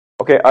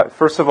Okay,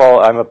 first of all,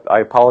 I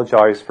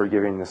apologize for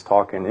giving this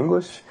talk in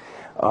English,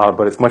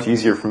 but it's much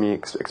easier for me,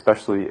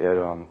 especially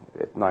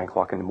at 9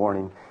 o'clock in the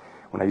morning,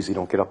 when I usually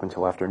don't get up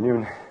until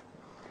afternoon.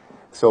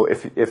 So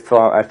if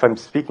I'm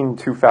speaking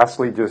too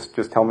fastly,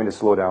 just tell me to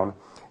slow down.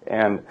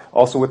 And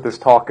also with this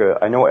talk,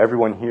 I know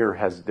everyone here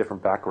has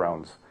different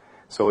backgrounds.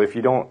 So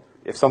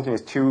if something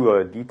is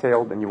too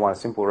detailed and you want a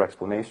simpler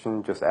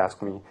explanation, just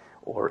ask me.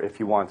 Or if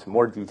you want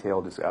more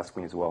detail, just ask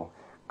me as well.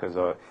 Because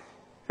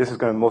this is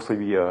going to mostly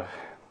be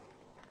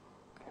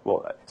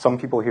well, some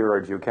people here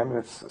are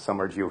geochemists, some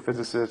are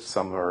geophysicists,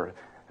 some are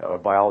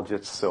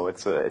biologists, so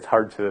it's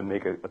hard to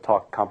make a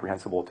talk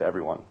comprehensible to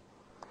everyone.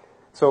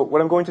 So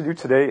what I'm going to do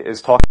today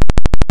is talk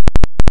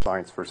about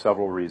science for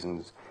several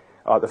reasons.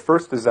 The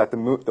first is that the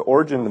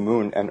origin of the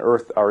moon and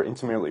Earth are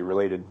intimately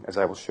related, as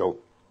I will show.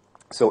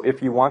 So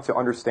if you want to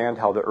understand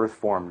how the Earth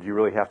formed, you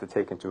really have to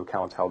take into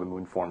account how the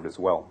moon formed as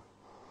well.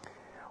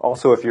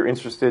 Also, if you're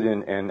interested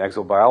in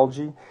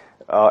exobiology,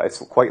 it's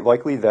quite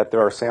likely that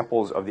there are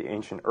samples of the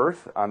ancient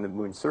Earth on the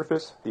moon's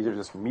surface. These are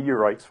just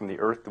meteorites from the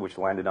Earth which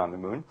landed on the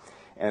moon.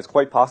 And it's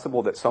quite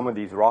possible that some of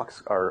these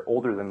rocks are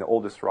older than the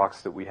oldest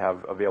rocks that we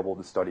have available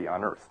to study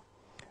on Earth.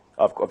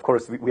 Of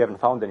course, we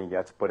haven't found any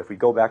yet, but if we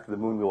go back to the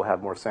moon, we will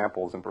have more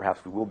samples, and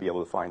perhaps we will be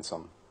able to find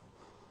some.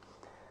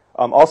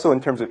 Also,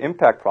 in terms of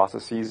impact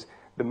processes,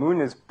 the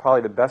moon is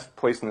probably the best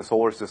place in the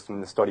solar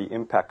system to study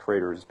impact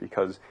craters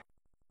because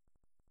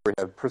we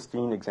have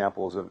pristine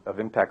examples of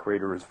impact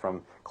craters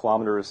from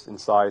kilometers in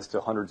size to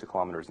hundreds of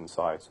kilometers in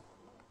size.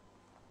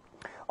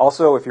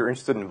 Also, if you're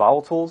interested in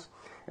volatiles,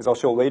 as I'll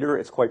show later,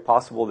 it's quite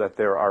possible that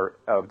there are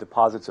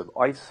deposits of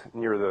ice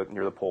near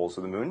the poles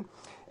of the moon,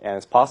 and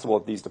it's possible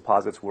that these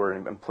deposits were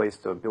in place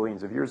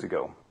billions of years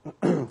ago.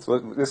 So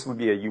this would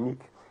be a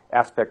unique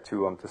aspect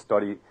to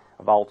study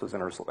volatiles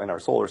in our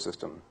solar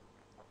system.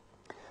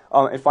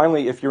 And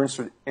finally, if you're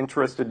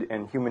interested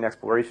in human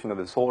exploration of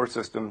the solar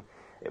system,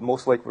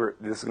 most likely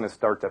this is going to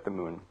start at the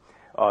moon.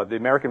 The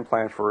American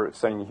plan for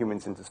sending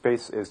humans into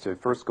space is to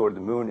first go to the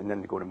moon and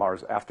then to go to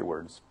Mars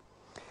afterwards.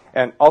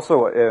 And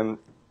also,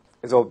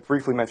 as I'll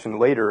briefly mention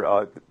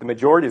later, the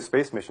majority of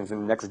space missions in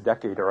the next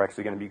decade are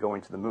actually going to be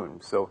going to the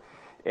moon. So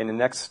in the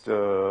next,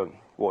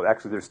 well,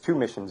 actually there's 2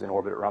 missions in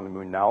orbit around the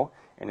moon now.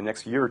 In the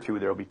next year or 2,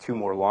 there will be 2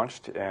 more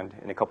launched, and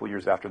in a couple of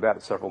years after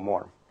that, several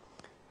more.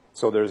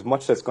 So there's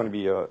much that's going to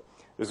be,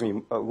 there's going to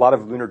be a lot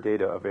of lunar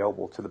data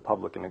available to the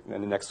public in the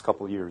next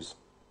couple of years.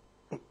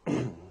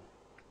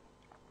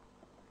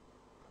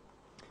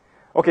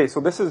 Okay,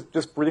 so this is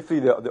just briefly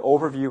the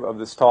overview of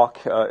this talk.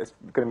 It's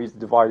going to be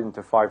divided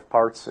into 5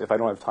 parts. If I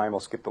don't have time,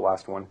 I'll skip the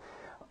last one.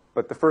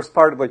 But the first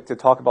part, I'd like to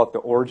talk about the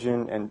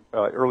origin and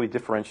early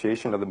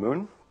differentiation of the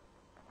moon.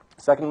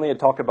 Secondly, I'd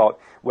talk about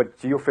what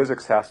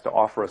geophysics has to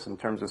offer us in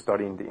terms of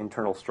studying the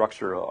internal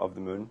structure of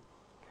the moon.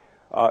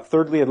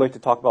 Thirdly, I'd like to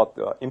talk about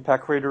the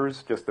impact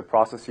craters, just the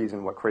processes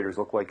and what craters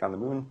look like on the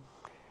moon.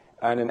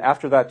 And then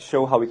after that,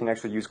 show how we can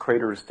actually use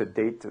craters to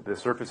date the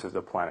surfaces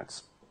of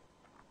planets.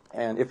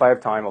 And if I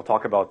have time, I'll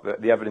talk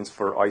about the evidence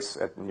for ice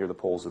near the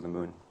poles of the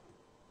moon.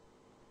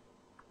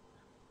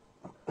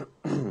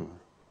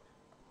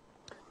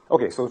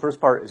 Okay, so the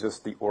first part is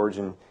just the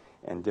origin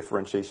and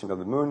differentiation of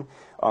the moon.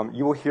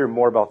 You will hear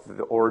more about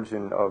the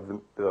origin of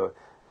the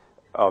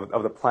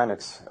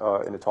planets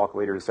in the talk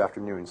later this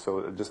afternoon. So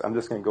I'm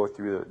just going to go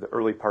through the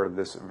early part of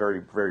this very,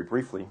 very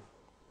briefly.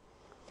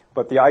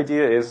 But the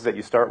idea is that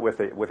you start with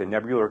a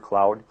nebular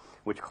cloud,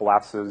 which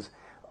collapses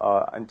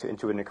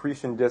into an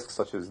accretion disk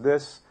such as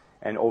this,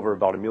 and over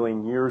about 1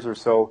 million years or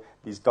so,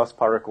 these dust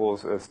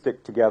particles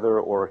stick together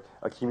or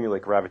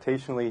accumulate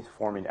gravitationally,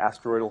 forming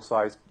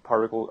asteroidal-sized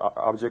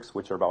objects,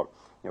 which are about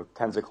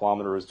tens of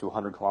kilometers to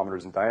 100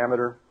 kilometers in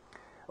diameter.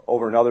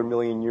 Over another 1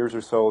 million years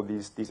or so,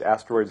 these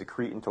asteroids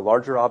accrete into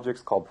larger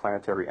objects called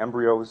planetary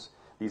embryos.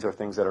 These are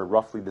things that are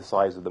roughly the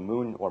size of the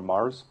moon or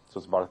Mars, so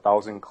it's about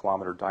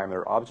 1,000-kilometer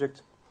diameter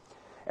object.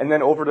 And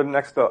then over the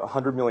next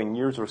 100 million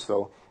years or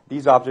so,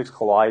 these objects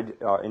collide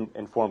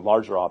and form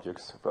larger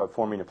objects,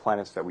 forming the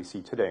planets that we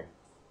see today.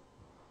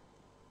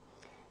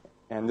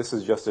 And this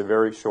is just a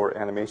very short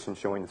animation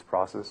showing this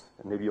process.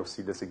 And maybe you'll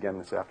see this again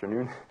this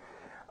afternoon.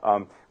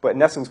 But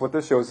in essence, what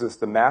this shows is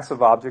the mass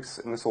of objects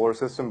in the solar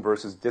system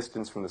versus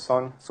distance from the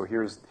sun. So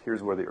here's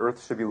where the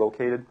Earth should be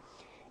located.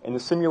 And the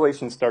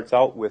simulation starts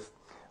out with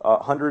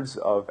hundreds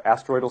of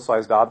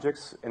asteroidal-sized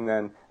objects, and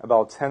then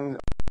about 10.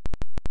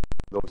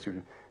 Those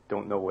who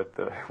don't know what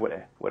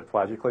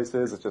plagioclase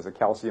is, it's just a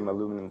calcium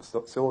aluminum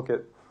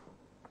silicate.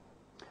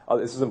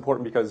 This is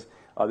important because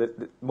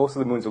most of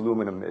the moon's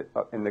aluminum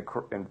in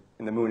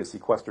the moon is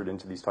sequestered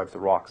into these types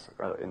of rocks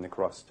in the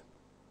crust.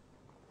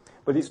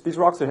 But these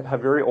rocks have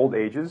very old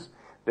ages.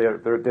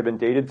 They've been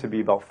dated to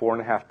be about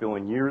 4.5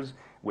 billion years,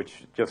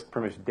 which just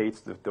pretty much dates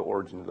the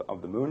origin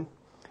of the moon.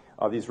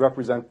 These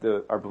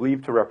are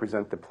believed to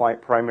represent the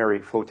primary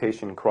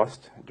flotation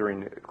crust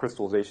during the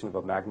crystallization of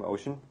a magma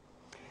ocean.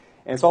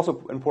 And it's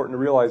also important to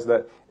realize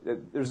that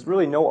there's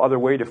really no other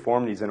way to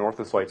form these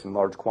anorthosites in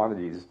large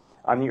quantities.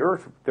 On the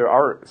Earth, there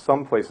are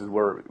some places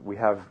where we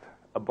have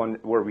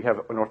where we have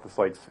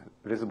anorthosites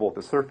visible at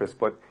the surface,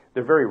 but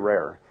they're very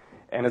rare.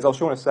 And as I'll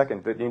show in a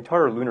second, the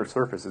entire lunar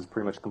surface is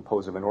pretty much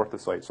composed of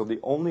anorthosites. So the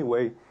only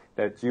way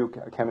that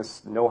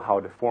geochemists know how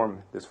to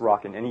form this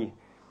rock in any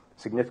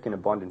significant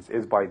abundance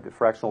is by the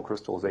fractional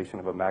crystallization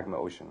of a magma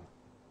ocean.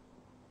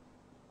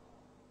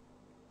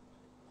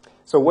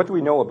 So what do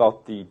we know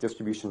about the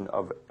distribution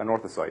of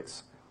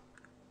anorthosites?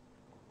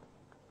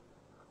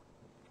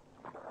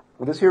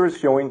 Well, this here is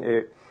showing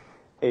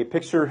a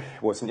picture,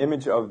 an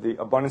image of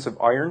the abundance of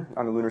iron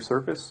on the lunar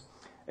surface.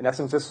 In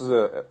essence, this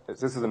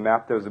is a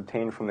map that was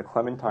obtained from the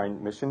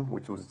Clementine mission,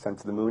 which was sent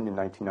to the moon in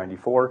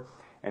 1994,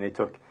 and they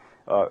took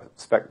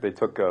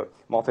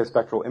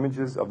multispectral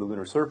images of the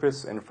lunar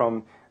surface, and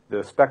from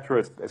the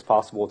spectra as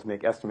possible to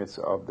make estimates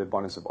of the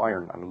abundance of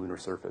iron on the lunar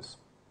surface.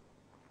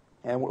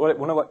 And what I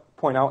want to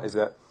point out is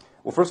that,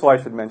 well, first of all,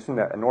 I should mention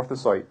that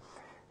anorthosite,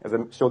 as I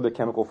showed the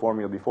chemical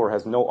formula before,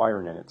 has no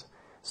iron in it.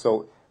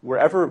 So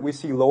wherever we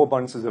see low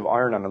abundances of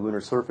iron on the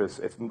lunar surface,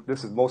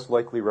 this is most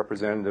likely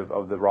representative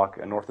of the rock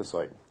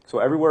anorthosite. So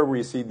everywhere where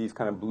you see these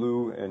kind of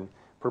blue and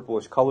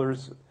purplish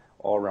colors,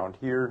 all around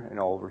here and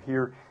all over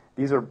here,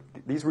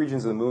 these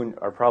regions of the moon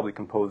are probably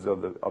composed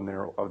of the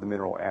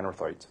mineral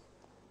anorthite.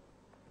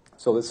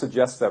 So this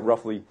suggests that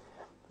roughly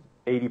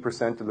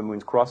 80% of the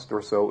moon's crust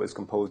or so is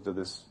composed of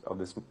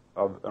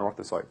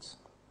anorthosites.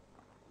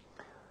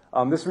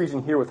 This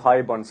region here with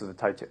high abundances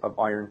of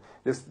iron,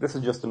 this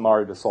is just the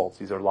Mare basalts.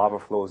 These are lava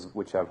flows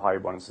which have high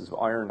abundances of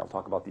iron. I'll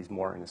talk about these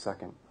more in a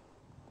second.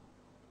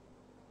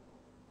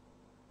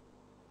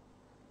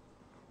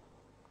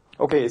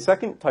 Okay, a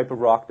second type of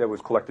rock that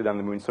was collected on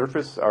the moon's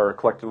surface are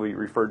collectively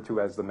referred to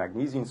as the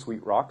magnesian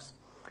sweet rocks.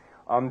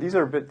 These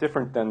are a bit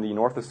different than the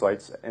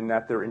anorthosites in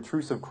that they're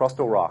intrusive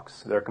crustal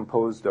rocks. They're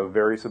composed of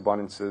various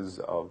abundances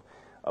of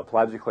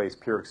plagioclase,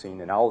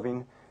 pyroxene, and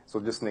alvine. So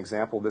just an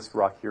example, this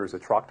rock here is a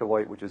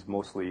troctolite, which is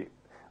mostly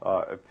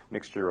a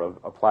mixture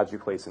of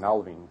plagioclase and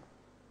alvine.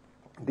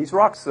 These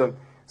rocks,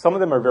 some of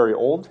them are very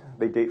old.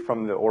 They date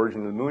from the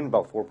origin of the moon,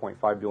 about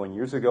 4.5 billion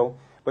years ago.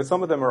 But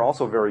some of them are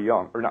also very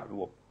young, or not,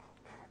 well,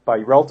 by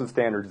relative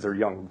standards, they're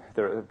young.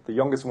 The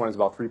youngest one is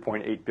about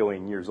 3.8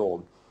 billion years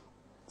old.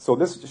 So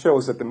this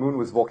shows that the moon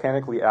was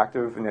volcanically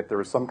active and that there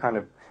were some kind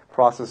of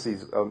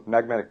processes,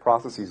 magmatic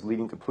processes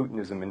leading to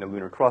Plutanism in the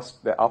lunar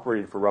crust that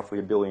operated for roughly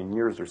 1 billion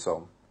years or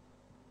so.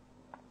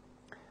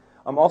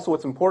 Also,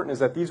 what's important is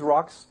that these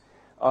rocks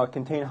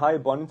contain high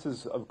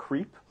abundances of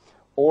creep,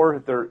 or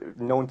they're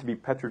known to be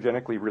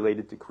petrogenically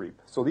related to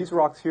creep. So these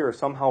rocks here are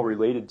somehow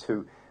related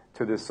to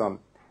this,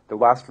 the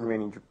last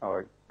remaining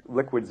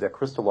liquids that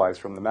crystallize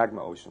from the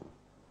magma ocean.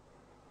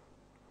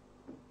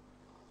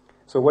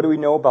 So what do we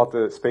know about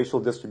the spatial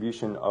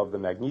distribution of the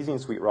magnesian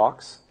sweet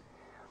rocks?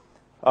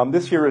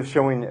 This here is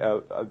showing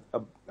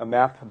a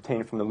map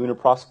obtained from the Lunar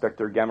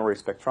Prospector Gamma Ray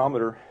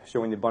Spectrometer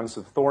showing the abundance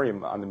of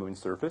thorium on the moon's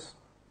surface.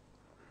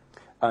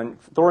 And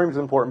thorium is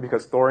important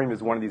because thorium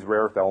is one of these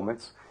rare earth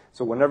elements.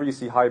 So whenever you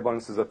see high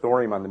abundances of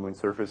thorium on the moon's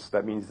surface,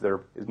 that means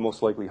there is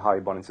most likely high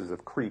abundances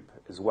of creep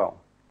as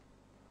well.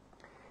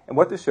 And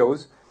what this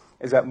shows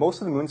is that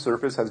most of the moon's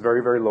surface has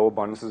very, very low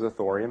abundances of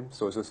thorium.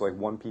 So it's just like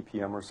 1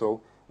 ppm or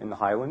so in the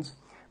highlands.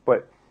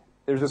 But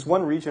there's this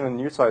one region on the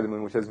near side of the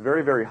moon which has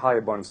very, very high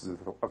abundances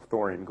of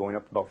thorium, going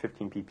up to about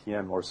 15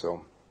 ppm or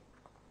so.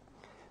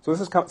 So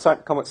this is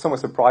somewhat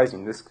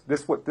surprising.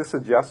 What this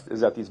suggests is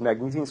that these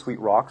magnesian sweet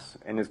rocks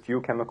and this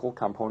geochemical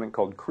component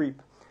called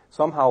creep,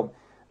 somehow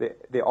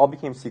they all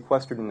became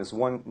sequestered in this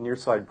one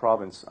near-side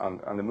province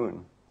on the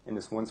moon, in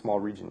this one small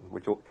region,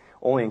 which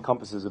only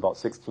encompasses about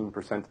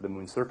 16% of the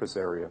moon's surface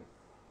area.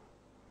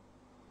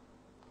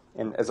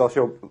 And as I'll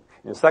show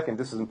in a second,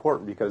 this is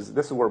important because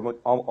this is where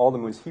all the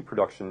moon's heat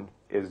production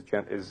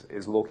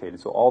is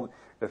located. So all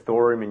the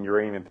thorium and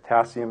uranium and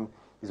potassium,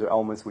 these are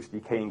elements which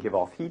decay and give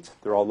off heat.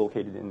 They're all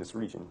located in this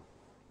region.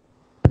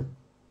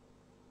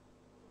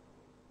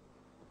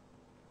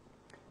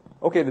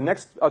 Okay, the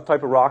next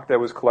type of rock that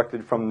was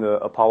collected from the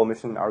Apollo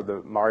mission are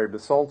the Mare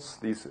basalts.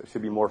 These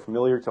should be more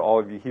familiar to all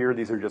of you here.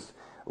 These are just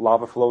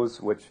lava flows,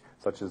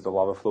 such as the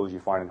lava flows you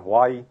find in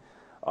Hawaii,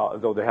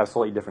 though they have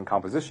slightly different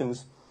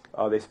compositions.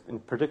 They in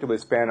particular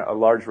span a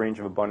large range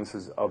of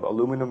abundances of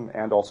aluminum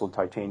and also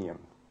titanium.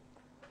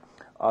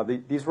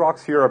 These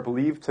rocks here are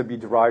believed to be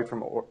derived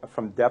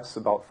from depths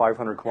about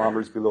 500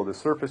 kilometers below the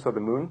surface of the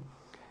moon.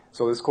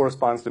 So this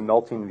corresponds to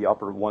melting the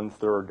upper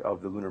 1/3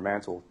 of the lunar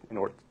mantle in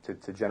order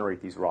to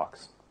generate these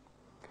rocks.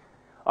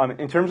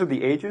 In terms of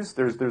the ages,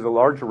 there's a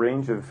large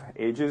range of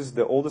ages.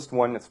 The oldest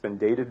one that's been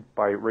dated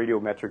by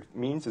radiometric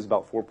means is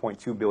about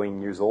 4.2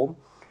 billion years old.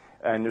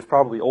 And there's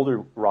probably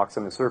older rocks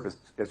on the surface.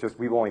 It's just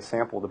we've only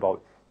sampled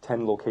about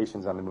 10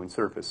 locations on the moon's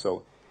surface.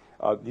 So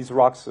these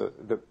rocks,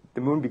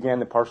 the moon began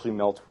to partially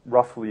melt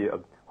roughly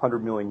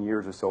 100 million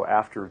years or so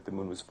after the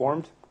moon was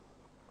formed.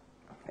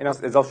 And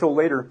as I'll show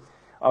later,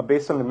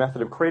 based on the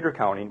method of crater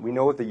counting, we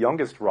know that the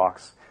youngest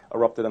rocks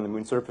erupted on the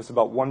moon's surface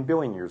about 1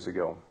 billion years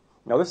ago.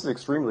 Now this is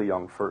extremely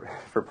young for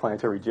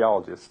planetary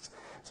geologists.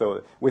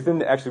 So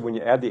actually when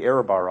you add the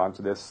error bar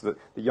onto this, the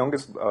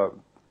youngest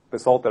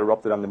basalt that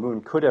erupted on the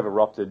moon could have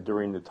erupted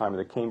during the time of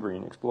the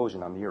Cambrian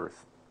explosion on the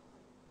Earth.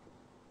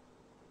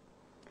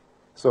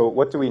 So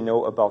what do we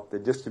know about the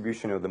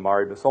distribution of the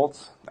Mare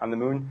basalts on the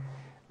moon?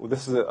 Well,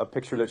 this is a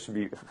picture that should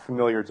be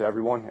familiar to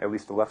everyone, at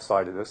least the left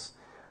side of this.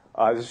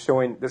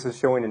 This is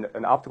showing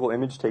an optical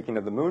image taken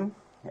of the moon.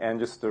 And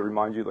just to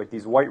remind you, like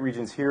these white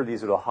regions here,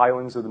 these are the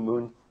highlands of the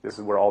moon. This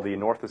is where all the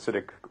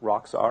north-acidic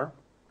rocks are.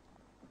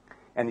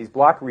 And these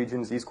black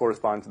regions, these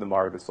correspond to the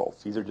Mare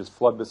basalts. These are just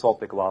flood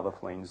basaltic lava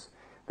plains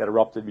that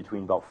erupted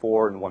between about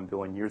 4 and 1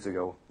 billion years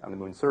ago on the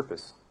moon's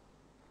surface.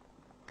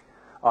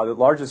 The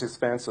largest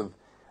expanse of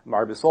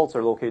Mare basalts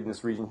are located in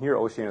this region here,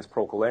 Oceanus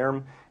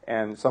Procellarum,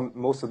 and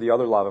most of the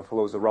other lava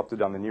flows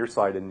erupted on the near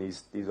side in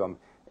these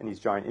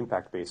giant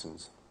impact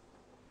basins.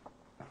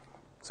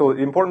 So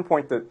the important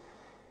point that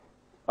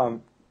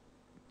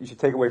you should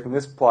take away from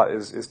this plot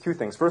is two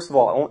things. First of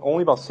all,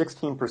 only about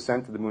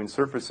 16% of the moon's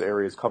surface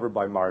area is covered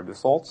by Mare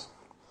basalts,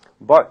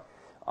 but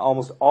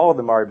almost all of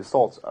the Mare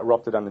basalts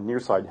erupted on the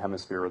near side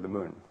hemisphere of the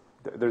moon.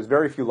 There's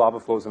very few lava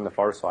flows on the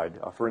far side.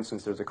 For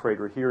instance, there's a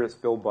crater here that's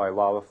filled by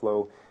lava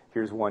flow.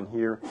 Here's one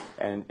here.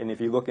 And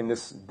if you look in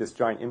this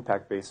giant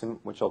impact basin,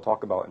 which I'll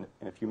talk about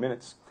in a few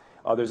minutes,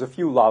 there's a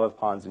few lava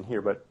ponds in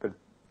here, but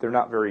they're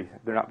not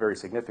very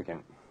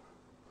significant.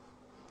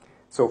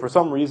 So for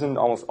some reason,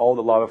 almost all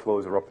the lava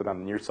flows erupted on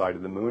the near side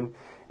of the moon.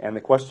 And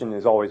the question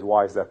is always,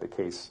 why is that the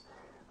case?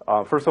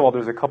 First of all,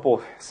 there's a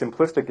couple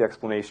simplistic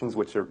explanations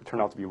which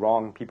turn out to be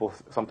wrong. People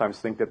sometimes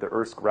think that the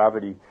Earth's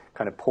gravity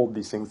kind of pulled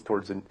these things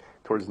towards the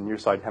near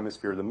side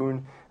hemisphere of the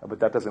moon,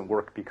 but that doesn't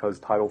work because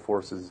tidal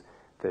forces,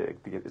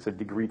 it's a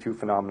degree 2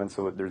 phenomenon,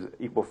 so there's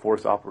equal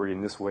force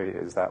operating this way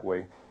as that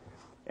way.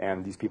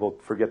 And these people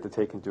forget to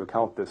take into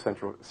account the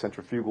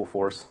centrifugal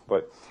force.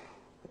 But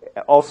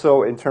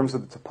also, in terms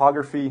of the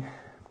topography,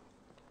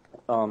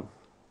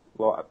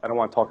 well, I don't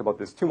want to talk about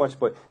this too much,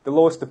 but the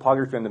lowest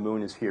topography on the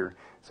moon is here.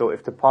 So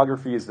if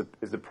topography is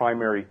the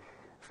primary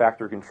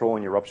factor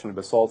controlling eruption of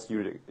basalts,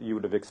 you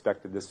would have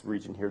expected this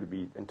region here to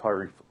be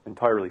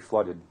entirely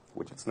flooded,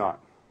 which it's not.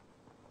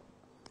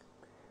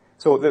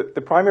 So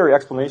the primary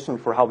explanation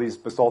for how these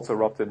basalts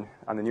erupted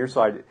on the near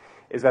side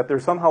is that they're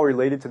somehow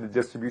related to the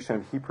distribution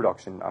of heat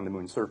production on the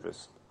moon's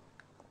surface.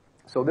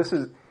 So this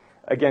is,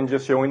 again,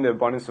 just showing the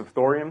abundance of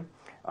thorium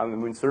on the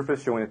moon's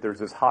surface, showing that there's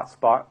this hot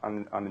spot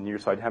on the near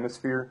side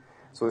hemisphere.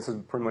 So this is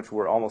pretty much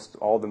where almost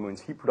all the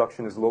moon's heat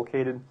production is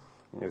located.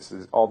 This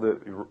is all the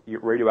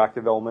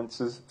radioactive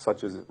elements,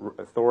 such as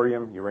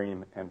thorium,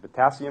 uranium, and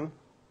potassium.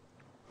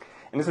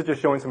 And this is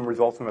just showing some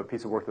results from a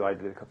piece of work that I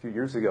did a few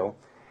years ago.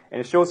 And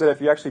it shows that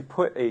if you actually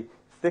put a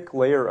thick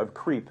layer of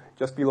creep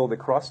just below the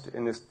crust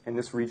in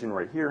this region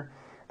right here,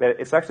 that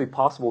it's actually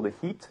possible to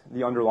heat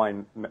the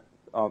underlying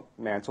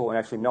mantle and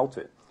actually melt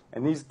it.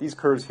 And these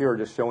curves here are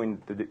just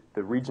showing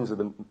the regions of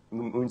the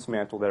moon's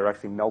mantle that are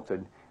actually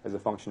melted as a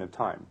function of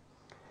time.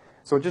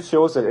 So it just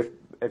shows that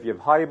if you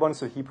have high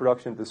abundance of heat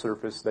production at the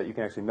surface, that you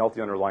can actually melt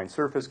the underlying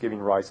surface, giving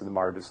rise to the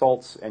Mare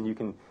basalts, and you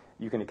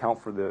can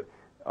account for the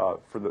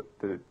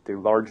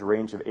large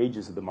range of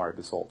ages of the Mare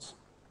basalts.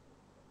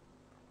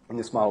 In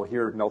this model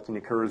here, melting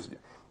occurs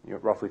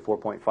roughly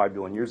 4.5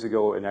 billion years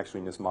ago, and actually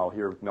in this model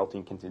here,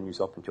 melting continues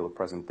up until the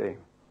present day.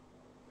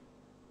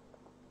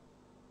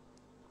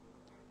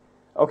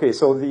 Okay,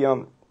 so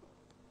the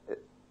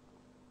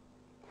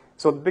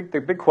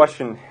big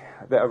question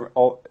that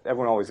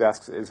everyone always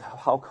asks is,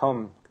 how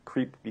come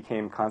creep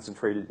became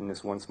concentrated in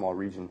this one small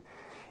region?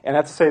 And I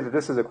have to say that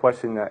this is a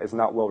question that is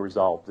not well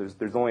resolved.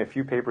 There's only a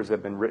few papers that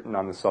have been written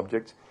on the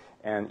subject,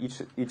 and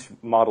each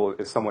model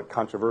is somewhat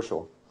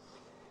controversial.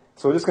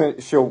 So I'm just going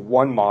to show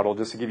one model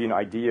just to give you an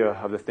idea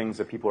of the things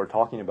that people are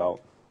talking about.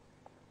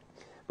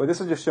 But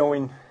this is just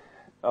showing,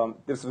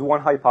 this is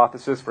one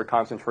hypothesis for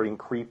concentrating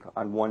creep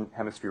on one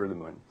hemisphere of the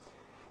moon.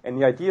 And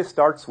the idea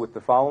starts with the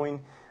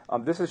following.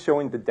 This is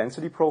showing the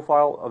density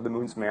profile of the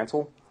moon's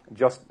mantle.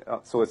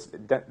 So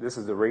this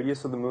is the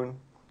radius of the moon.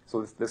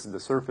 So this is the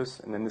surface,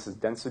 and then this is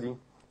density.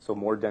 So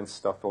more dense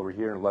stuff over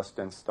here and less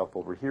dense stuff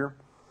over here.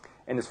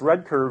 And this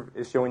red curve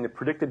is showing the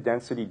predicted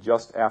density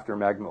just after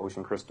magma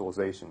ocean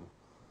crystallization.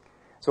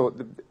 So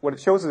what it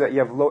shows is that you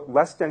have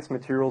less dense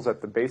materials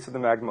at the base of the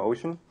magma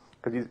ocean,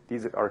 because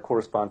these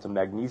correspond to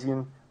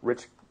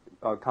magnesium-rich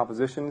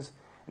compositions.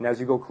 And as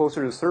you go closer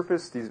to the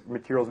surface, these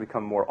materials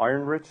become more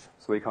iron-rich,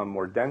 so they become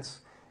more dense.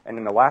 And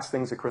then the last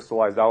things that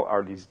crystallize out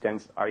are these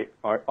dense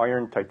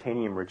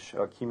iron-titanium-rich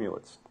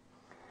cumulates.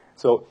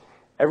 So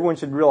everyone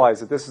should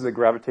realize that this is a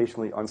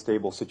gravitationally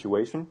unstable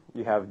situation.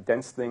 You have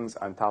dense things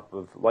on top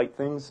of light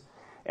things.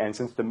 And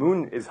since the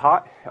moon is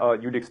hot,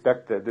 you'd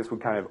expect that this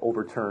would kind of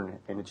overturn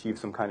and achieve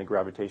some kind of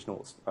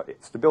gravitational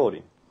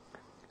stability.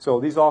 So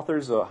these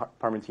authors,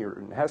 Parmentier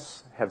and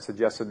Hess, have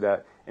suggested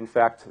that, in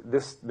fact,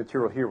 this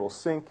material here will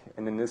sink,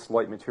 and then this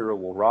light material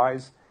will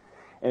rise.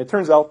 And it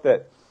turns out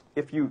that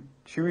if you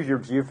choose your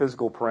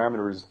geophysical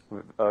parameters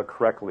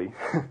correctly,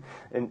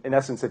 in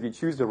essence, if you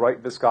choose the right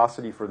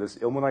viscosity for this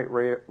ilmenite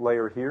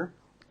layer here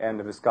and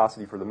the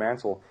viscosity for the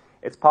mantle,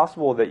 it's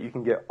possible that you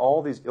can get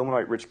all these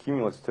ilmenite-rich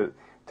cumulates to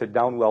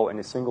downwell in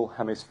a single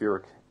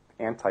hemispheric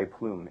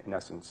anti-plume, in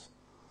essence.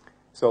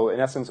 So in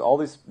essence, all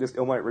this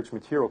ilmenite-rich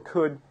material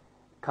could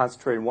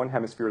concentrate in one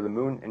hemisphere of the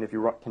moon, and if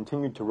you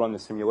continued to run the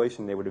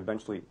simulation, they would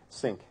eventually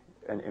sink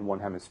in one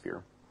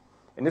hemisphere.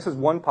 And this is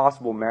one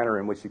possible manner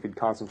in which you could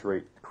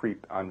concentrate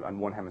creep on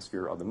one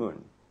hemisphere of the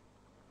moon.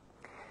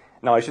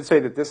 Now, I should say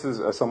that this is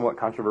a somewhat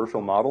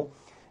controversial model,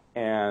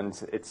 and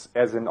it's,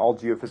 as in all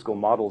geophysical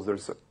models,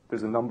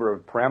 there's a number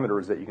of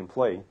parameters that you can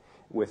play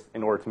with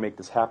in order to make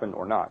this happen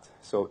or not.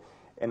 So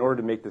in order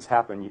to make this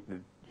happen,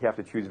 you have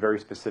to choose very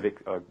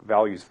specific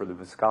values for the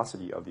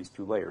viscosity of these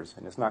two layers,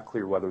 and it's not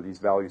clear whether these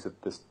values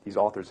that these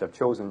authors have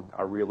chosen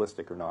are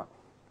realistic or not.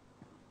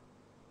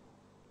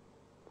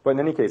 But in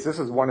any case, this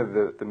is one of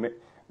the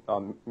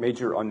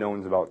major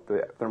unknowns about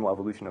the thermal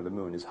evolution of the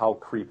moon, is how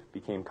creep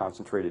became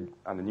concentrated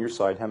on the near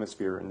side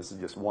hemisphere, and this is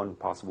just one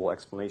possible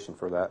explanation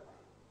for that.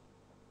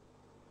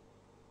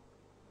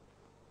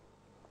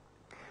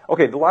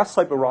 Okay, the last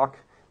type of rock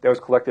that was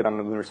collected on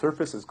the lunar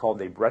surface is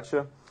called a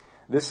breccia.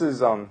 This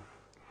is, in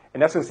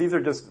essence, these are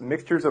just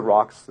mixtures of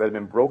rocks that have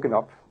been broken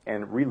up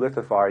and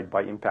relithified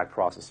by impact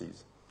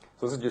processes.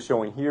 So this is just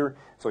showing here.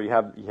 So you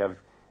have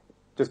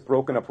just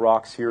broken up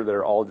rocks here that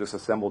are all just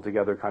assembled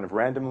together kind of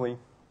randomly.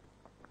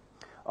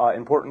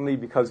 Importantly,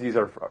 because these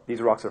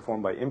rocks are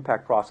formed by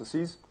impact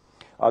processes,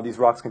 these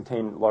rocks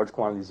contain large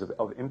quantities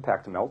of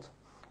impact melt.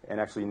 And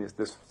actually, in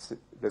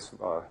this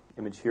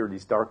image here,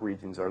 these dark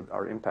regions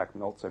are impact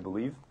melts, I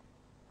believe.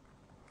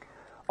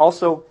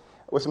 Also,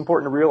 what's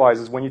important to realize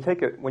is when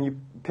you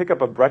pick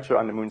up a breccia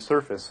on the moon's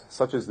surface,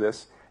 such as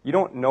this, you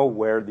don't know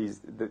where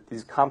these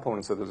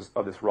components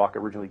of this rock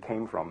originally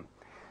came from.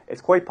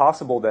 It's quite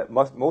possible that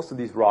most of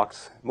these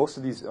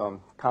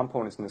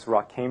components in this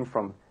rock came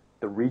from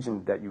the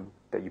region that you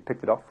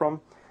picked it up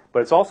from,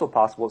 but it's also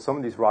possible that some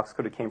of these rocks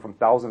could have came from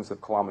thousands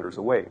of kilometers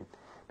away.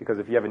 Because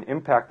if you have an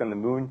impact on the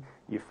moon,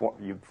 you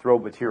throw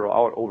material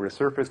out over the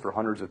surface for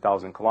hundreds of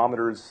thousands of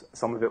kilometers.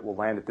 Some of it will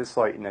land at this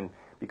site and then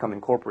become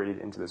incorporated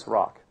into this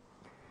rock.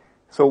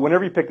 So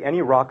whenever you pick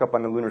any rock up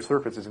on the lunar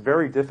surface, it's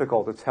very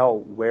difficult to tell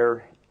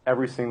where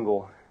every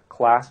single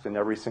clast and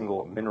every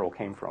single mineral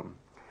came from.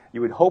 You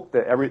would hope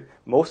that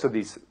most of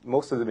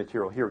the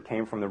material here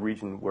came from the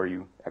region where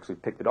you actually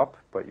picked it up,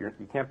 but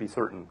you can't be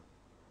certain.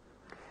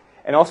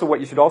 And also, what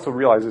you should also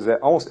realize is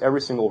that almost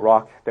every single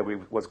rock that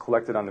was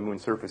collected on the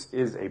moon's surface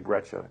is a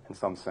breccia in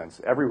some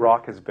sense. Every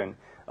rock has been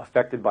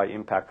affected by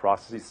impact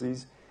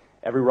processes.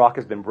 Every rock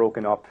has been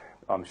broken up,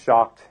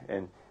 shocked,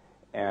 and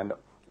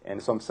in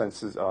some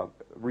senses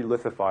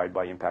relithified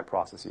by impact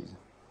processes.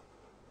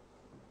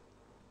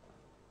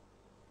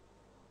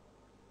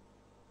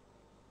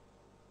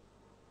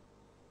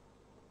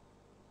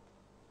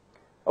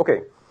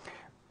 Okay,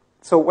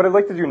 so what I'd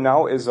like to do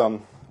now is,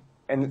 and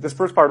this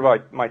first part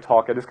of my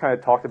talk, I just kind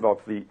of talked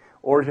about the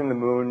origin of the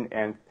moon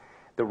and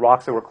the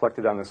rocks that were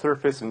collected on the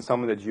surface and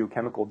some of the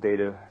geochemical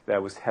data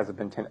that has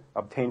been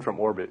obtained from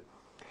orbit.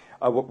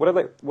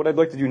 What I'd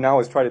like to do now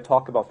is try to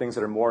talk about things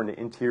that are more in the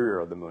interior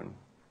of the moon.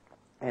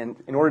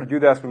 And in order to do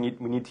that, we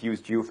need to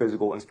use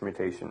geophysical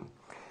instrumentation.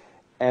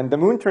 And the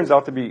moon turns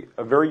out to be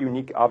a very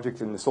unique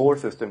object in the solar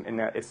system in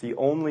that it's the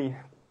only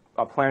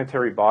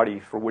planetary body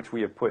for which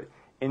we have put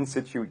in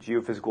situ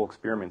geophysical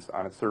experiments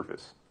on its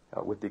surface,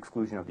 with the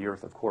exclusion of the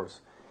Earth, of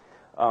course.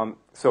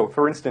 So,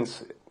 for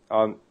instance,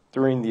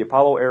 during the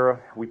Apollo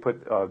era, we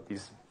put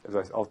these,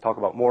 as I'll talk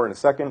about more in a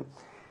second,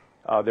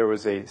 there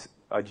was a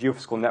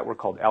geophysical network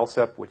called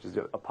ALSEP, which is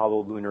the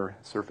Apollo Lunar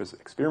Surface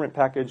Experiment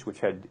Package, which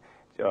had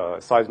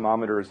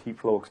seismometers, heat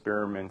flow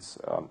experiments,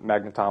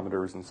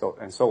 magnetometers,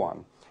 and so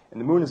on.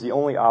 And the moon is the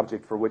only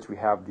object for which we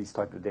have these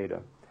type of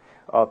data.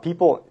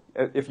 People,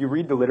 if you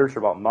read the literature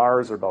about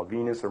Mars or about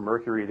Venus or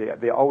Mercury,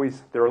 there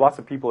are lots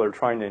of people that are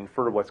trying to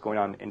infer what's going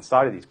on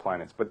inside of these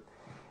planets. But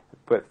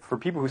for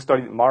people who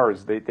study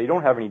Mars, they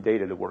don't have any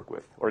data to work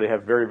with, or they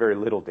have very, very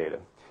little data.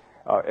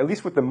 At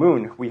least with the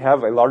moon, we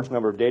have a large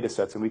number of data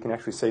sets, and we can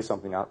actually say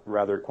something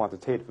rather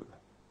quantitative.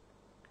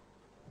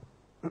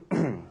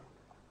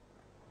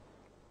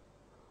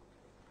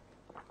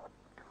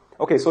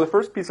 Okay, so the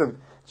first piece of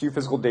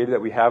geophysical data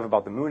that we have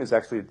about the moon is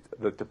actually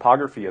the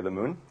topography of the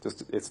moon.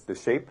 It's the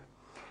shape.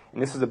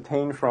 And this is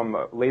obtained from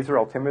laser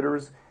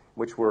altimeters,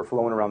 which were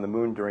flown around the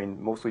moon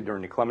mostly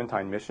during the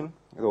Clementine mission,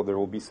 although there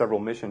will be several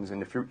missions in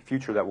the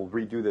future that will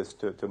redo this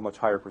to much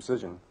higher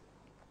precision.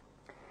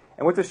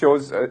 And what this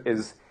shows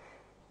is,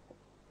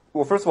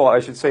 well, first of all, I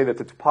should say that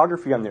the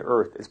topography on the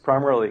Earth is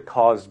primarily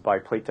caused by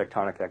plate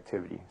tectonic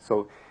activity.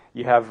 So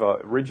you have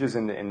ridges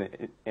in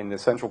the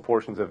central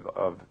portions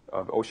of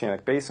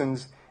oceanic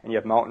basins, and you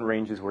have mountain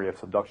ranges where you have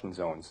subduction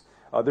zones.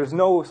 There's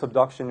no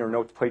subduction or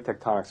no plate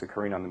tectonics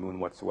occurring on the moon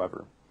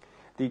whatsoever.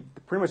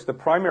 Pretty much the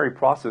primary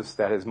process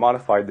that has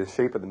modified the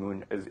shape of the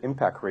moon is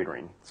impact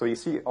cratering. So you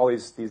see all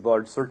these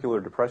large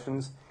circular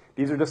depressions.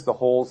 These are just the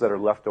holes that are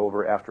left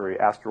over after an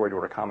asteroid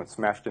or a comet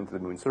smashed into the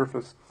moon's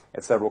surface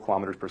at several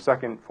kilometers per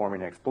second,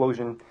 forming an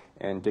explosion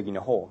and digging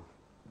a hole.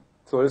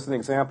 So this is an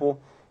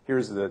example.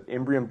 Here's the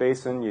Imbrium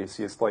Basin. You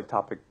see a slight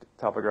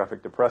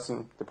topographic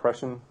depression.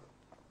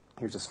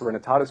 Here's the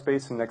Serenitatis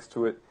Basin next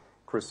to it,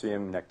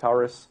 Chrysium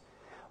nectaris.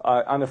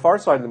 On the far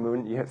side of the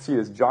moon, you see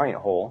this giant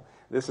hole.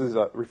 This is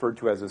referred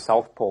to as the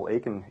South Pole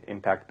Aitken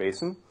Impact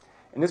Basin.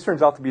 And this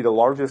turns out to be the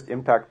largest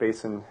impact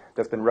basin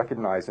that's been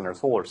recognized in our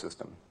solar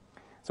system.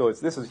 So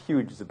this is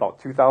huge. It's about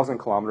 2,000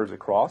 kilometers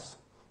across.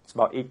 It's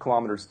about 8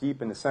 kilometers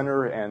deep in the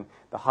center, and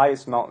the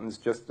highest mountains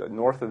just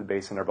north of the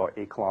basin are about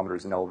 8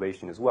 kilometers in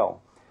elevation as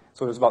well.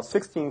 So there's about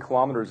 16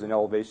 kilometers in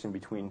elevation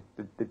between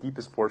the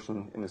deepest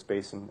portion in this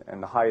basin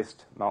and the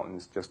highest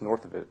mountains just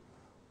north of it.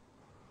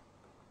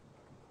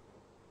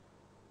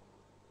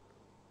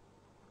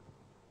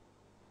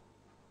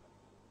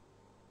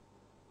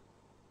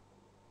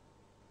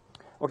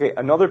 Okay,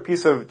 another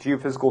piece of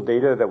geophysical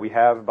data that we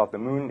have about the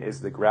moon is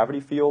the gravity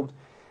field.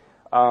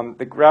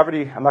 The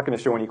gravity, I'm not going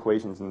to show any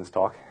equations in this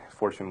talk,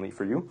 fortunately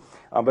for you,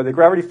 but the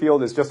gravity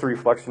field is just a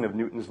reflection of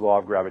Newton's law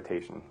of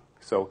gravitation.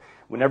 So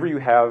whenever you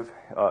have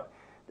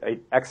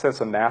an excess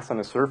of mass on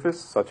the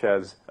surface, such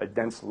as a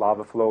dense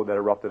lava flow that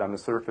erupted on the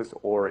surface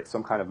or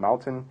some kind of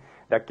mountain,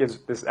 that gives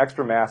this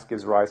extra mass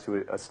gives rise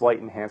to a slight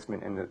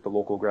enhancement in the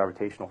local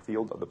gravitational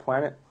field of the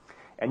planet.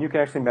 And you can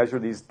actually measure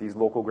these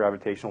local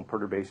gravitational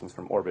perturbations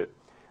from orbit.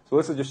 So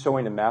this is just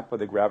showing a map of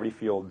the gravity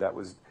field that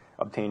was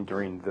obtained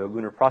during the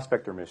Lunar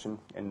Prospector mission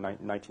in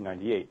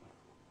 1998.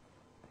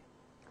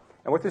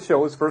 And what this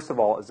shows, first of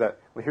all, is that,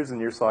 well, here's the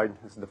near side,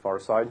 this is the far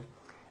side.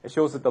 It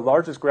shows that the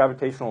largest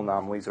gravitational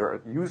anomalies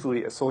are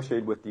usually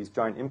associated with these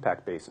giant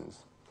impact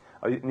basins.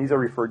 And these are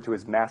referred to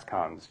as mass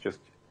cons, just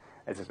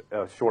as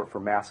short for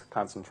mass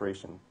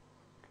concentration.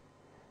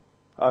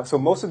 So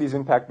most of these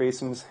impact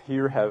basins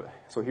here have,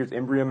 so here's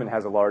Imbrium and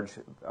has a large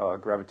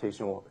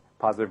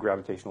positive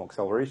gravitational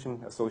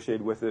acceleration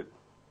associated with it.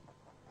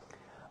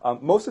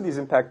 Most of these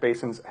impact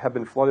basins have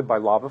been flooded by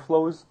lava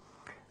flows.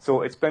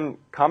 So it's been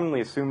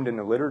commonly assumed in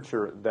the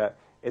literature that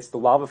it's the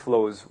lava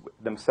flows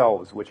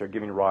themselves which are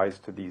giving rise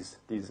to these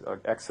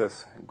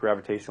excess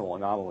gravitational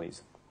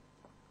anomalies.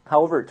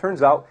 However, it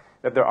turns out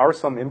that there are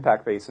some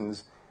impact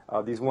basins,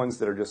 these ones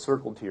that are just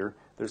circled here,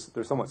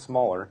 they're somewhat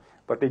smaller,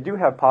 but they do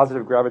have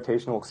positive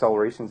gravitational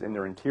accelerations in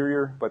their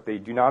interior, but they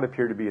do not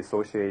appear to be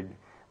associated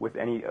with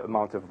any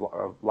amount of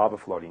lava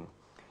flooding.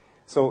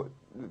 So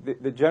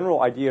the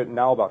general idea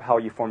now about how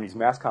you form these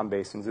mass-con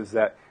basins is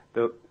that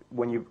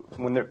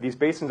these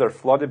basins are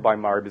flooded by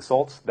Mare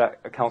basalts,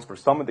 that accounts for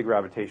some of the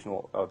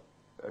gravitational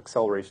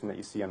acceleration that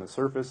you see on the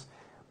surface,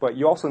 but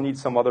you also need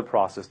some other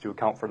process to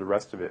account for the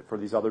rest of it, for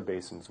these other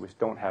basins which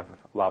don't have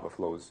lava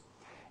flows.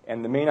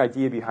 And the main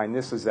idea behind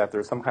this is that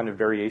there's some kind of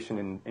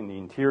variation in the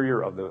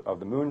interior of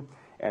the moon,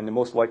 and the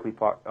most likely,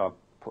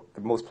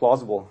 the most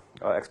plausible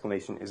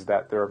explanation is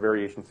that there are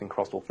variations in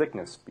crustal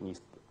thickness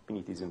beneath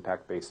these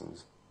impact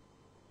basins.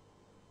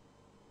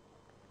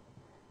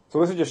 So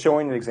this is just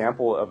showing an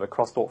example of a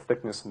crustal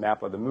thickness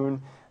map of the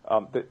moon.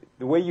 The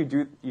way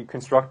you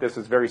construct this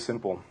is very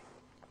simple.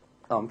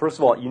 First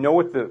of all, you know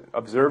what the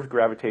observed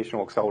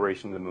gravitational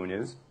acceleration of the moon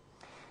is.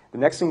 The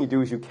next thing you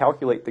do is you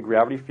calculate the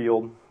gravity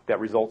field that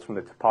results from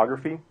the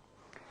topography.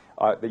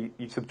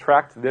 You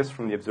subtract this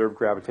from the observed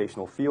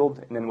gravitational field,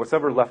 and then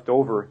whatever left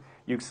over,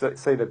 you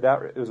say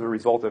that is a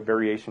result of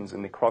variations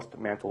in the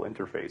crust-mantle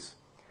interface.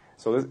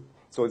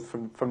 So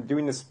from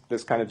doing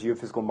this kind of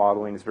geophysical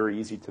modeling, it's very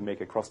easy to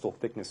make a crustal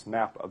thickness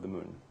map of the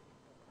moon.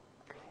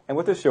 And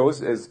what this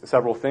shows is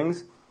several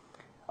things.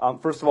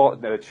 First of all,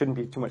 that it shouldn't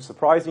be too much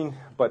surprising,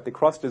 but the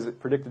crust is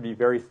predicted to be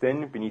very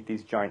thin beneath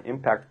these giant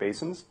impact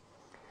basins.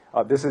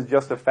 This is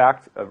just a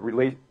fact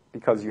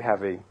because you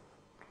have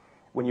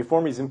when you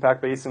form these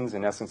impact basins,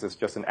 in essence, it's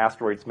just an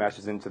asteroid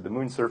smashes into the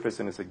moon's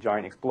surface and it's a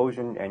giant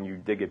explosion, and you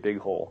dig a big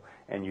hole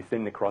and you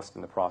thin the crust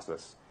in the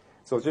process.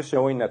 So it's just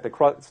showing that the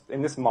crust,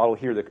 in this model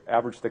here, the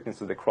average thickness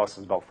of the crust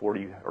is about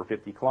 40 or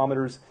 50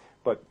 kilometers,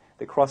 but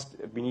the crust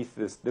beneath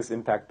this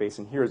impact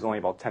basin here is only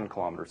about 10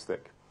 kilometers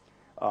thick.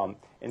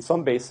 In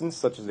some basins,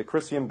 such as the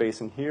Crisium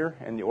Basin here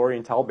and the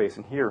Oriental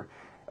Basin here,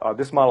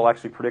 this model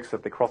actually predicts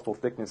that the crustal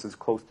thickness is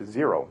close to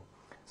 0.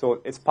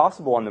 So it's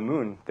possible on the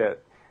moon that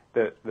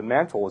the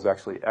mantle was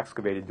actually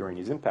excavated during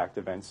these impact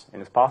events,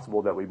 and it's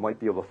possible that we might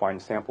be able to find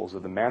samples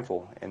of the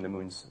mantle in the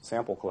moon's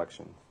sample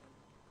collection.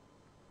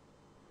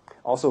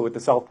 Also, with the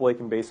South Pole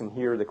Aitken Basin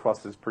here, the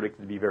crust is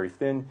predicted to be very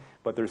thin,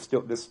 but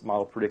this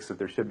model predicts that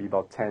there should be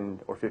about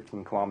 10 or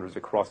 15 kilometers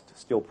of crust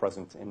still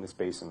present in this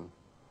basin.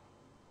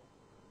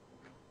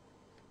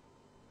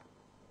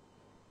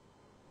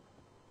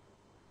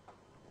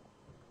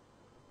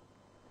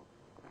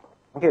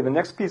 Okay, the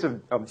next piece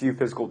of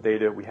geophysical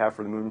data we have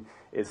for the moon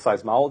is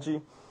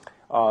seismology.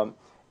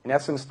 In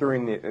essence,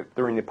 during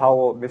the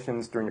Apollo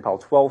missions, during the Apollo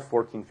 12,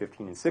 14,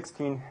 15, and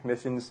 16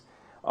 missions,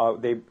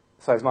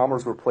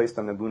 seismometers were placed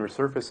on the lunar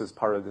surface as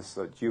part of this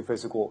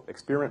geophysical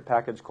experiment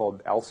package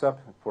called ALSEP,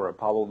 for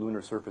Apollo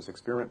Lunar Surface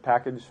Experiment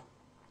Package.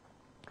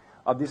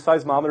 These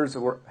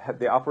seismometers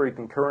they operated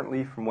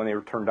concurrently from when they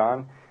were turned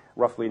on,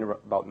 roughly in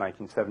about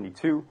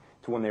 1972,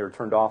 to when they were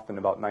turned off in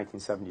about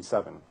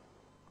 1977.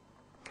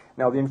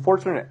 Now, the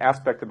unfortunate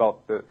aspect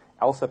about the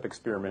ALSEP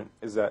experiment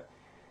is that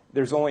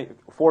there's only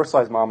 4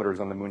 seismometers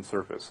on the moon's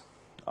surface,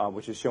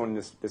 which is shown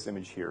in this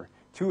image here.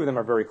 two of them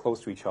are very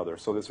close to each other,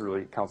 so this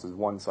really counts as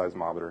one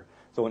seismometer.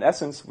 So in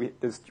essence, we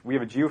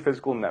have a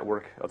geophysical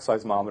network of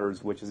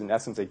seismometers, which is in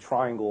essence a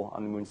triangle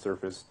on the moon's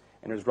surface,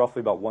 and there's roughly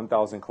about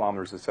 1,000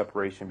 kilometers of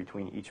separation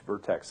between each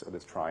vertex of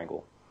this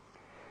triangle.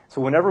 So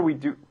whenever we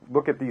do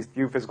look at these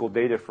geophysical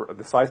data, for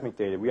the seismic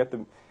data, we have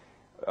to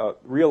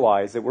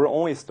realize that we're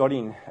only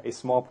studying a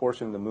small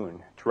portion of the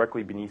moon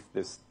directly beneath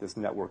this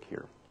network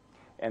here,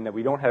 and that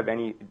we don't have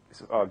any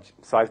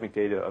seismic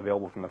data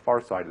available from the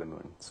far side of the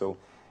moon. So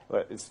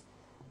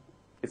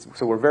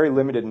so we're very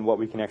limited in what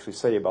we can actually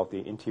say about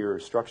the interior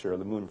structure of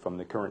the moon from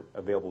the current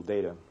available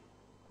data.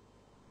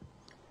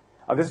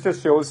 This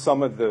just shows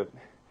some of the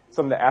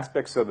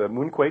aspects of the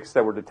moonquakes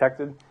that were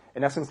detected.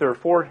 In essence, there are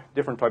 4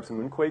 different types of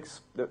moonquakes.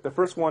 The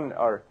first one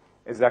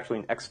is actually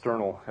an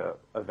external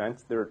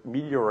event. They're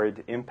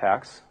meteoroid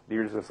impacts. These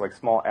are just like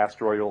small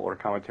asteroidal or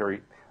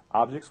cometary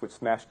objects which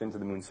smashed into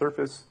the moon's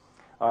surface.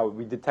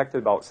 We detected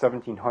about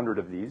 1,700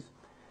 of these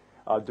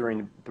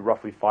during the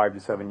roughly 5 to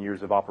 7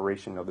 years of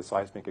operation of the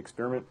seismic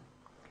experiment.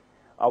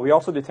 We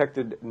also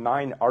detected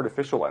 9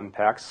 artificial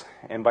impacts,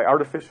 and by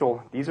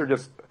artificial, these are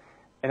just,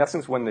 in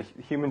essence, when the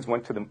humans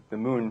went to the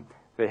moon,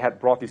 they had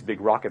brought these big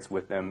rockets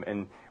with them,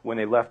 and when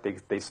they left,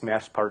 they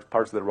smashed parts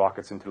of the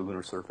rockets into the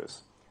lunar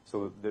surface.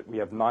 So we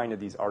have 9 of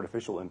these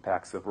artificial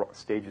impacts of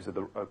stages of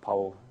the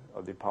Apollo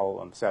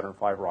Saturn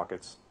V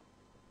rockets.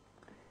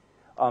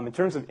 In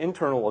terms of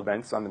internal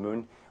events on the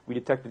moon, we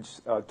detected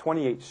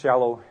 28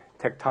 shallow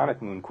tectonic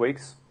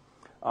moonquakes.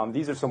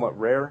 These are somewhat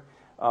rare.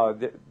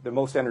 The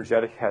most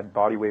energetic had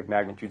body wave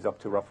magnitudes up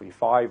to roughly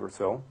 5 or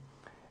so,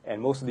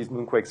 and most of these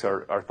moonquakes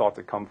are thought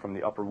to come from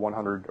the upper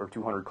 100 or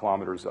 200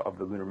 kilometers of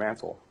the lunar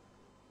mantle.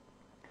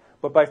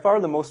 But by far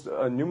the most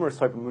numerous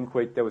type of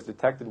moonquake that was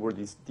detected were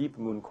these deep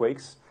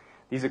moonquakes.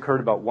 These occurred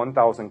about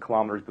 1,000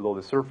 kilometers below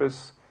the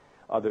surface.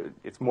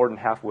 It's more than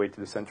halfway to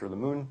the center of the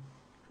moon.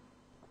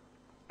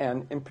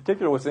 And in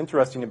particular, what's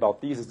interesting about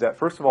these is that,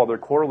 first of all, they're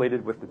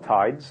correlated with the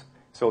tides.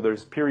 So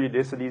there's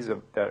periodicities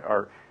that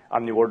are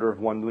on the order of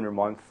 1 lunar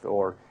month,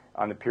 or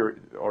on the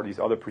period, or these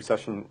other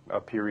precession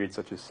periods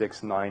such as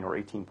 6, 9, or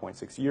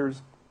 18.6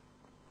 years.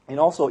 And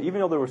also,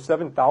 even though there were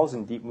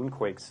 7,000 deep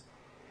moonquakes,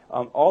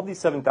 all these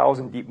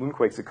 7,000 deep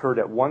moonquakes occurred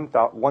at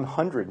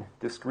 100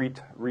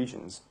 discrete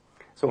regions.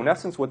 So in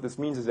essence, what this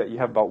means is that you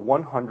have about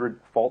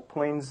 100 fault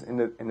planes in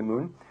the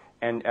moon,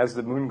 and as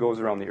the moon goes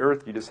around the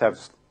Earth, you just have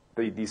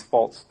these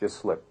faults just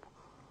slip.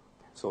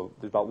 So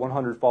there's about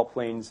 100 fault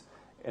planes,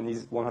 and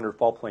these 100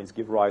 fault planes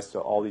give rise to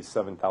all these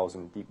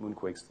 7,000 deep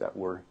moonquakes that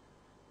were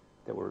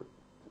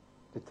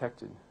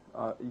detected.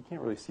 You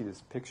can't really see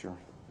this picture.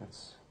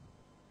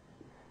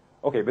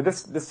 Okay, but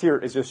this here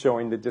is just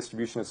showing the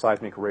distribution of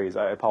seismic rays.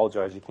 I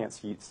apologize, you can't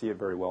see it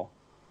very well.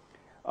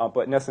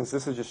 But in essence,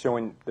 this is just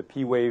showing the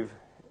P wave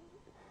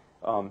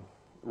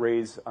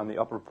rays on the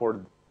upper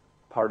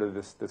part of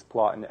this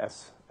plot, and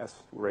S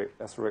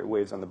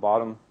waves on the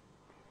bottom.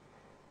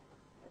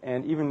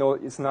 And even though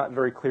it's not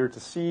very clear to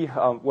see,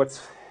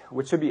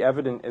 what should be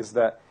evident is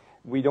that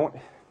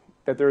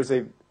that there is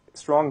a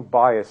strong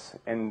bias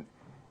in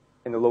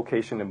the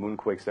location of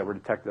moonquakes that were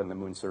detected on the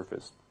moon's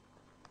surface.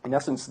 In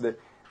essence,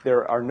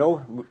 there are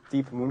no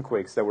deep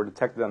moonquakes that were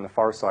detected on the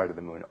far side of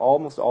the moon.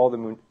 Almost all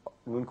the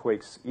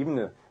moonquakes, even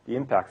the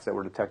impacts that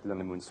were detected on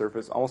the moon's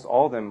surface, almost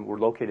all of them were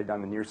located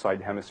on the near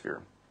side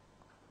hemisphere.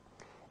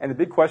 And the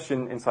big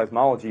question in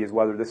seismology is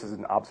whether this is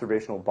an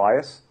observational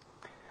bias,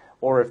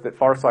 or if the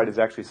far side is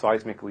actually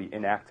seismically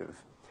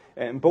inactive.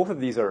 And both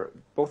of these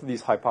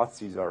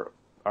hypotheses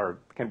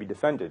can be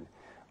defended.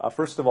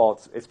 First of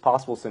all, it's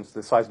possible, since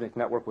the seismic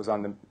network was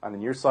on the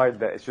near side,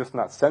 that it's just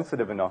not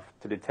sensitive enough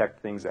to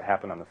detect things that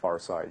happen on the far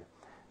side.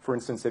 For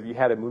instance, if you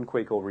had a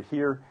moonquake over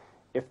here,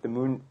 if the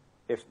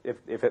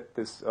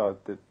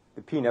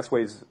P and S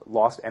waves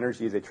lost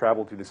energy as they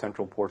traveled through the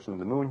central portion of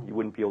the moon, you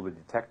wouldn't be able to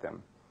detect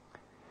them.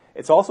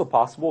 It's also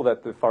possible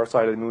that the far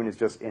side of the moon is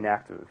just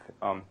inactive.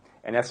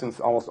 In essence,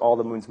 almost all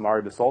the moon's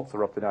Mare basalts are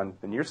erupted on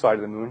the near side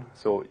of the moon,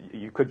 so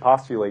you could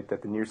postulate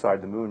that the near side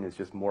of the moon is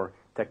just more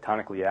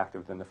tectonically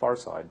active than the far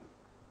side.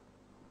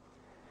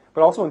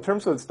 But also, in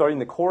terms of studying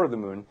the core of the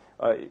moon,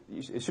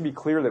 it should be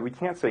clear that we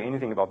can't say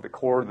anything about the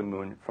core of the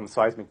moon from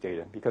seismic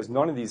data, because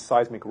none of these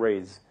seismic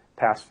rays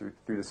pass through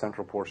the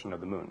central portion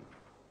of the moon.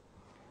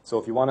 So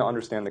if you want to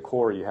understand the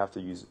core, you have to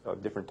use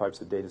different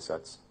types of data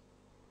sets.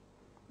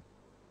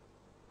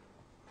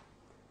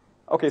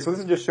 Okay, so this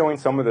is just showing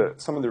some of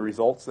the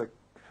results.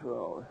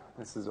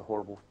 This is a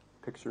horrible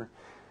picture.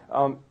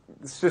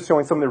 This is just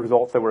showing some of the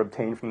results that were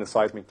obtained from the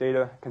seismic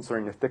data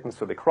concerning the thickness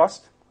of the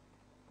crust.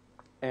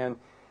 And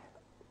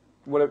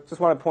what I just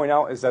want to point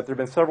out is that there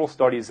have been several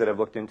studies that have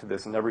looked into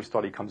this, and every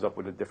study comes up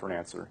with a different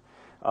answer.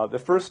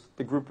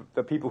 The group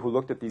of people who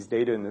looked at these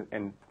data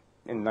in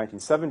the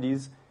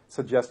 1970s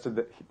suggested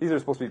that these are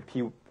supposed to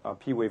be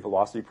P wave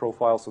velocity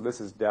profiles. So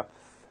this is depth,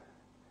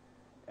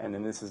 and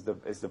then this is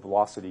the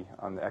velocity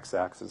on the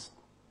x-axis.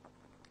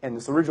 And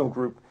this original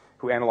group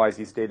who analyzed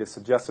these data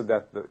suggested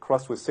that the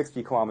crust was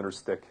 60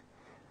 kilometers thick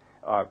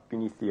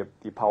beneath the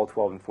Apollo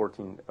 12 and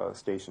 14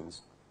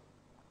 stations.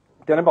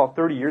 Then about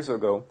 30 years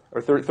ago,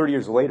 or 30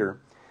 years later,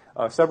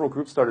 several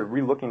groups started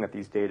re-looking at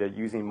these data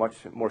using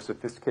much more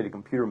sophisticated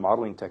computer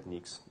modeling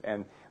techniques.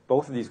 And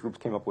both of these groups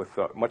came up with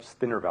much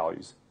thinner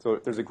values. So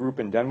there's a group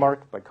in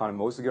Denmark by Kahn and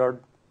Mosegaard,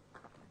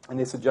 and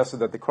they suggested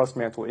that the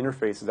crust-mantle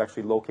interface is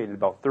actually located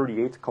about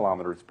 38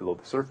 kilometers below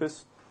the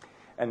surface.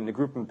 And in the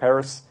group in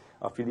Paris,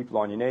 Philippe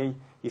Longninet,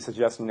 he's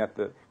suggesting that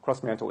the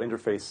crust-mantle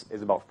interface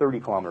is about 30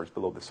 kilometers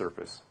below the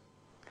surface.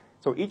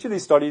 So each of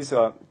these studies,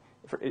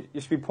 it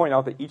should be pointed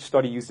out that each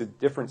study used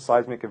different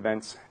seismic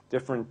events,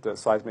 different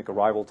seismic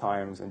arrival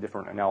times, and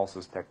different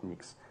analysis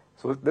techniques.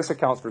 So this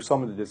accounts for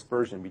some of the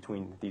dispersion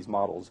between these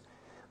models.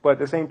 But at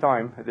the same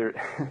time,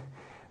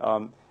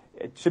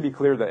 it should be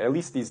clear that at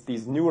least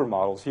these newer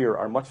models here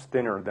are much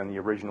thinner than the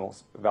original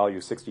value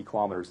of 60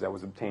 kilometers that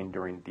was obtained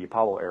during the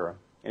Apollo era.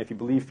 And if you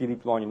believe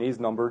Philippe Longnet's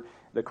number,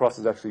 the crust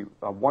is actually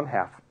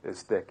 1/2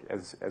 as thick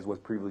as was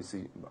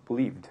previously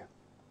believed.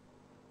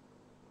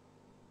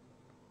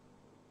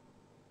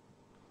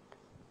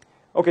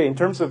 Okay, in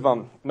terms of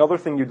another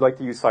thing you'd like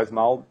to use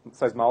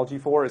seismology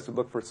for is to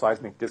look for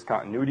seismic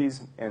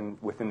discontinuities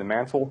within the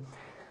mantle.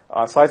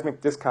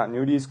 Seismic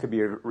discontinuities could be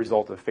a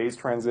result of phase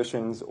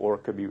transitions, or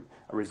it could be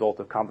a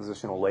result of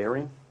compositional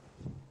layering.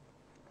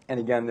 And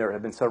again, there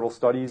have been several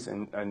studies,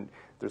 and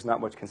there's not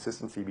much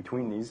consistency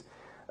between these.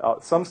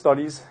 Some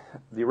studies,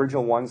 the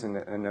original ones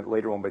and the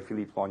later one by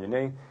Philippe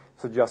Longnet,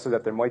 suggested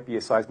that there might be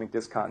a seismic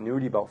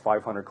discontinuity about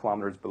 500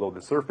 kilometers below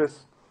the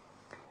surface.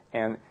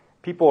 And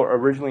people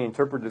originally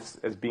interpreted this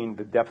as being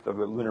the depth of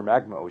the lunar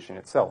magma ocean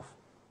itself.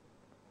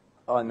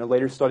 In a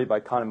later study by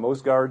Kahn and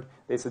Mosegaard,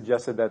 they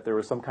suggested that there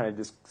was some kind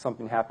of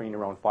something happening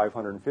around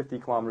 550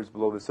 kilometers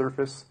below the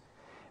surface.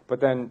 But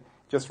then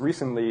just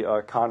recently,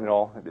 Kahn et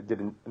al.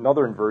 Did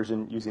another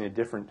inversion using a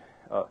different,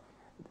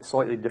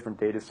 slightly different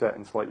data set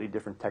and slightly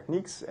different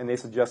techniques, and they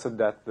suggested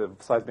that the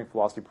seismic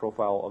velocity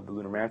profile of the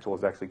lunar mantle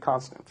is actually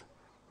constant,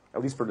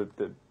 at least for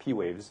the P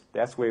waves.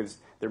 The S waves,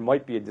 there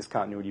might be a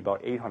discontinuity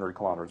about 800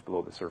 kilometers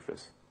below the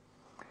surface.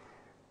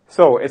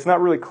 So it's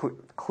not really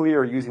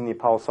clear using the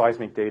Apollo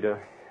seismic data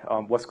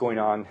what's going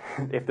on,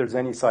 if there's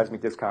any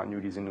seismic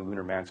discontinuities in the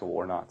lunar mantle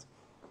or not.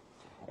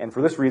 And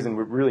for this reason,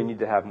 we really need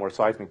to have more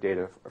seismic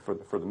data for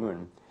the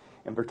moon.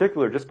 In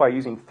particular, just by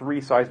using 3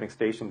 seismic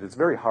stations, it's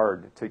very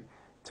hard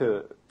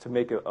to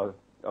make a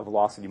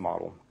velocity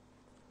model.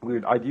 We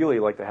would ideally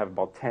like to have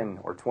about 10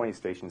 or 20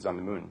 stations on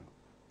the moon.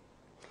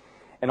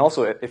 And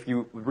also, if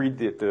you read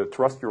the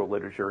terrestrial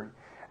literature,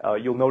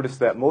 you'll notice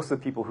that most of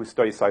the people who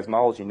study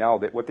seismology now,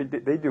 what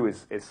they do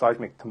is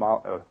seismic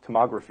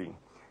tomography.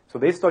 So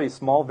they study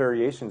small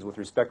variations with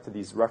respect to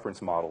these reference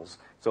models.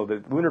 So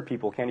the lunar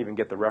people can't even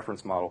get the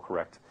reference model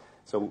correct.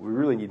 So we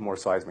really need more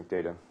seismic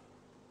data.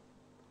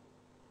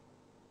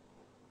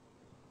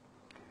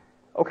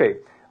 Okay,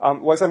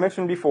 well, as I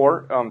mentioned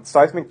before,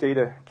 seismic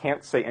data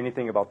can't say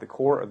anything about the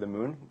core of the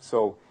moon.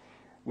 So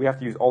we have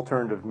to use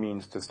alternative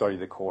means to study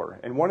the core.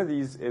 And one of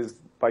these is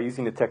by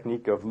using the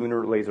technique of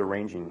lunar laser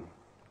ranging.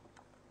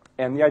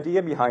 And the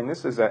idea behind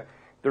this is that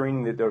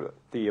during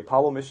the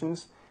Apollo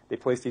missions, they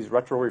placed these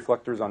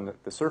retroreflectors on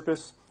the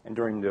surface, and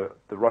during the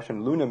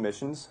Russian Luna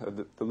missions,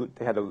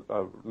 they had a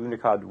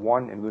Lunokhod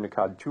 1 and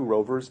Lunokhod 2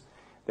 rovers.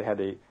 They had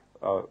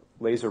a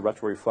laser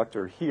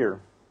retroreflector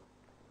here.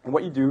 And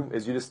what you do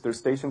is there's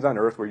stations on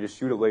Earth where you just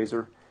shoot a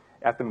laser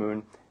at the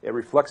moon. It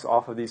reflects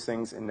off of these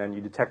things, and then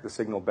you detect the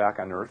signal back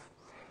on Earth.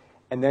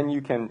 And then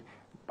you can,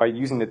 by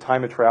using the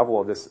time of travel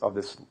of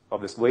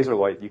this laser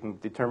light, you can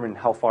determine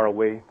how far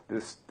away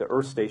the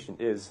Earth station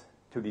is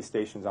to these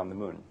stations on the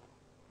moon.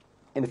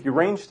 And if you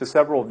range to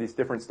several of these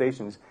different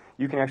stations,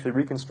 you can actually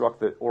reconstruct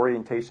the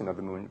orientation of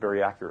the moon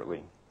very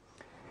accurately.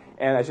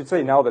 And I should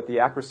say now that the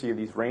accuracy of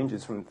these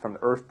ranges from the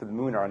Earth to the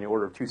moon are on the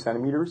order of 2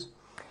 centimeters.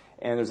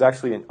 And there's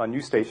actually a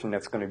new station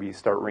that's going to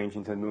start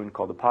ranging to the moon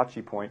called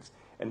Apache points,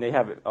 and they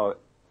have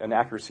an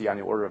accuracy on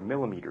the order of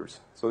millimeters.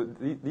 So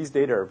these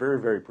data are very,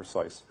 very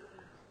precise.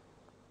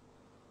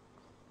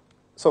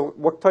 So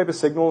what type of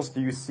signals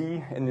do you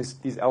see in these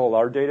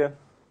LLR data?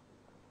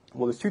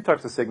 Well, there's 2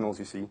 types of signals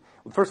you see.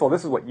 Well, first of all,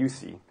 this is what you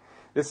see.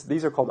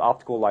 These are called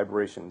optical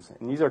librations,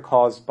 and these are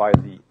caused by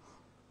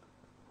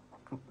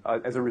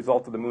as a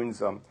result of the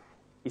moon's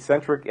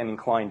eccentric and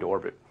inclined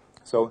orbit.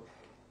 So,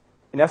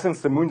 in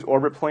essence, the moon's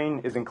orbit plane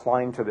is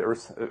inclined to the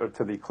Earth's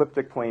to the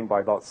ecliptic plane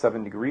by about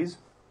 7 degrees,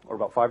 or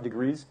about 5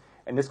 degrees,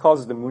 and this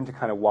causes the moon to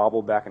kind of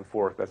wobble back and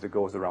forth as it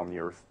goes around the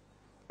Earth,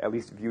 at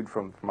least viewed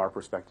from our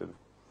perspective.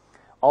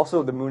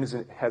 Also, the moon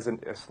has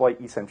a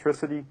slight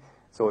eccentricity.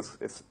 So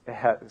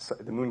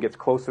the moon gets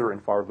closer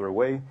and farther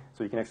away,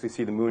 so you can actually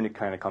see the moon. It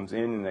kind of comes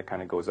in and it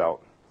kind of goes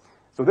out.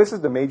 So this is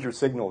the major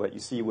signal that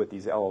you see with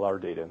these LLR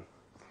data.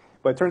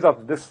 But it turns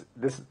out that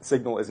this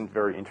signal isn't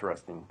very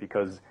interesting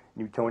because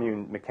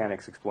Newtonian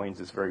mechanics explains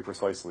this very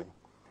precisely.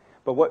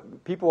 But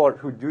what people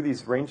who do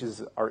these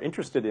ranges are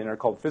interested in are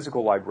called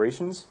physical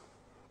librations.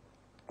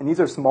 And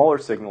these are smaller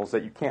signals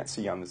that you can't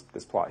see on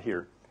this plot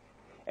here.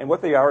 And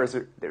what they are is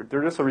they're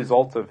just a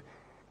result of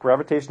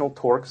gravitational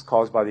torques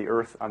caused by the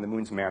Earth on the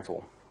moon's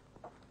mantle.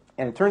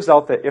 And it turns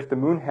out that if the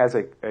moon has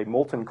a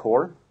molten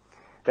core,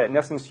 that in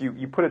essence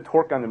you put a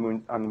torque on the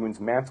moon's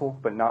mantle,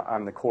 but not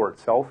on the core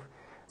itself.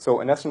 So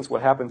in essence,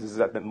 what happens is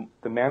that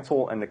the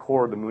mantle and the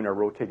core of the moon are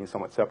rotating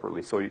somewhat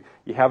separately. So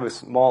you have a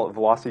small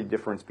velocity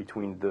difference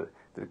between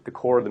the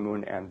core of the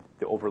moon and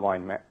the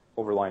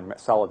overlying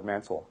solid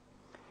mantle.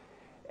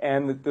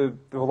 And the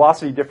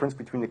velocity difference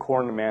between the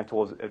core and the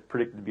mantle is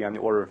predicted to be on the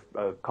order of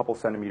a couple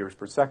centimeters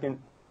per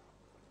second.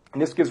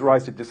 And this gives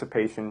rise to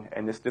dissipation,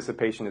 and this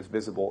dissipation is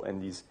visible in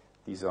these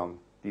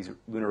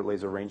lunar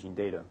laser ranging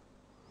data.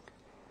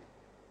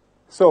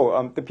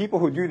 So the people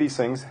who do these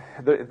things,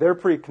 they're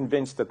pretty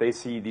convinced that they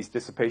see these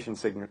dissipation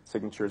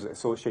signatures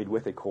associated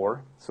with a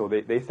core. So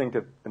they think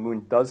that the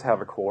moon does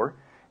have a core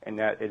and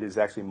that it is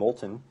actually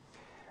molten.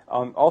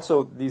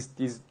 Also, these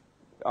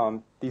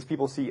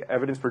people see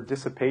evidence for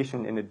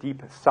dissipation in the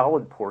deep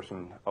solid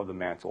portion of the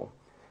mantle.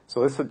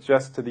 So this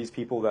suggests to these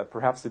people that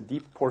perhaps the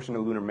deep portion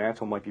of the lunar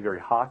mantle might be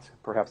very hot,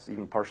 perhaps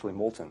even partially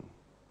molten.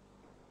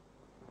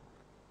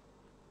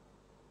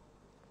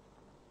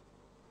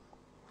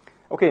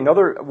 Okay,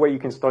 another way you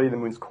can study the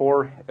moon's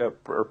core,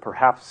 or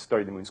perhaps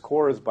study the moon's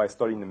core, is by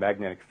studying the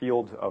magnetic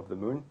field of the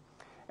moon.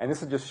 And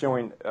this is just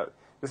showing,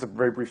 this is a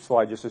very brief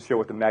slide just to show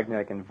what the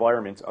magnetic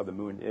environment of the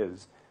moon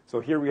is.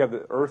 So here we have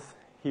the Earth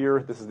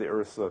here. This is the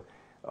Earth's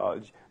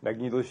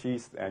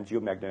magnetosheath and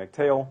geomagnetic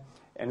tail.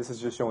 And this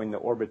is just showing the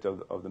orbit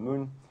of the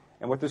moon.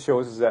 And what this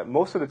shows is that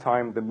most of the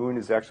time the moon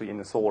is actually in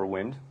the solar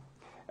wind.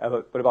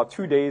 But about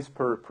 2 days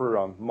per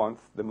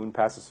month, the moon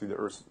passes through the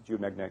Earth's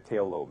geomagnetic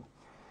tail lobe.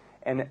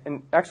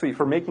 And actually,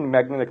 for making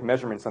magnetic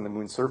measurements on the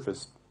moon's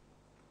surface,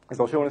 as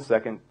I'll show in a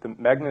second, the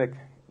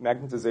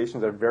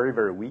magnetizations are very,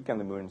 very weak on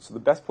the moon. So the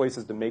best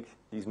places to make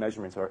these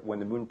measurements are when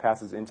the moon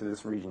passes into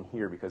this region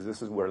here, because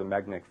this is where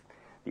the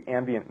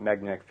ambient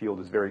magnetic field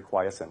is very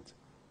quiescent.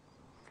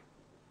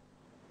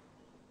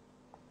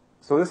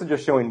 So this is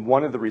just showing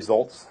one of the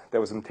results that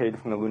was obtained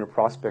from the Lunar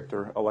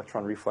Prospector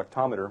electron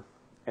reflectometer.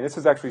 And this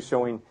is actually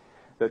showing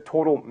the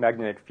total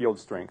magnetic field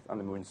strength on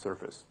the moon's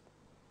surface.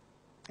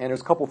 And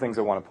there's a couple things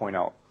I want to point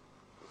out.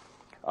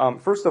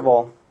 First of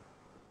all,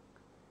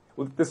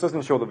 this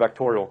doesn't show the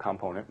vectorial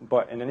component,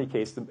 but in any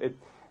case,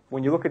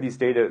 when you look at these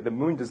data, the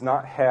moon does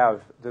not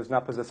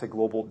possess a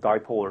global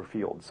dipolar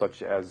field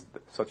such as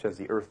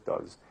the Earth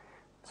does.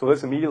 So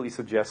this immediately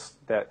suggests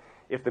that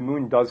if the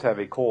moon does have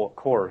a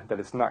core, that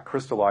it's not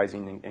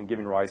crystallizing and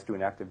giving rise to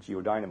an active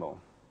geodynamo.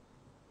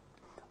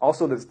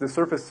 Also, the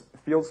surface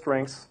field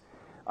strengths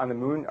on the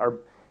moon are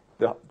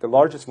the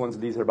largest ones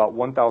of these are about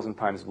 1,000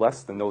 times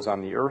less than those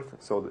on the Earth.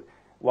 So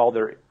while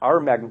there are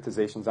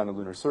magnetizations on the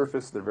lunar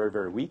surface, they're very,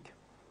 very weak.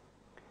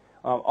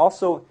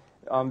 Also,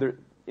 the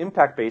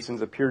impact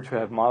basins appear to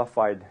have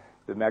modified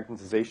the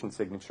magnetization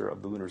signature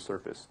of the lunar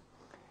surface.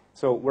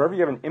 So wherever you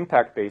have an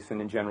impact basin,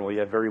 in general, you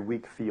have very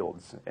weak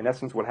fields. In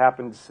essence, what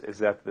happens is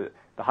that the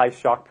high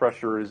shock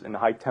pressures and the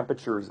high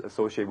temperatures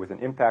associated with an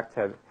impact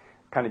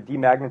kind of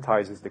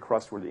demagnetizes the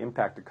crust where the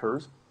impact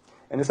occurs.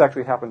 And this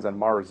actually happens on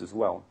Mars as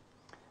well.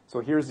 So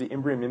here's the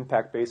Imbrium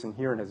impact basin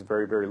here, and has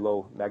very, very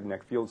low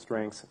magnetic field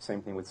strengths.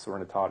 Same thing with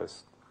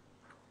Serenitatis.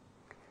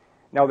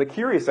 Now, the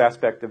curious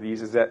aspect of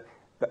these is that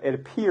it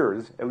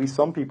appears, at least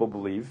some people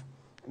believe,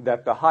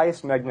 that the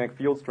highest magnetic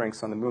field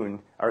strengths on the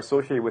moon are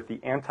associated with the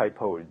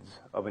antipodes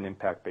of an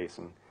impact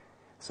basin.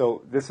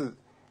 So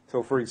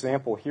for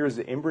example, here's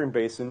the Imbrium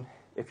basin.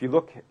 If you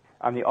look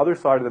on the other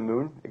side of the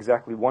moon,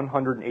 exactly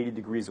 180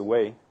 degrees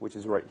away, which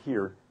is right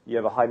here, you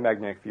have a high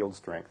magnetic field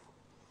strength.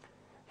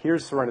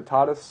 Here's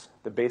Serenitatis.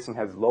 The basin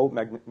has low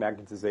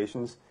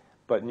magnetizations,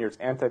 but near its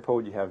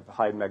antipode, you have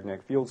high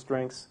magnetic field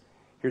strengths.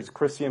 Here's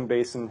Crisium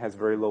basin, has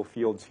very low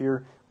fields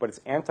here, but its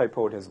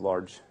antipode has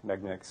large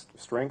magnetic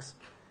strengths.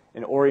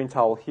 And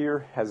Oriental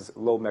here has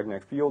low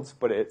magnetic fields,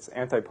 but its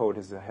antipode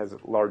has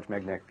large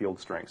magnetic field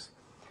strengths.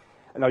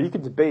 And now you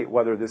could debate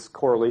whether this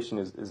correlation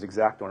is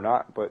exact or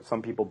not, but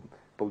some people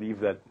believe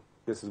that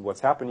this is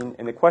what's happening.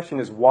 And the question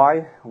is,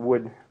 why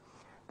would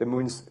the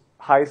moon's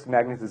highest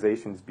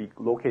magnetizations be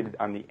located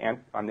on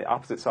the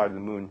opposite side of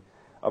the moon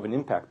of an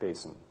impact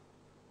basin?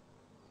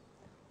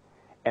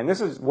 And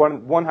this is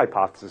one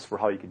hypothesis for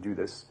how you could do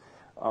this.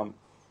 In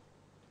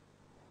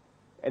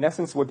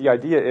essence, what the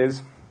idea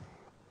is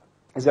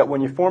that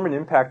when you form an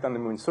impact on the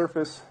moon's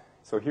surface,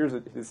 so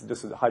this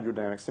is a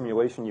hydrodynamic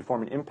simulation, you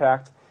form an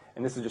impact,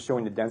 and this is just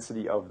showing the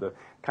density of the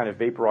kind of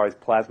vaporized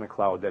plasma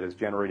cloud that is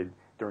generated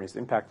during this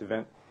impact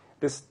event.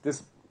 This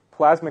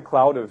plasma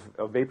cloud of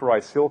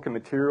vaporized silicon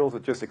materials,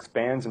 it just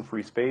expands in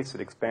free space.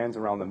 It expands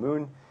around the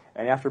moon,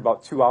 and after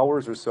about 2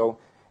 hours or so,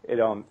 it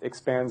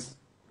expands.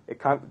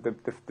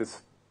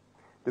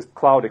 This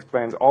cloud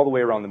expands all the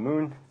way around the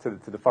moon to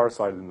the far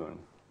side of the moon.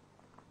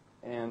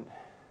 And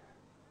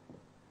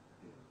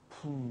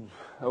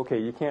okay,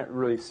 you can't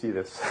really see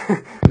this,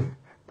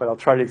 but I'll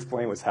try to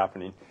explain what's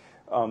happening.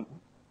 In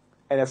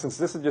essence,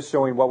 this is just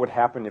showing what would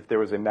happen if there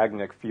was an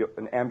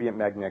ambient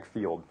magnetic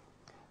field.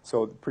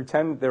 So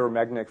pretend there were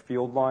magnetic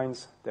field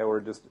lines that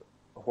were just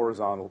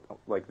horizontal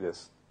like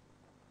this.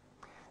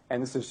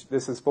 And this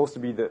is supposed to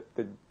be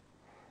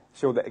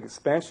show the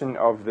expansion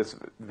of this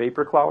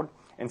vapor cloud.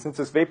 And since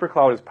this vapor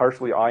cloud is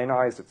partially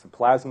ionized, it's a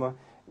plasma,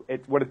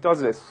 what it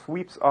does is it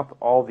sweeps up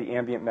all the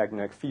ambient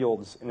magnetic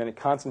fields, and then it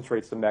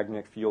concentrates the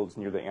magnetic fields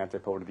near the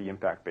antipode of the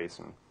impact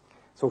basin.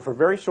 So for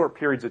very short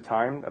periods of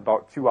time,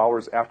 about 2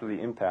 hours after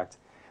the impact,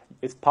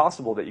 it's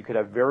possible that you could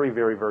have very,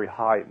 very, very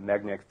high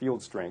magnetic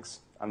field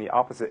strengths on the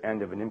opposite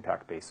end of an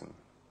impact basin.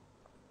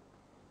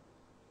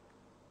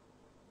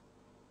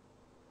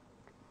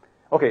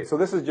 Okay, so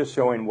this is just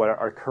showing what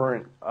our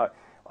current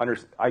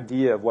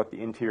idea of what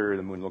the interior of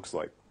the moon looks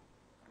like,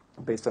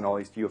 based on all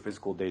these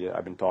geophysical data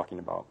I've been talking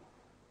about.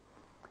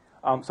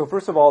 So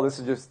first of all,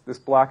 this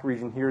black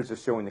region here is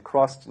just showing the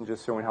crust and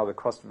just showing how the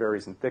crust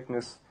varies in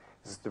thickness.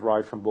 This is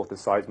derived from both the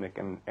seismic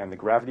and the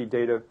gravity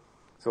data.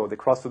 So the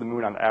crust of the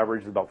moon on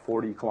average is about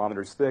 40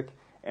 kilometers thick,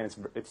 and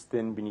it's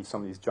thin beneath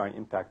some of these giant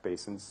impact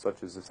basins,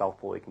 such as the South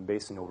Pole Lake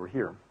Basin over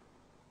here.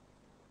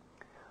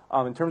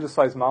 In terms of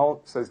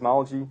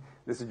seismology,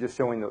 this is just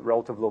showing the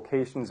relative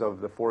locations of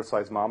the 4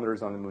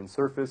 seismometers on the moon's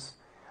surface.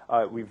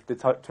 We've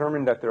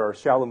determined that there are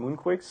shallow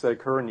moonquakes that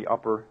occur in the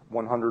upper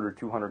 100 or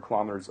 200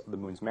 kilometers of the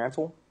moon's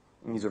mantle.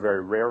 And these are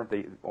very rare.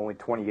 Only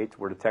 28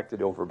 were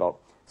detected over about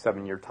a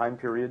 7-year time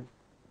period.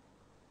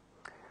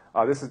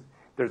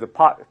 There's a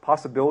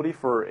possibility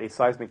for a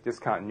seismic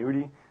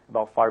discontinuity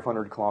about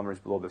 500 kilometers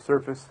below the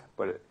surface,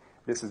 but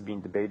this is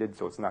being debated,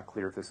 so it's not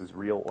clear if this is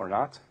real or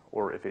not,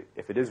 or if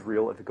it is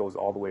real, if it goes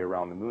all the way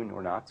around the moon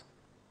or not.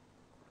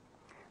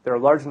 There are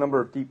a large number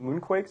of deep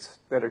moonquakes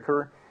that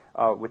occur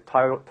with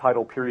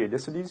tidal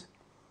periodicities.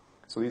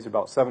 So these are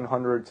about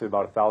 700 to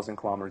about 1,000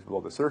 kilometers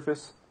below the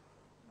surface.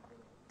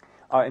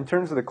 In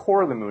terms of the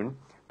core of the moon,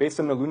 based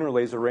on the lunar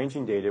laser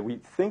ranging data, we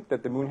think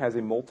that the moon has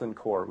a molten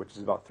core, which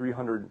is about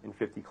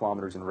 350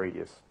 kilometers in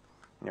radius,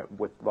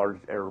 with large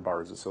error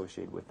bars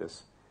associated with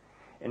this.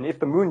 And if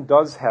the moon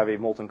does have a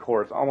molten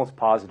core, it's almost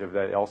positive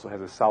that it also has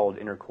a solid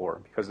inner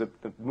core, because the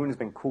moon has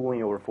been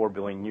cooling over 4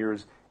 billion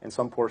years, and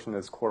some portion of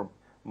this core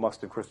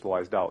must have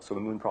crystallized out. So the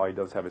moon probably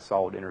does have a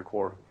solid inner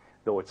core,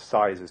 though its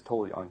size is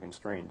totally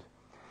unconstrained.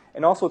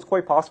 And also, it's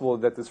quite possible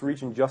that this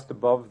region just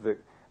above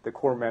the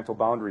core mantle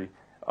boundary,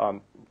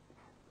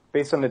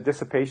 based on the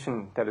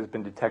dissipation that has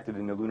been detected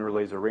in the lunar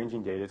laser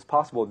ranging data, it's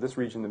possible that this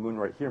region, the moon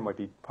right here, might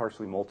be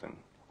partially molten,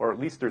 or at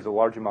least there's a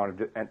large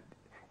amount of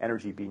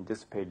energy being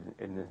dissipated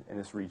in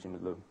this region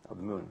of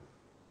the moon.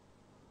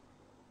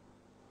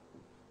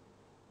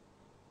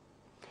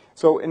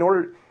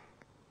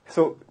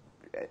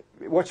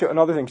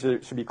 Another thing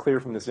should be clear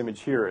from this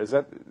image here is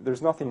that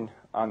there's nothing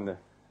on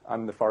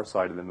the far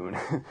side of the moon.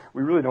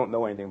 We really don't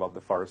know anything about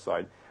the far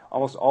side.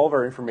 Almost all of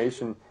our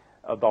information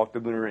about the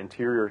lunar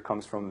interior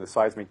comes from the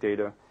seismic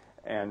data,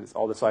 and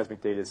all the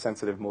seismic data is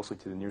sensitive mostly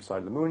to the near side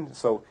of the moon.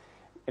 So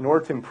in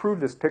order to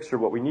improve this picture,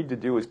 what we need to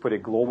do is put a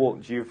global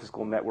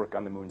geophysical network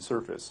on the moon's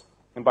surface.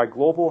 And by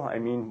global, I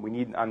mean we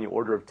need on the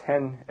order of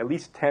at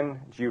least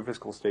 10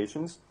 geophysical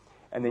stations,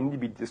 and they need to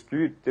be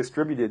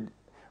distributed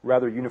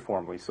rather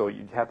uniformly. So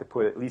you'd have to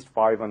put at least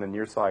 5 on the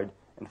near side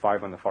and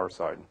 5 on the far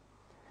side.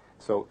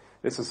 So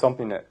this is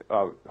something that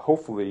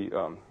hopefully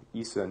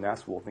ESA and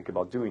NASA will think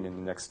about doing in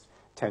the next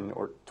 10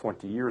 or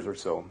 20 years or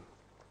so.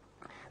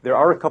 There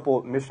are a couple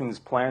of missions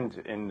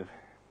planned in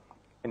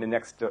the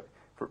next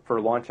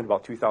for launch in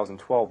about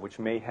 2012, which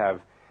may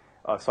have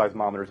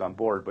seismometers on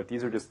board. But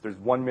there's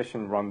one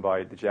mission run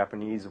by the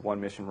Japanese, one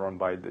mission run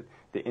by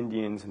the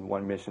Indians, and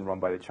one mission run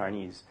by the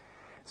Chinese.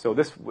 So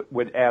this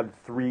would add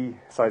 3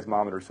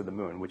 seismometers to the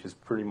moon, which is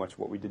pretty much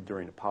what we did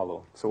during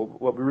Apollo. So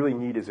what we really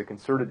need is a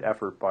concerted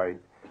effort by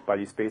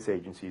these space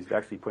agencies to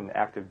actually put an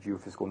active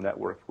geophysical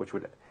network, which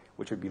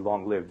would be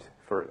long-lived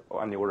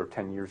on the order of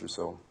 10 years or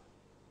so.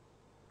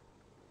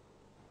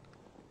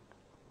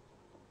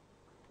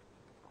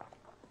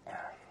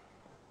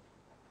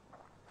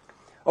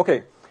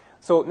 Okay,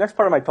 so next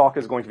part of my talk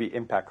is going to be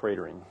impact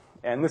cratering.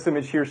 And this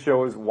image here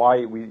shows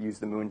why we use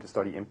the moon to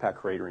study impact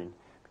cratering,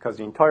 because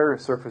the entire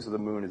surface of the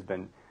moon has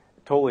been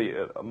totally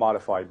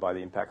modified by the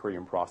impact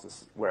cratering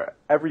process.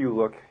 Wherever you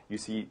look, you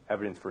see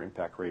evidence for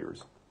impact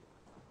craters.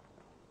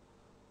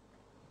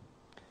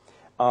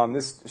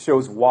 This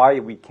shows why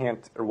we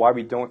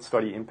don't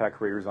study impact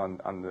craters on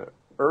the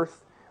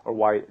Earth, or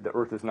why the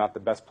Earth is not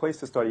the best place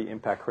to study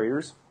impact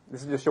craters.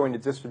 This is just showing the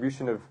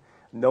distribution of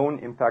known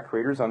impact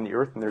craters on the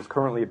Earth, and there's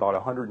currently about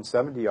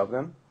 170 of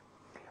them.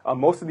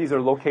 Most of these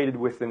are located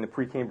within the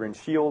Precambrian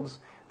shields.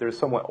 They're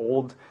somewhat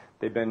old.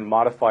 They've been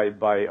modified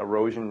by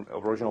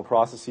erosional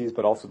processes,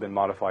 but also been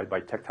modified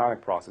by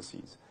tectonic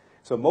processes.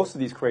 So most of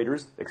these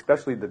craters,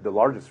 especially the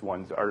largest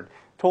ones, are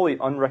totally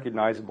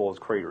unrecognizable as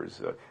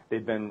craters.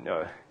 They've been,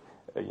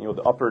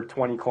 the upper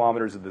 20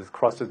 kilometers of the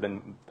crust has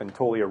been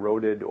totally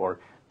eroded, or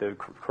the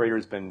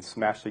crater's been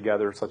smashed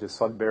together, such as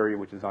Sudbury,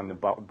 which is on the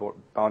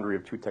boundary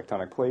of 2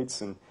 tectonic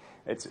plates, and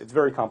it's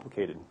very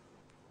complicated.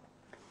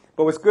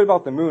 But what's good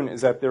about the moon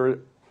is that there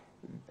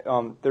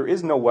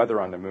is no weather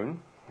on the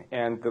moon,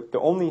 and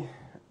the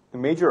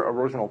major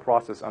erosional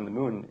process on the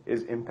moon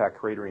is impact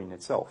cratering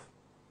itself.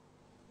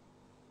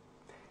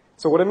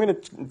 So what I'm going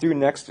to do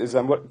next is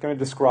I'm going to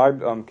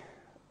describe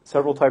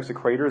several types of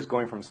craters,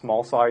 going from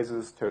small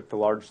sizes to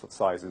large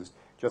sizes,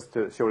 just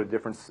to show the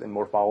difference in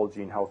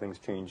morphology and how things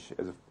change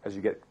as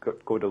you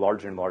go to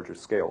larger and larger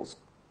scales.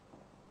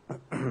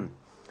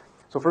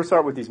 So first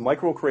start with these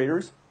micro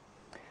craters.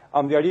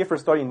 The idea for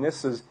studying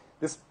this is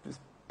this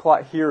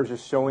plot here is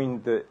just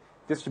showing the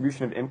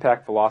distribution of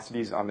impact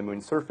velocities on the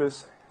moon's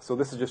surface. So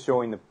this is just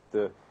showing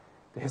the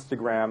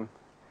histogram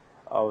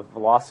of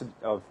velocity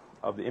of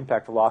the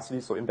impact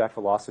velocity. So impact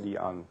velocity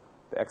on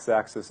the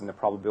x-axis and the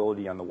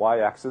probability on the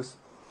y-axis.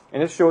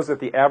 And this shows that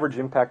the average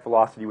impact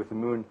velocity with the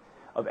moon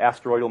of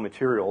asteroidal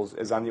materials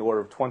is on the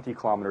order of 20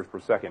 kilometers per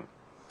second.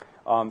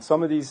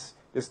 Some of this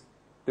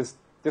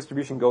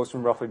distribution goes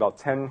from roughly about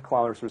 10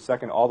 kilometers per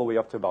second all the way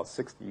up to about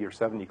 60 or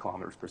 70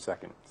 kilometers per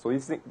second. So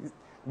the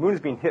moon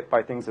is being hit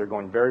by things that are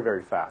going very,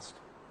 very fast.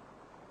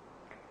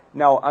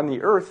 Now, on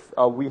the Earth,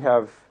 we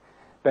have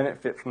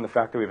benefit from the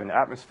fact that we have an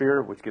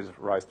atmosphere, which gives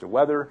rise to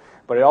weather.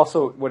 But it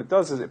also, what it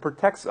does is it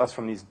protects us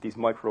from these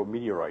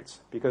micrometeorites.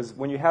 Because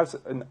when you have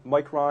a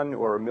micron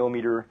or a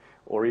millimeter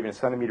or even a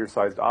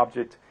centimeter-sized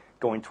object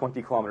going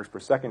 20 kilometers per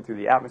second through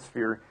the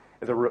atmosphere,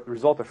 as a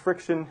result of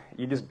friction,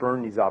 you just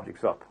burn these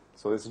objects up.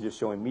 So this is just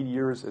showing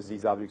meteors as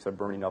these objects are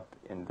burning up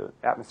in the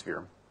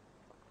atmosphere.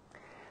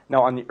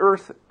 Now on the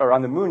Earth, or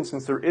on the Moon,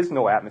 since there is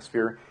no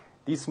atmosphere,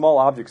 these small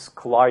objects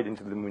collide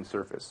into the Moon's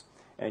surface.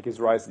 And it gives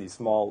rise to these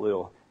small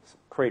little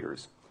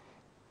craters.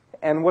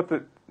 And what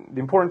the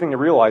important thing to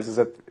realize is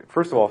that,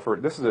 first of all,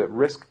 this is a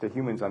risk to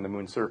humans on the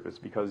Moon's surface,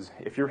 because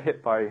if you're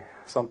hit by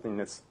something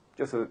that's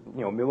just a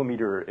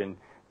millimeter in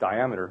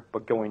diameter,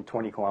 but going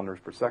 20 kilometers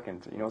per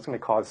second, it's going to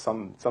cause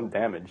some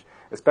damage,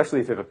 especially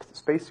if you have a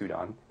spacesuit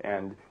on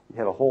and you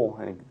have a hole,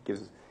 and it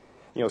gives,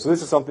 so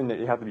this is something that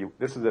you have to be.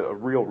 This is a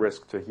real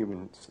risk to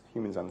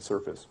humans on the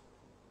surface.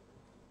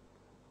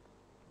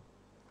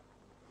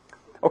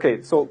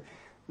 Okay, so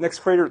next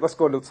crater, let's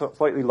go to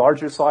slightly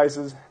larger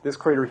sizes. This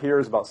crater here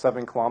is about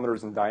 7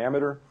 kilometers in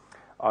diameter.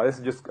 This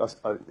is just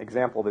an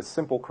example of this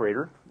simple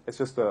crater. It's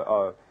just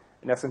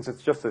in essence,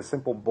 it's just a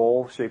simple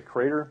bowl-shaped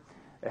crater.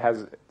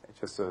 It's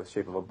just the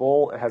shape of a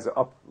bowl. It has an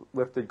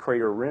uplifted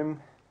crater rim.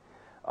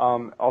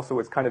 Also,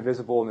 what's kind of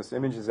visible in this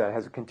image is that it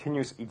has a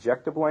continuous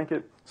ejecta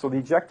blanket. So the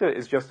ejecta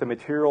is just a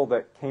material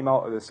that came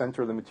out of the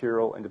center of the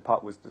material and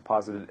was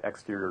deposited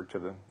exterior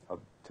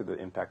to the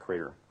impact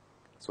crater.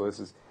 So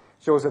this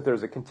shows that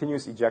there's a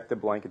continuous ejecta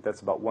blanket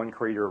that's about 1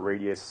 crater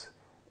radius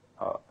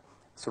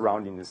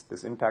surrounding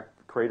this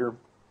impact crater.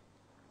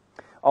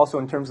 Also,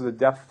 in terms of the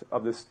depth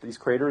of these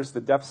craters,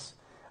 the depths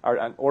are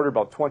on order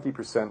about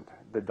 20%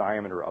 the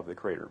diameter of the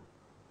crater.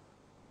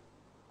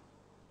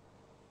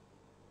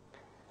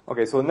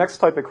 Okay, so the next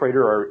type of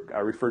crater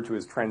are referred to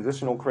as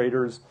transitional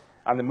craters.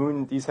 On the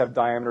Moon, these have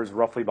diameters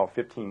roughly about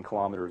 15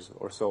 kilometers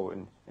or so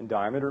in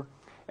diameter.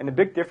 And the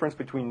big difference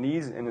between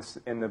these and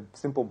the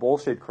simple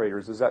bowl-shaped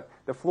craters is that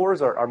the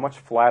floors are much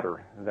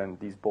flatter than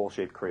these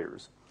bowl-shaped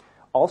craters.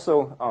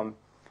 Also,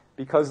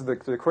 because the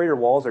crater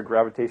walls are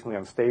gravitationally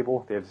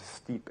unstable, they have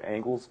steep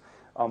angles,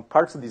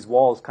 parts of these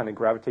walls kind of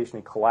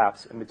gravitationally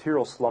collapse, and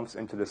material slumps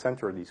into the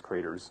center of these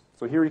craters.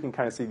 So here you can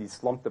kind of see these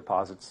slump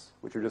deposits,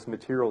 which are just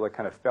material that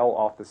kind of fell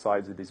off the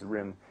sides of this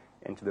rim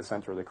into the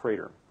center of the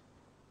crater.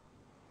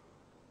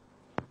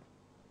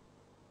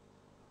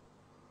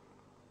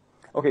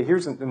 Okay,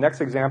 here's the next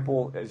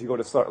example. As you go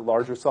to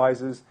larger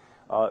sizes,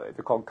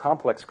 they're called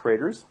complex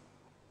craters.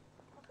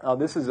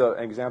 This is an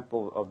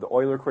example of the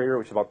Euler crater,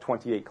 which is about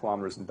 28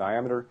 kilometers in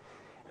diameter.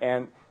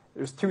 And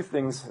there's two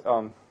things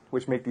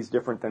which make these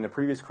different than the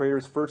previous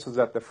craters. First is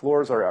that the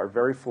floors are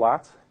very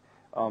flat.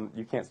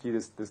 You can't see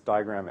this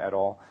diagram at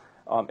all.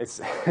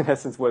 It's in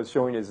essence what it's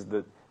showing is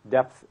the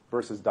depth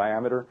versus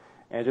diameter.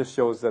 And it just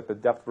shows that the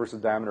depth versus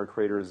diameter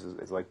craters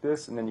is like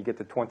this, and then you get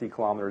to 20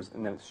 kilometers,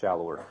 and then it's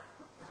shallower.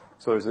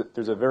 So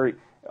there's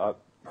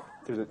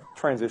a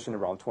transition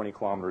around 20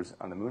 kilometers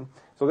on the Moon.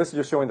 So this is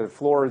just showing that the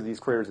floor of these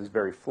craters is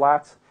very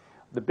flat.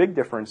 The big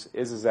difference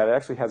is that it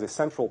actually has a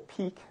central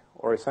peak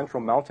or a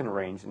central mountain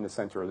range in the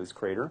center of this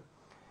crater.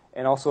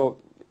 And also,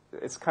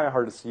 it's kind of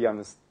hard to see on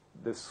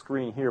this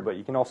screen here, but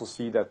you can also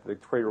see that the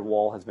crater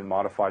wall has been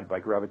modified by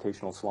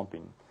gravitational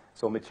slumping.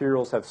 So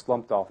materials have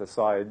slumped off the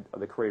side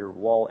of the crater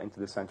wall into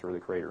the center of the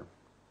crater.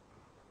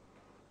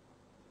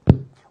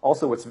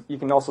 Also,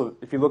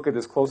 if you look at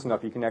this close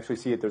enough, you can actually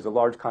see that there's a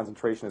large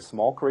concentration of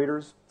small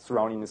craters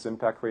surrounding this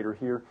impact crater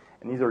here,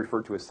 and these are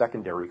referred to as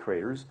secondary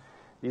craters.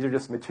 These are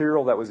just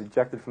material that was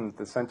ejected from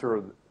the center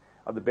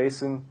of the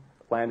basin,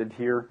 landed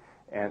here,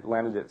 and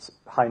landed at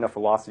high enough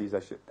velocities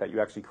that you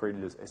actually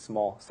created a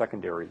small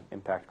secondary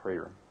impact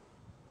crater.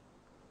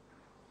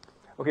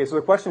 Okay, so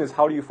the question is,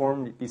 how do you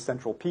form these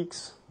central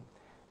peaks?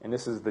 And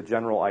this is the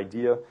general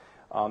idea.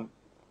 You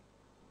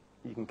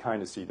can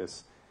kind of see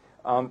this.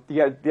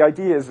 The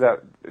idea is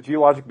that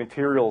geologic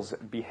materials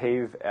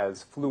behave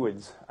as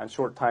fluids on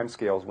short time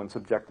scales when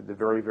subjected to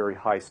very, very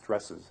high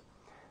stresses.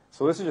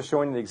 So this is just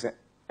showing the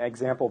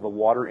example of a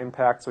water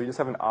impact. So you just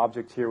have an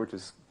object here which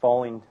is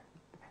falling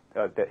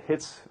that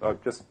hits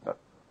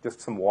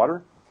just some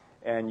water,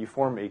 and you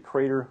form a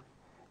crater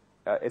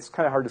it's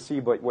kind of hard to see,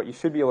 but what you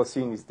should be able to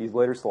see in these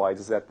later slides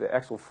is that the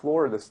actual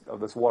floor of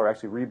this water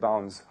actually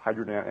rebounds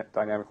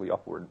hydrodynamically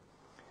upward.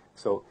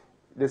 So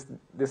this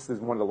is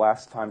one of the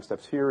last time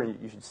steps here, and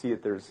you should see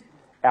that there's,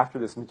 after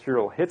this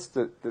material hits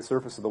the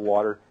surface of the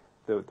water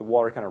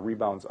kind of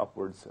rebounds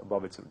upwards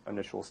above its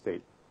initial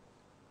state.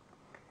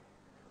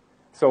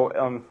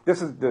 So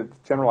this is the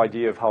general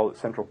idea of how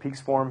central peaks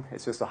form.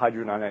 It's just a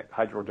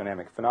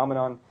hydrodynamic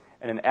phenomenon.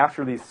 And then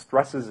after these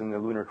stresses in the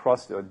lunar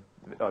crust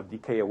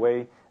decay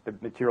away, the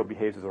material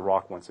behaves as a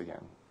rock once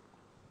again.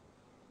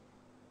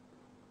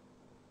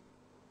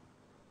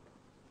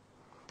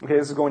 Okay,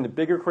 this is going to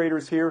bigger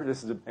craters here.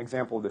 This is an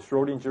example of the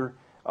Schrödinger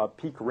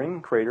peak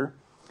ring crater.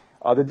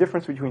 The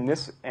difference between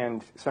this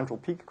and central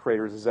peak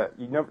craters is that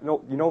you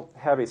don't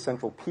have a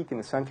central peak in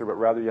the center, but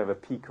rather you have a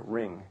peak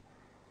ring.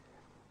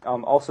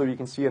 Also, you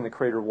can see in the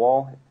crater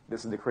wall,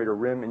 this is the crater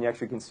rim, and you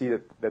actually can see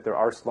that there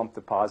are slump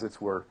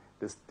deposits where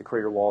the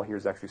crater wall here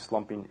is actually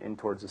slumping in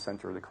towards the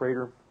center of the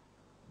crater.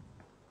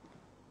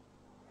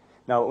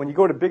 Now, when you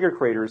go to bigger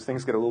craters,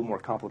 things get a little more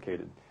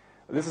complicated.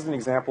 This is an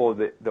example of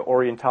the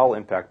Oriental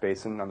impact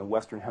basin on the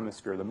western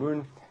hemisphere of the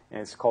moon,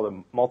 and it's called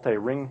a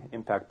multi-ring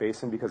impact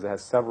basin because it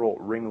has several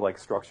ring-like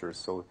structures.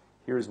 So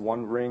here's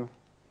one ring,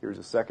 here's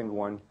a second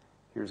one,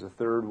 here's a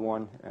third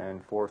one,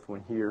 and fourth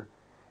one here.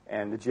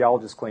 And the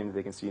geologists claim that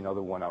they can see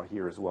another one out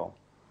here as well.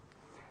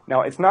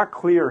 Now, it's not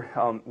clear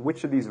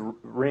which of these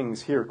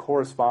rings here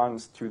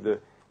corresponds to the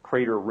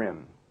crater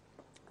rim,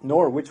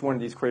 nor which one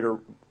of these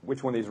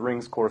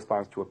rings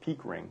corresponds to a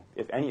peak ring,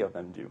 if any of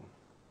them do.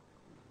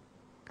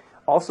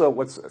 Also,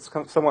 what's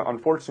somewhat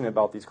unfortunate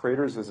about these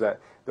craters is that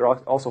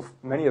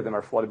many of them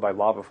are flooded by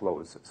lava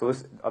flows. So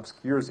this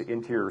obscures the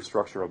interior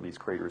structure of these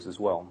craters as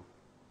well.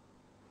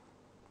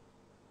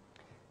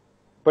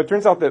 But it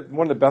turns out that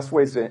one of the best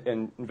ways to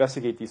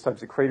investigate these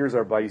types of craters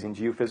are by using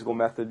geophysical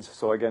methods.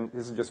 So again,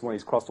 this is just one of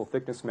these crustal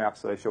thickness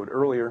maps that I showed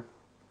earlier.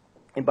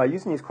 And by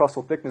using these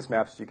crustal thickness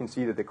maps, you can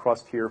see that the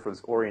crust here for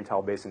this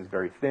Oriental basin is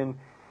very thin.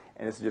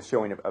 And this is just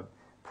showing a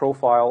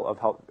profile of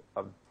how,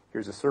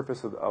 here's the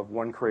surface of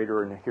one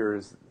crater, and here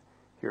is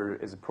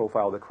a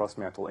profile of the crust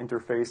mantle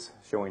interface,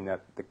 showing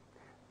that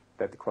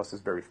the crust is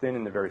very thin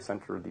in the very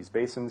center of these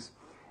basins.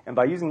 And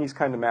by using these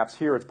kind of maps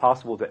here, it's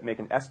possible to make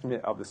an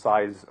estimate of the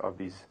size of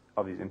these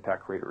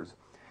impact craters.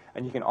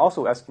 And you can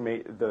also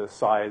estimate the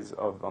size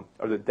of,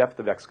 or the depth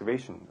of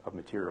excavation of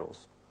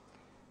materials.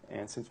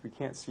 And since we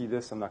can't see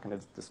this, I'm not going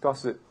to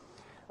discuss it.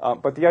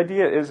 But the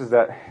idea is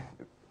that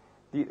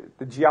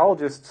the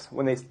geologists,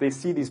 when they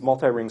see these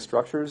multi-ring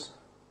structures,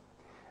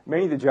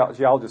 many of the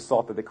geologists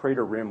thought that the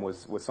crater rim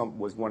was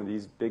one of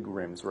these big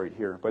rims right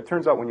here. But it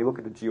turns out when you look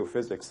at the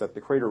geophysics that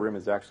the crater rim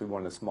is actually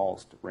one of the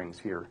smallest rings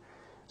here.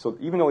 So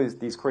even though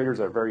these craters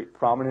are very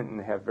prominent and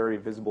they have very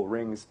visible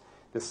rings,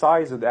 the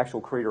size of the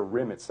actual crater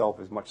rim itself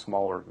is much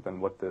smaller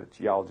than what the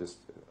geologists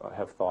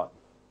have thought.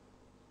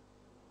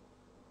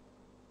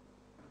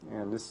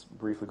 And just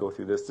briefly go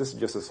through this. This is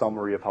just a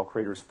summary of how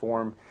craters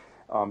form.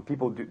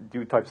 People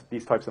do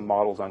these types of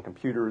models on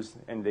computers,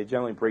 and they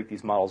generally break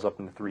these models up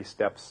into 3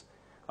 steps.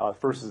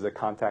 First is the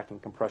contact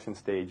and compression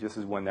stage. This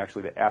is when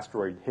actually the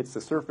asteroid hits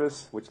the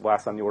surface, which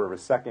lasts on the order of a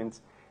second. It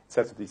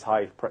sets up these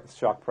high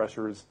shock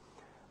pressures.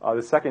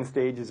 The second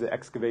stage is the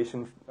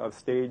excavation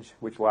stage,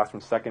 which lasts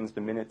from seconds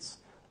to minutes.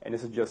 And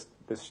this is just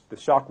the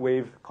shock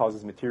wave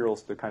causes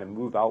materials to kind of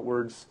move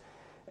outwards.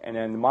 And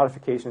then the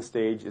modification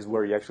stage is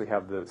where you actually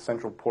have the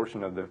central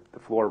portion of the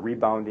floor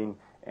rebounding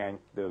and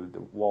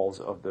the walls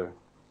of the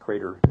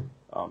crater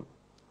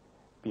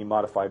being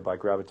modified by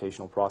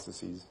gravitational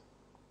processes.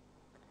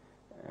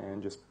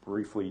 And just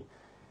briefly,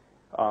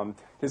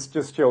 this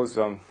just shows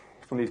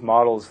from these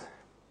models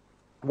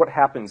what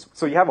happens.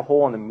 So you have a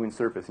hole on the moon's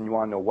surface, and you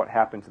want to know what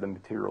happened to the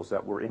materials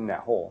that were in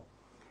that hole.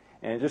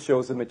 And it just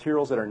shows the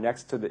materials that are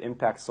next to the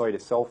impact site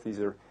itself.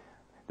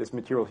 This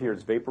material here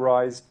is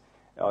vaporized.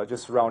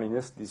 Just surrounding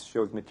this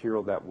shows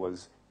material that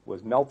was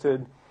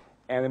melted.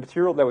 And the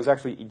material that was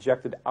actually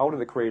ejected out of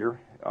the crater,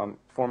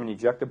 forming an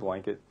ejecta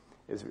blanket,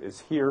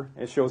 is here.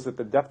 And it shows that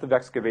the depth of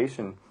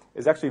excavation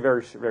is actually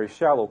very, very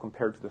shallow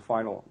compared to the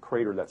final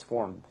crater that's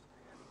formed.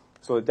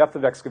 So the depth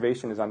of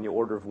excavation is on the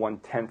order of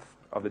 1/10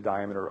 of the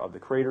diameter of the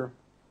crater.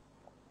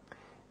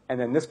 And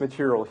then this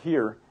material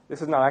here,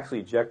 this is not actually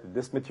ejected.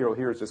 This material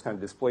here is just kind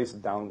of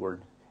displaced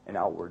downward and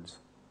outwards.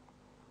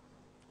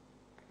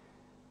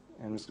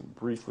 And just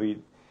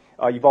briefly,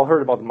 you've all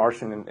heard about the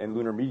Martian and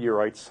lunar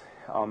meteorites.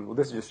 Well,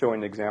 this is just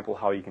showing an example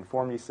of how you can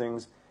form these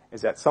things,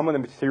 is that some of the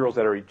materials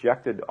that are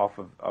ejected off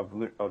of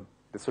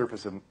the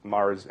surface of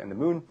Mars and the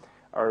Moon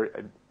are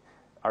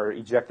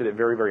ejected at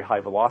very, very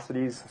high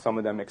velocities. Some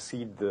of them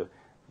exceed the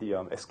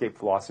escape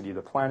velocity of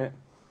the planet.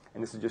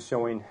 And this is just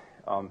showing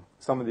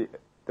some of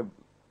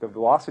the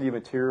velocity of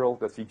material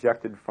that's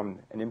ejected from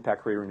an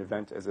impact cratering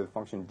event as a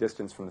function of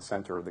distance from the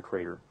center of the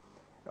crater.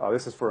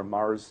 This is for a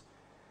Mars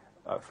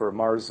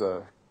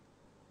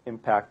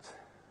impact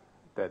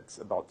that's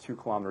about 2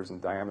 kilometers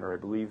in diameter, I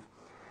believe.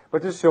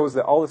 But this shows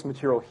that all this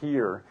material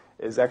here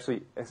is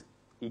actually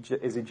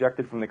is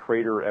ejected from the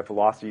crater at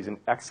velocities in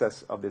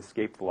excess of the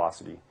escape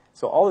velocity.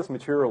 So all this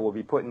material will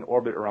be put in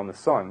orbit around the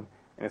sun,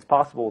 and it's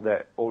possible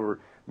that over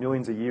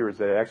millions of years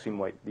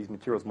that these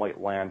materials might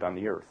land on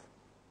the Earth.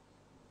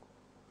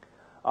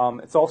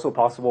 It's also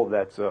possible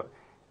that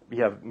we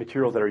have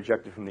materials that are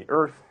ejected from the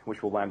Earth,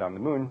 which will land on the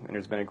Moon, and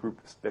there's been a group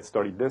that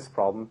studied this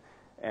problem,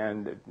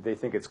 and they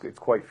think it's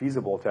quite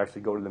feasible to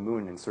actually go to the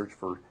Moon and search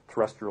for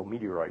terrestrial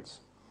meteorites.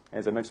 And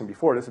as I mentioned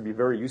before, this would be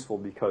very useful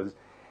because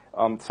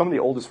some of the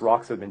oldest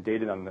rocks that have been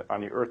dated on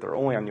the Earth are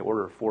only on the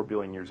order of 4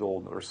 billion years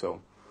old or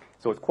so.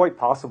 So it's quite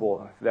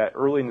possible that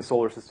early in the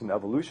solar system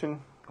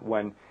evolution,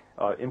 when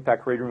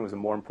impact cratering was a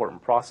more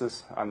important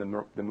process on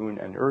the Moon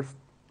and Earth,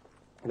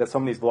 that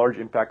some of these large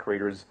impact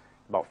craters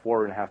about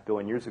 4.5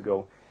 billion years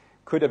ago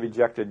could have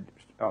ejected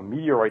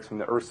meteorites from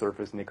the Earth's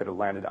surface, and they could have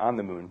landed on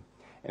the Moon.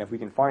 And if we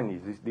can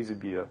find these would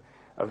be a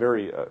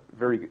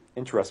very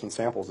interesting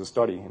samples to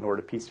study in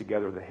order to piece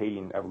together the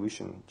Hadean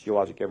evolution,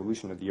 geologic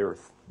evolution of the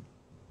Earth.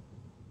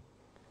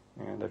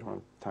 And I don't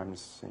have time to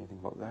say anything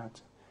about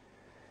that.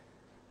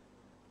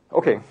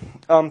 Okay,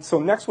 so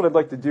next what I'd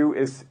like to do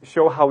is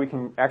show how we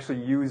can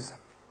actually use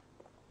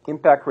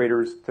impact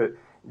craters to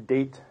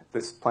date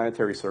this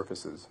planetary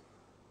surfaces.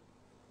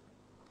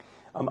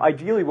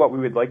 Ideally, what we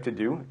would like to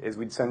do is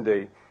we'd send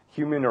a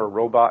human or a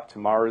robot to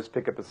Mars,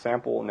 pick up a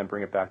sample, and then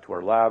bring it back to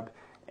our lab,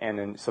 and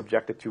then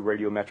subject it to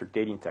radiometric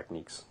dating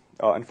techniques.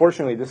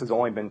 Unfortunately, this has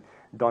only been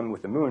done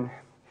with the Moon,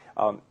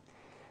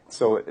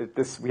 so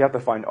we have to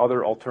find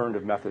other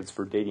alternative methods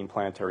for dating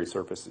planetary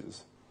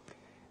surfaces.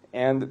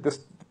 And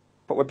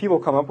but what people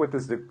come up with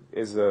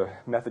is a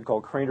method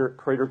called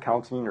crater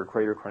counting or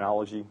crater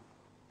chronology.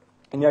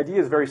 And the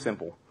idea is very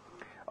simple.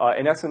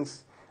 In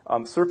essence,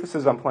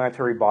 surfaces on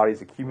planetary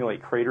bodies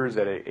accumulate craters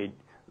at a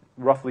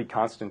roughly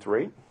constant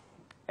rate,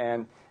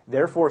 and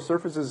therefore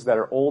surfaces that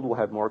are old will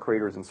have more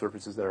craters than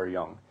surfaces that are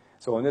young.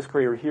 So in this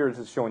crater here, this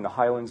is showing the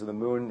highlands of the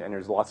Moon, and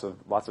there's lots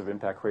of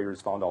impact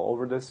craters found all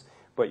over this.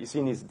 But you see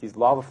in these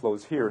lava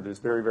flows here, there's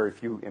very, very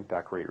few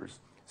impact craters.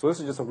 So this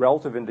is just a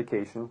relative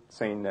indication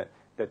saying that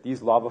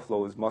these lava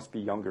flows must be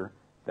younger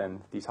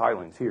than these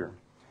highlands here.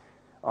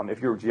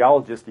 If you're a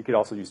geologist, you could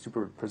also use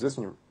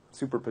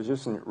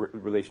superposition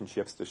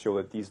relationships to show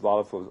that these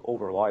lava flows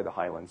overlie the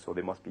highlands, so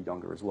they must be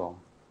younger as well.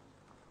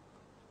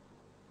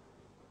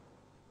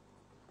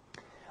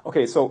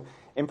 Okay, so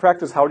in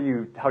practice, how do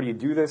you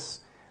do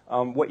this?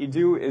 What you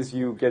do is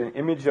you get an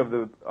image of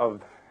the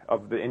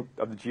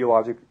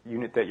geologic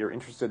unit that you're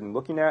interested in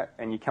looking at,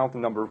 and you count the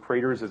number of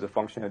craters as a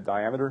function of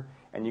diameter,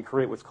 and you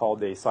create what's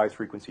called a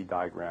size-frequency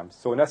diagram.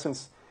 So in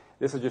essence,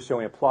 this is just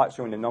showing a plot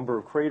showing the number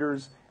of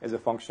craters as a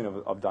function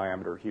of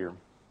diameter here.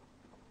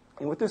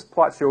 And what this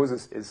plot shows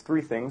is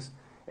three things.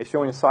 It's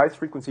showing a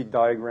size-frequency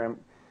diagram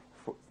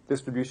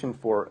distribution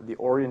for the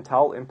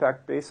Oriental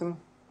impact basin,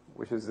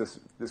 which is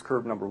this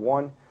curve number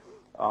 1.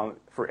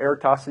 For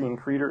Eratosthenes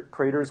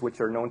craters, which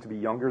are known to be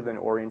younger than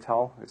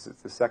Oriental, it's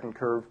the second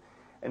curve.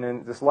 And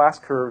then this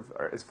last curve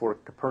is for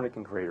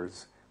Copernican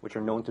craters, which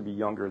are known to be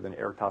younger than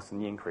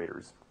Eratosthenes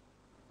craters.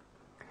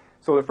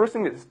 So the first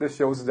thing that this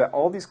shows is that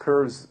all these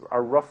curves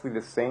are roughly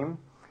the same,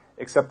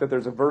 except that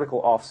there's a vertical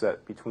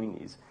offset between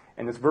these.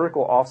 And this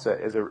vertical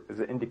offset is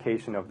an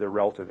indication of their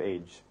relative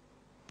age.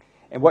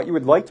 And what you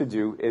would like to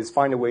do is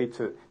find a way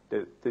to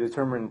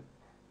determine,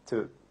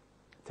 to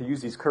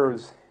use these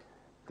curves,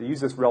 to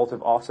use this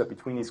relative offset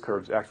between these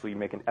curves to actually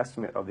make an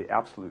estimate of the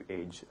absolute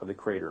age of the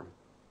crater.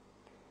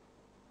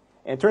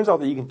 And it turns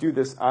out that you can do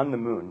this on the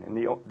Moon. And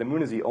the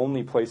Moon is the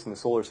only place in the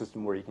solar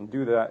system where you can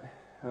do that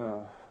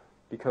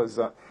because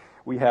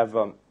we've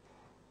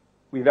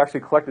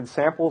actually collected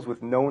samples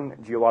with known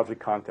geologic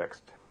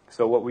context.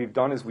 So what we've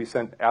done is we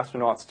sent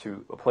astronauts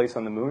to a place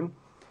on the Moon.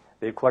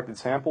 They've collected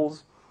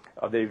samples.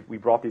 We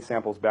brought these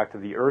samples back to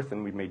the Earth,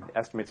 and we made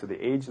estimates of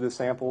the age of the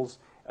samples.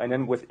 And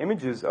then with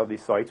images of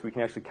these sites, we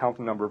can actually count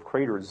the number of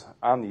craters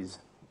on these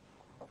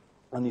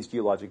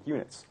geologic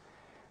units.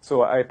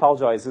 So I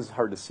apologize, this is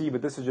hard to see,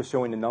 but this is just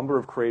showing the number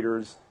of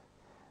craters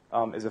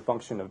as a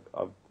function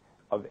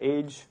of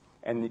age.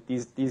 And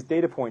these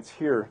data points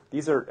here,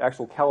 these are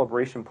actual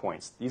calibration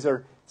points. These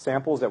are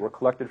samples that were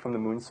collected from the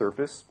Moon's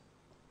surface,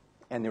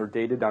 and they were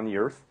dated on the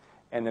Earth.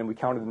 And then we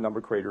counted the number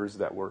of craters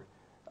that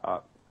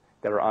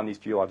are on these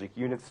geologic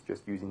units,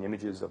 just using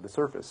images of the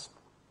surface.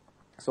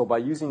 So by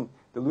using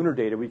the lunar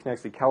data, we can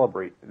actually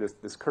calibrate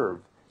this curve.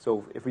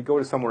 So if we go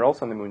to somewhere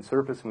else on the Moon's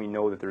surface and we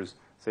know that there's,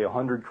 say,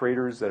 100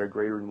 craters that are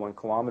greater than 1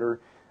 kilometer,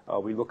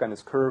 we look on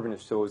this curve and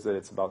it shows that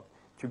it's about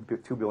 2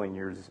 billion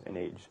years in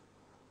age.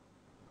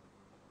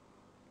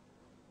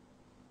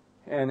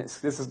 And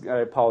I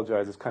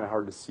apologize, it's kind of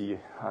hard to see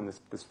on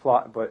this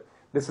plot, but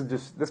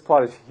this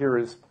plot here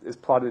is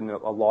plotted in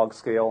a log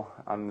scale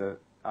on the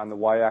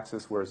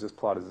y-axis, whereas this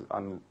plot is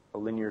on a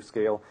linear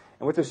scale.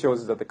 And what this shows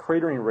is that the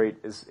cratering rate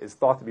is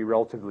thought to be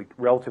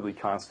relatively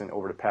constant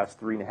over the past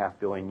 3.5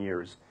 billion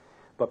years.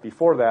 But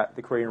before that,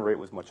 the cratering rate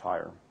was much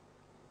higher.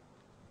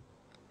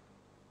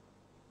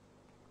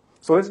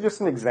 So this is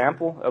just an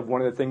example of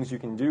one of the things you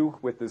can do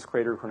with this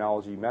crater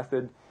chronology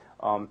method.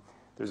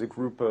 There's a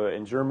group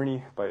in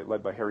Germany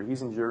led by Harry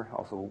Hiesinger,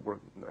 also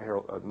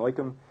Harold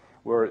Neukum,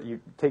 where you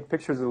take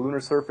pictures of the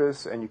lunar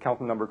surface and you count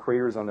the number of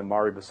craters on the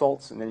Mare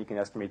basalts, and then you can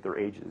estimate their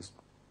ages.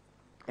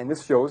 And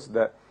this shows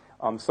that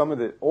some of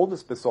the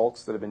oldest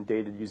basalts that have been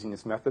dated using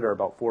this method are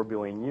about 4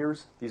 billion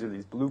years. These are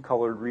these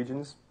blue-colored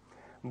regions.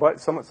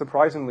 But somewhat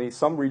surprisingly,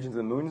 some regions of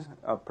the moon,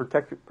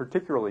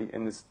 particularly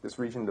in this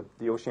region,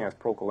 the Oceanus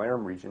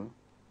Procellarum region,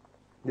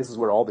 this is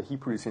where all the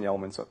heat-producing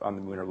elements on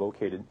the moon are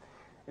located.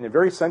 In the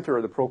very center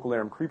of the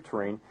Procellarum creep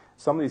terrain,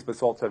 some of these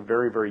basalts have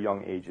very, very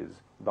young ages,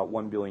 about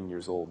 1 billion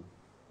years old.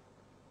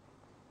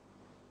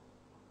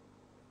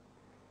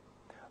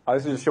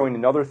 This is just showing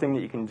another thing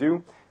that you can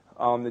do.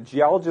 The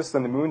geologists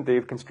on the moon,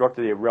 they've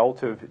constructed a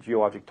relative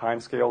geologic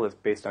timescale that's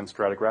based on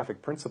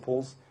stratigraphic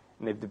principles,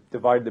 and they've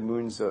divided the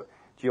moon's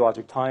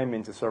geologic time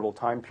into several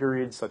time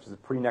periods, such as the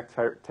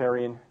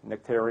pre-Nectarian,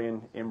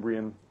 Nectarian,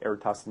 Imbrian,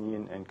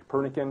 Eratosthenean, and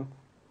Copernican.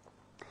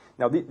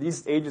 Now,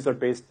 these ages are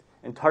based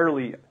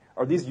entirely,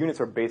 or these units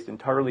are based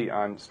entirely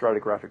on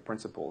stratigraphic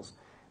principles.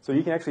 So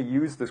you can actually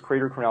use this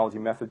crater chronology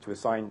method to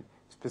assign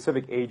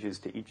specific ages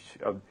to each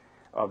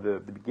of the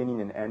beginning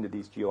and end of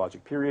these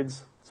geologic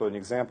periods. So an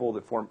example,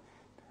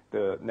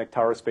 the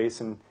Nectaris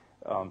Basin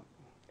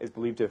is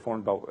believed to have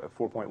formed about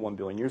 4.1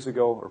 billion years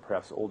ago, or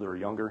perhaps older or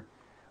younger.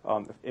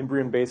 The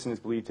Imbrian Basin is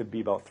believed to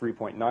be about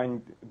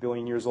 3.9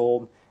 billion years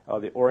old.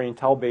 The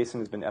Oriental Basin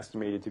has been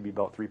estimated to be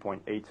about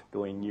 3.8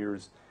 billion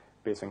years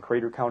based on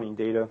crater counting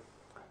data.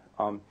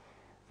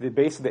 The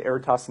base of the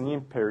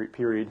Eratosthenean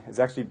period is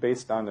actually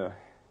based on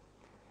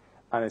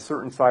a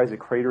certain size of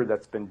crater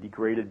that's been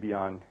degraded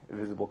beyond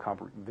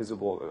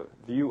visible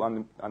view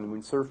on the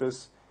moon's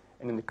surface.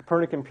 And then the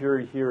Copernican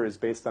period here is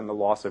based on the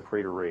loss of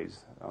crater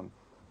rays.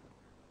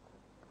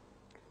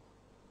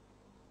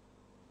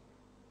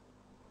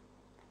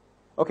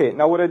 Okay,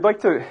 now what I'd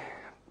like to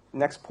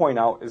next point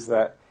out is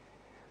that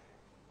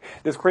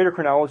this crater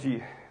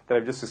chronology that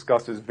I've just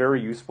discussed is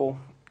very useful,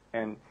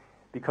 and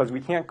because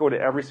we can't go to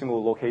every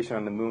single location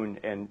on the moon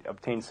and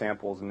obtain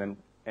samples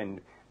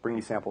and bring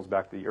these samples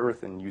back to the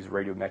Earth and use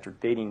radiometric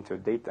dating to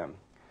date them.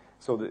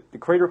 So the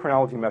crater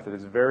chronology method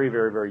is very,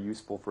 very, very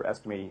useful for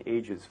estimating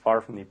ages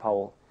far from the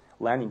Apollo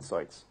landing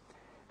sites.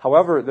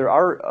 However, there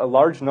are a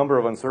large number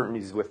of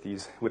uncertainties with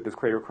this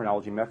crater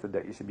chronology method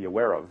that you should be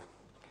aware of.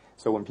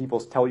 So when people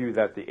tell you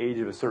that the age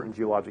of a certain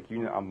geologic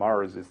unit on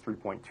Mars is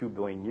 3.2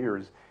 billion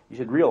years, you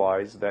should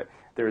realize that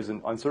there is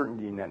an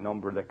uncertainty in that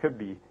number that could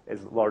be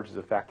as large as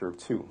a factor of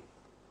 2.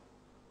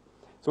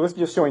 So this is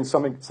just showing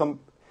some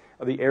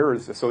of the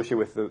errors associated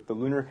with the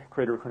lunar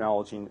crater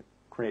chronology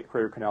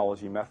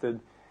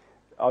method.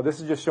 This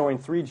is just showing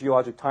 3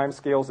 geologic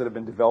timescales that have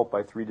been developed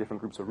by 3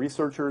 different groups of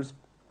researchers,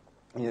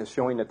 and it's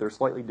showing that they're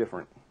slightly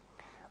different.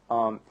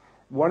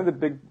 One of the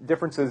big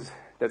differences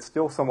that's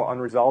still somewhat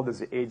unresolved is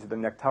the age of the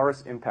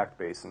Nectaris impact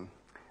basin,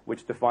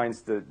 which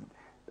defines the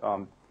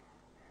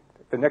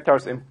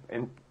Nectaris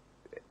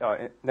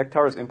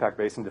impact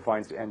basin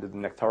defines the end of the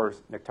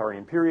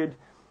Nectarian period.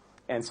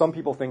 And some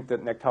people think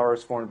that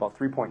Nectaris formed about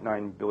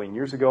 3.9 billion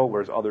years ago,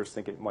 whereas others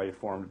think it might have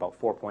formed about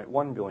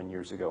 4.1 billion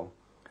years ago.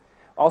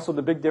 Also,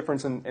 the big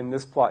difference in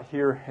this plot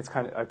here, it's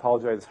kind of, I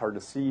apologize, it's hard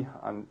to see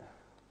on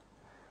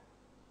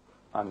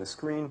the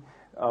screen,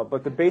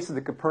 but the base of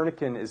the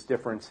Copernican is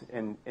different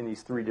in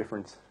these three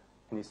different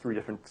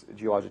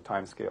geologic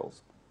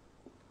timescales.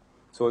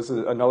 So this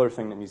is another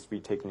thing that needs to be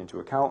taken into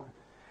account.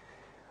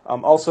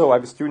 Also, I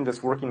have a student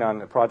that's working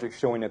on a project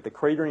showing that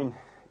the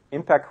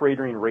impact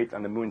cratering rate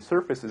on the moon's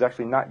surface is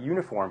actually not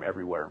uniform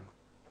everywhere.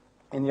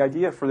 And the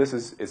idea for this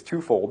is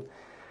twofold.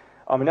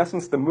 In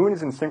essence, the moon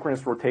is in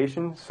synchronous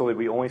rotation, so that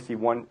we only see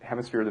one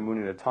hemisphere of the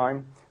moon at a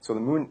time. So the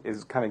moon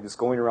is kind of just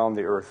going around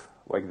the Earth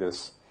like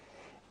this.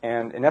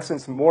 And in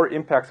essence, more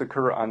impacts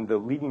occur on the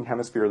leading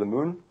hemisphere of the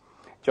moon,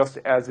 just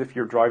as if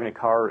you're driving a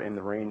car in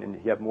the rain and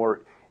you have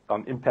more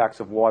impacts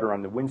of water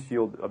on the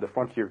windshield of the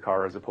front of your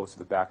car as opposed to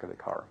the back of the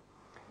car.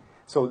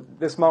 So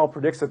this model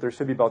predicts that there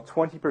should be about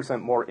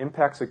 20% more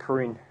impacts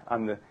occurring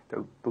on the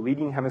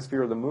leading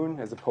hemisphere of the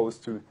moon as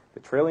opposed to the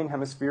trailing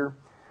hemisphere.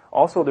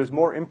 Also, there's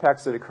more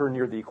impacts that occur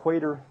near the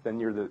equator than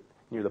near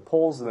the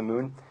poles of the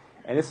moon.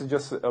 And this is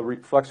just a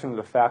reflection of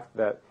the fact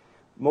that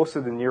most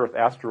of the near-Earth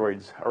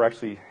asteroids are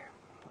actually,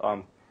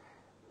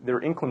 their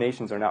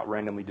inclinations are not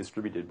randomly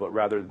distributed, but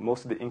rather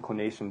most of the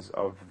inclinations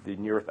of the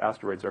near-Earth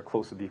asteroids are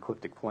close to the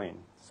ecliptic plane.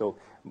 So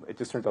it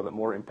just turns out that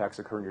more impacts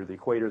occur near the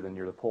equator than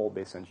near the pole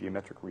based on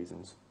geometric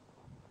reasons.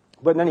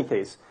 But in any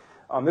case,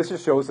 this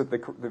just shows that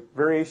the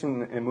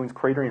variation in the moon's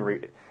cratering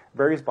rate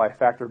varies by a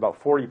factor of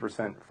about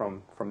 40%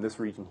 from this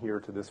region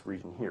here to this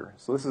region here.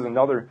 So this is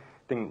another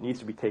thing that needs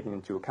to be taken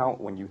into account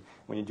when you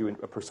do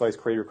a precise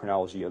crater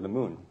chronology of the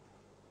moon.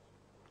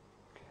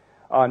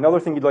 Another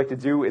thing you'd like to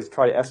do is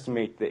try to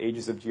estimate the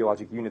ages of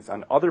geologic units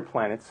on other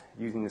planets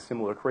using the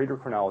similar crater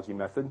chronology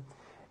method.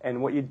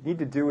 And what you need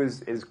to do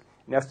is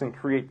in essence,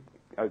 you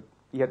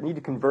need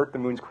to convert the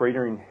moon's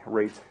cratering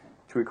rate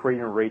to a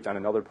cratering rate on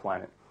another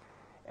planet.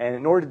 And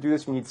in order to do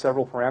this, you need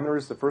several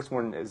parameters. The first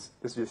one is,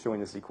 this is just showing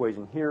this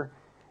equation here.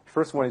 The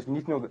first one is you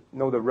need to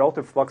know the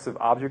relative flux of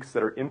objects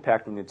that are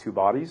impacting the two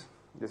bodies.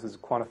 This is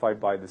quantified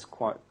by this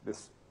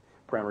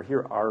parameter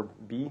here,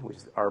 RB, which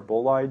is R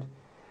bolide.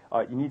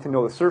 You need to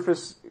know the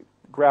surface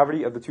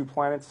gravity of the two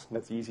planets.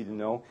 That's easy to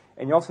know.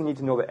 And you also need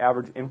to know the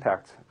average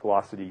impact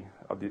velocity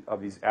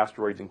of these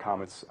asteroids and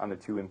comets on the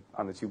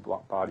two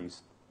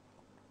bodies.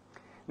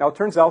 Now, it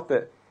turns out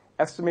that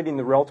estimating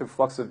the relative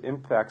flux of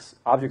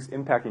objects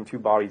impacting two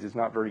bodies is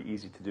not very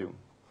easy to do,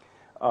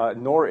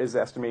 nor is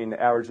estimating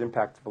the average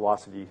impact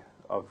velocity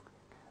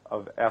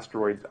of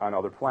asteroids on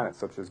other planets,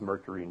 such as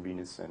Mercury and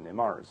Venus and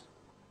Mars.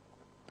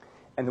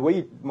 And the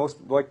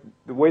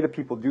way that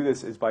people do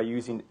this is by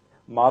using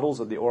models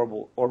of the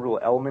orbital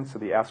elements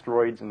of the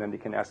asteroids, and then they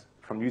can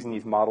from using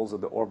these models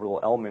of the orbital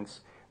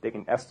elements, they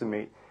can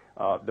estimate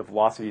the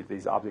velocity that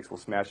these objects will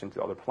smash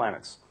into other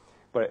planets.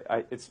 But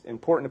it's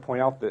important to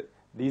point out that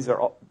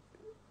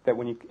that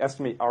when you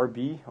estimate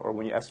RB, or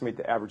when you estimate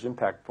the average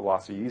impact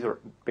velocity, these are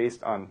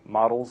based on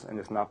models and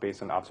it's not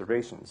based on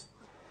observations.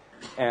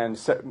 And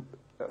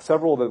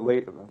several of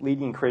the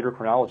leading crater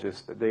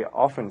chronologists, they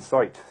often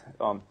cite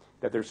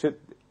that there should,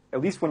 at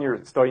least when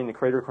you're studying the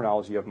crater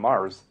chronology of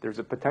Mars, there's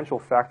a potential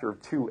factor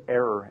of 2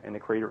 error in the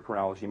crater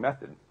chronology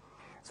method.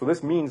 So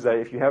this means that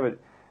if you have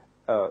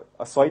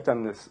a site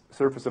on the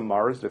surface of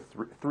Mars that's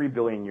 3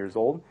 billion years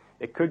old,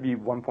 it could be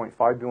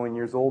 1.5 billion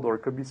years old, or it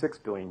could be 6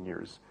 billion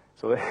years.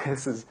 So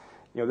this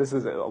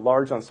is a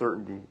large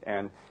uncertainty,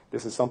 and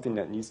this is something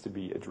that needs to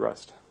be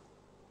addressed.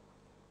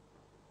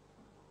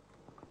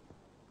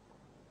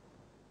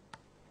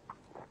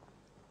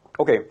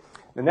 Okay,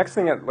 the next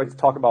thing I'd like to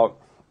talk about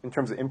in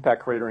terms of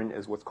impact cratering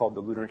is what's called the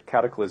lunar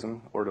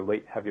cataclysm, or the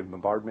late heavy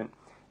bombardment,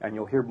 and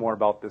you'll hear more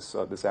about this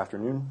this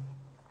afternoon.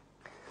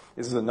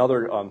 This is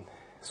another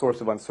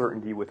source of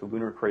uncertainty with the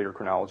lunar crater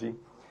chronology,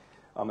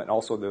 and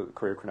also the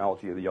crater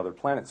chronology of the other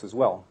planets as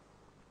well.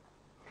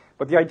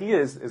 But the idea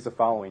is the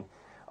following.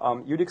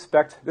 You'd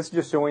expect, this is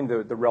just showing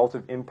the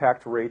relative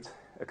impact rate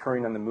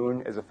occurring on the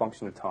moon as a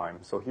function of time.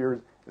 So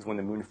here is when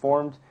the moon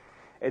formed.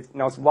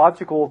 Now it's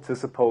logical to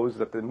suppose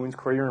that the moon's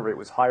cratering rate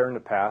was higher in the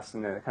past,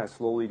 and then it kind of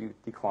slowly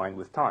declined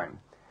with time.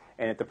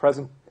 And at the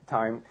present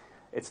time,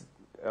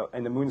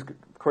 and the moon's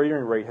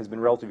cratering rate has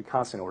been relatively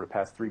constant over the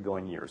past 3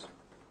 billion years.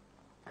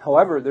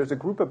 However, there's a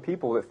group of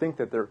people that think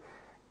that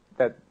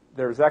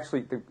there's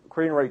actually, the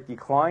cratering rate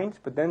declined,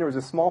 but then there was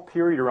a small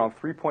period around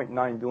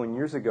 3.9 billion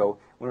years ago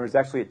when there was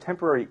actually a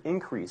temporary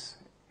increase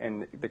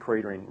in the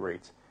cratering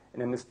rate.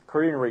 And then this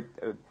cratering rate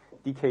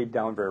decayed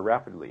down very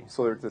rapidly.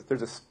 So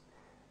there's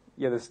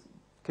this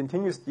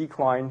continuous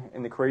decline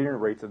in the cratering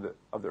rates of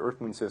the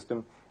Earth-Moon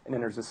system, and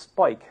then there's a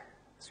spike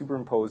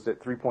superimposed at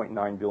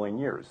 3.9 billion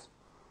years.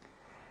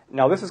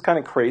 Now, this is kind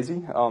of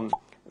crazy.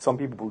 Some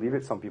people believe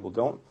it, some people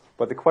don't.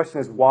 But the question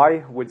is,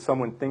 why would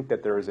someone think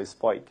that there is a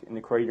spike in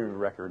the cratering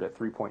record at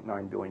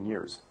 3.9 billion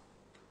years?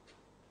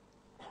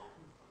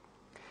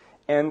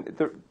 And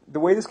the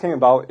way this came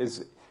about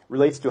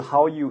relates to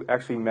how you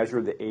actually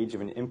measure the age of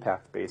an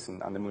impact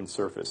basin on the moon's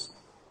surface.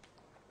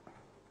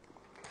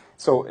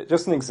 So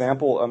just an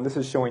example, this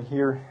is showing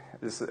here,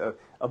 this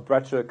a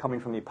breccia coming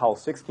from the Apollo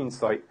 16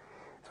 site.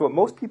 So what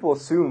most people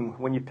assume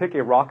when you pick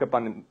a rock up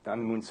on the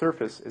moon's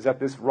surface is that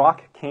this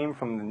rock came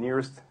from the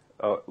nearest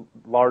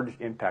large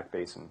impact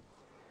basin.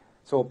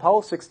 So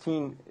Apollo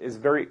 16 is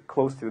very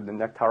close to the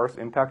Nectaris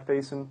impact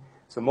basin.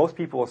 So most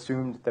people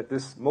assumed that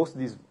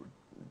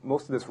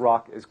most of this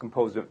rock is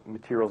composed of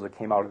materials that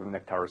came out of the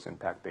Nectaris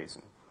impact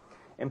basin.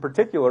 In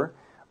particular,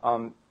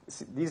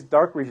 these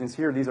dark regions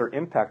here, these are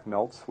impact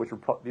melts,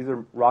 these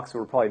are rocks that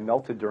were probably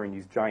melted during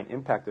these giant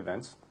impact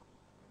events.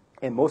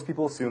 And most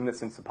people assume that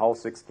since Apollo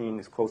 16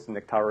 is close to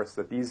Nectaris,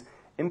 that these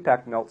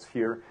impact melts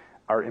here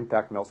are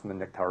impact melts from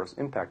the Nectaris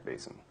impact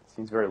basin.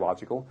 Seems very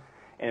logical.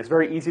 And it's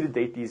very easy to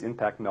date these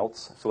impact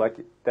melts, so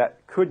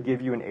that could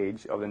give you an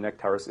age of the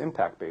Nectaris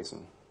impact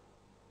basin.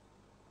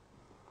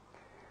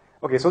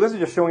 Okay, so this is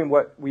just showing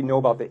what we know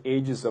about the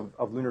ages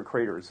of lunar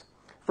craters.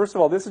 First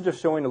of all, this is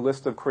just showing a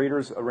list of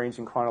craters arranged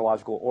in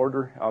chronological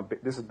order.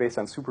 This is based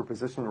on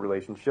superposition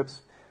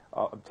relationships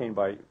obtained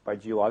by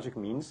geologic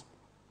means.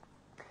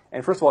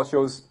 And first of all, it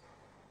shows,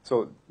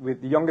 so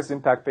with the youngest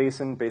impact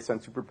basin based on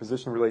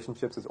superposition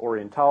relationships is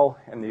Oriental,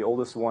 and the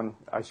oldest one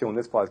I show in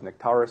this plot is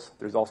Nectaris.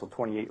 There's also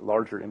 28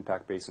 larger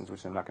impact basins,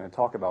 which I'm not going to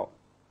talk about.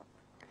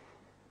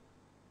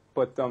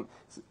 But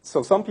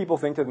so some people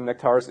think that the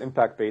Nectaris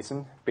impact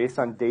basin, based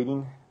on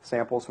dating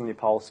samples from the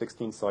Apollo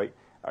 16 site,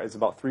 is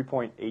about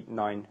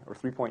 3.89 or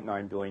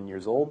 3.9 billion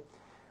years old.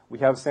 We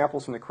have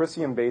samples from the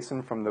Chrysium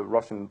basin from the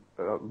Russian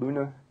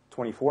Luna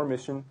 24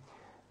 mission.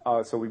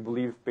 So we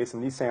believe, based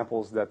on these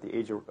samples, that the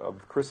age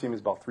of Chrysium is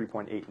about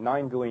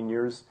 3.89 billion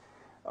years.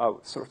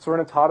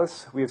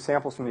 Serenitatis, we have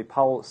samples from the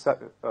Apollo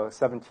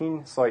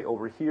 17 site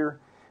over here.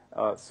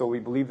 So we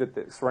believe that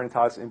the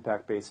Serenitatis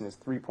impact basin is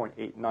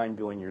 3.89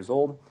 billion years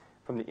old.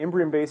 From the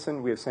Imbrium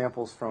basin, we have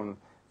samples from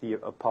the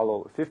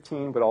Apollo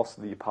 15, but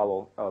also the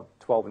Apollo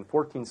 12 and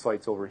 14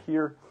 sites over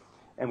here.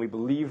 And we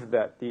believe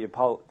that the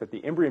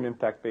Imbrium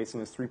impact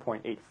basin is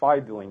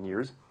 3.85 billion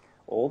years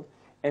old.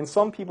 And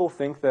some people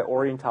think that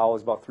Oriental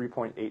is about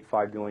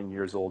 3.85 billion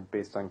years old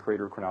based on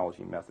crater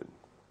chronology method.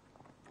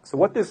 So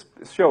what this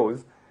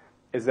shows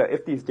is that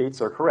if these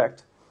dates are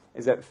correct,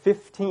 is that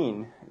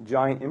 15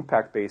 giant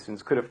impact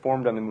basins could have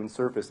formed on the moon's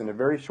surface in a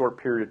very short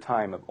period of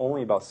time of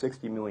only about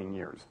 60 million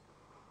years.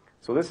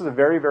 So this is a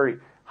very, very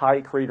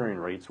high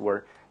cratering rates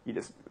where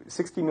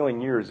 60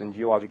 million years in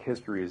geologic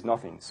history is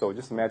nothing. So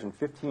just imagine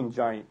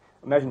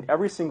imagine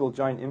every single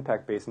giant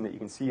impact basin that you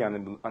can see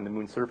on the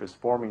moon's surface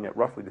forming at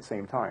roughly the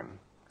same time.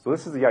 So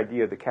this is the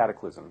idea of the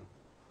cataclysm.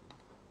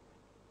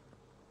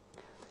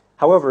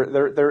 However,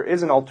 there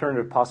is an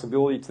alternative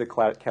possibility to the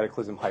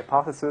cataclysm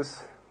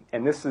hypothesis,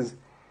 and this is,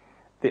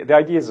 the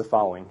idea is the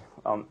following.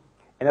 In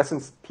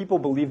essence, people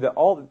believe that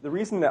the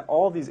reason that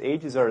all these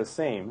ages are the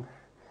same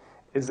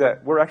is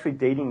that we're actually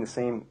dating the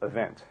same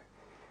event.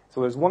 So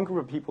there's one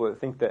group of people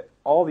that think that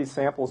all these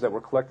samples that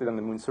were collected on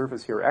the moon's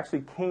surface here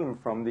actually came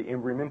from the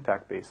Imbrium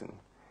impact basin,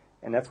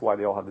 and that's why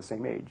they all have the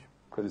same age,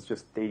 because it's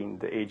just dating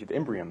the age of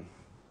Imbrium.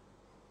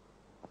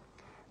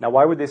 Now,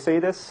 why would they say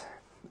this?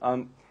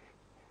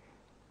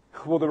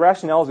 Well, the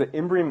rationale is that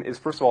Imbrium is,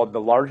 first of all,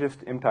 the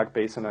largest impact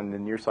basin on the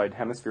near-side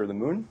hemisphere of the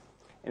moon,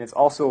 and it's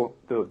also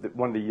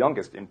one of the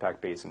youngest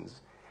impact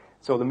basins.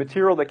 So the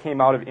material that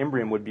came out of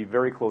Imbrium would be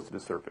very close to the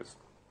surface.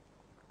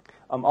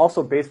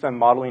 Also, based on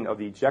modeling of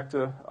the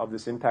ejecta of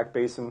this impact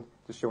basin,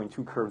 just showing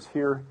two curves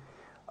here,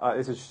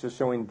 this is just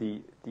showing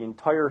the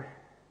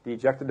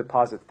ejecta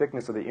deposit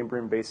thickness of the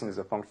Imbrium basin as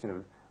a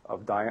function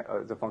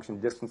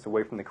of distance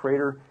away from the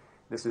crater.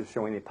 This is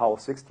showing the Apollo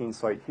 16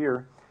 site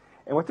here.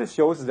 And what this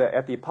shows is that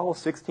at the Apollo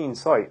 16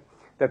 site,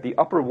 that the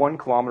upper 1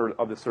 kilometer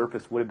of the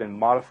surface would have been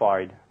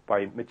modified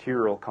by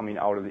material coming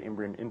out of the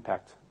Imbrium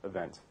impact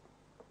event.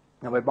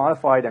 Now, by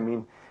modified, I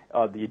mean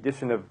the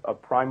addition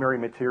of primary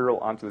material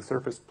onto the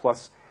surface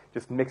plus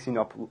just mixing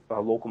up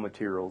local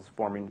materials,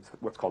 forming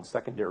what's called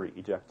secondary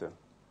ejecta.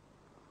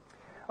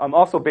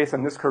 Also, based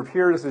on this curve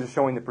here, this is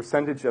showing the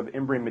percentage of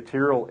Imbrium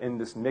material in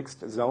this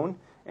mixed zone,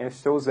 and it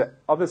shows that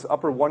of this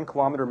upper 1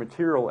 kilometer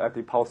material at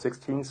the Apollo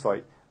 16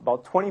 site,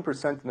 about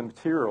 20% of the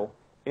material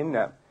in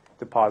that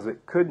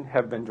deposit could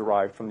have been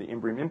derived from the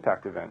Imbrium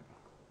impact event.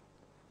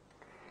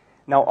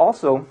 Now,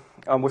 also,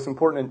 what's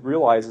important to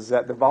realize is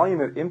that the volume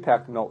of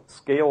impact melt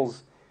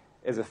scales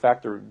as a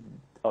factor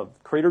of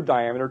crater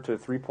diameter to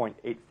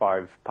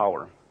 3.85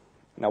 power.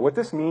 Now, what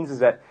this means is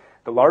that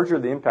the larger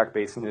the impact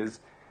basin is,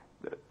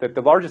 that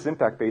the largest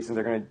impact basins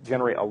are going to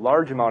generate a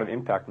large amount of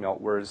impact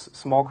melt, whereas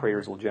small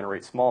craters will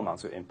generate small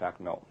amounts of impact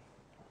melt.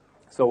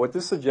 So what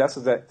this suggests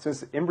is that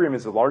since Imbrium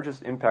is the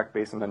largest impact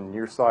basin on the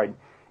near side,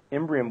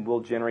 Imbrium will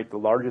generate the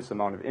largest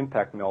amount of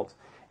impact melt,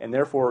 and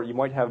therefore you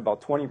might have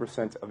about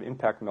 20% of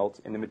impact melt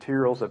in the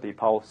materials at the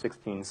Apollo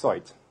 16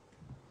 site.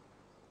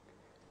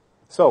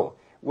 So,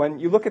 when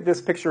you look at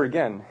this picture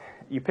again,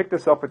 you pick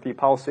this up at the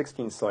Apollo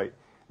 16 site.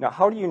 Now,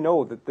 how do you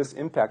know that this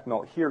impact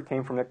melt here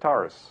came from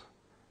Nectaris?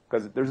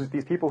 Because there's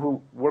these people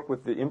who work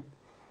with the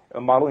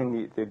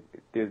modeling the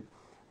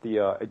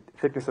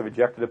thickness of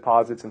ejecta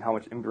deposits and how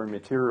much Imbrium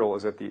material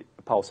is at the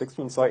Apollo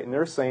 16 site, and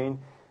they're saying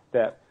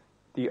that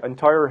the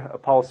entire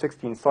Apollo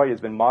 16 site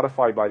has been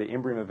modified by the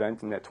Imbrium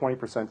event, and that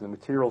 20% of the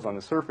materials on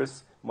the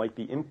surface might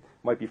be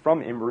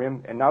from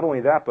Imbrium. And not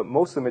only that, but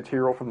most of the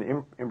material from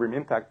the Imbrium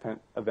impact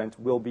event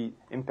will be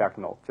impact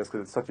melt, just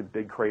because it's such a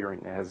big crater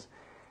and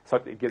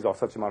it gives off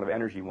such amount of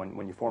energy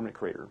when you form a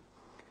crater.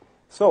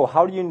 So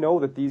how do you know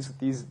that these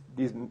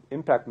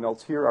impact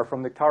melts here are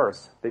from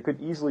Nectaris? They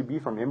could easily be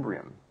from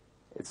Imbrium.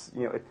 It's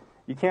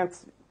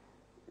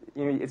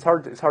it's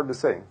hard to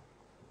say.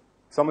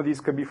 Some of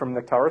these could be from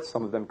Nectaris,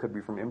 some of them could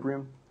be from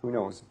Imbrium, who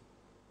knows?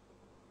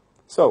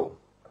 So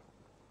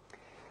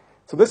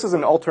this is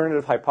an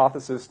alternative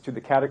hypothesis to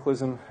the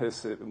cataclysm.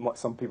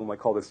 Some people might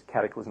call this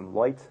cataclysm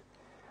light.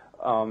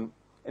 In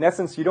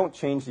essence, you don't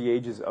change the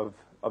ages of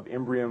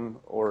Imbrium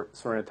or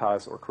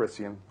Serenitatis or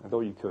Crisium,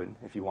 although you could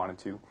if you wanted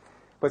to.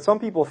 But some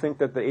people think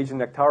that the age of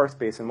Nectaris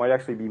basin might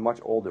actually be much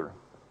older.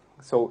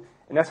 So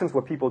in essence,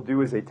 what people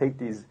do is they take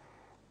these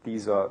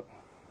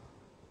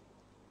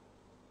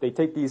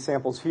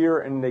samples here,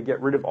 and they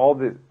get rid of all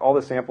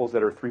the samples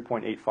that are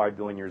 3.85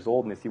 billion years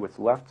old, and they see what's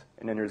left.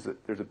 And then there's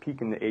a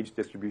peak in the age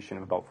distribution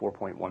of about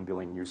 4.1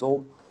 billion years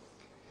old.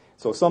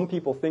 So some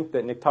people think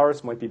that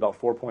Nectaris might be about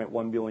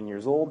 4.1 billion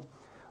years old.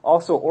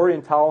 Also,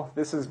 Oriental.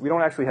 We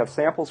don't actually have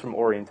samples from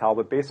Oriental,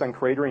 but based on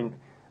cratering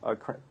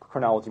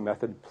chronology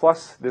method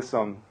plus this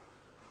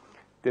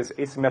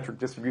asymmetric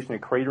distribution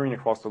of cratering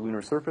across the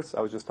lunar surface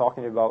I was just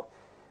talking about,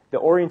 the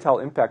Oriental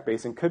impact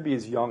basin could be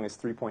as young as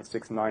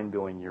 3.69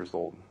 billion years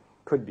old.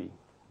 Could be.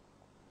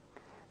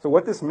 So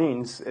what this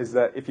means is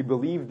that if you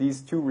believe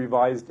these two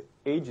revised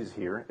ages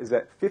here, is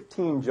that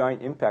 15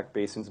 giant impact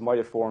basins might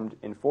have formed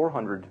in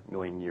 400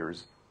 million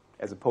years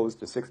as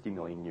opposed to 60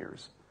 million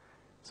years.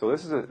 So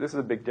this is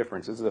a big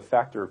difference. This is a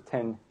factor of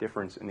 10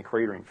 difference in the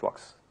cratering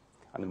flux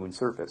on the moon's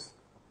surface.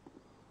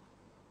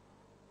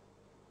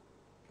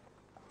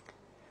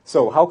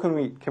 So how can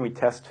we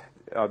test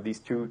these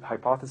two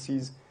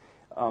hypotheses?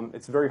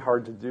 It's very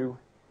hard to do.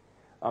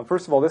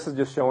 First of all, this is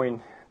just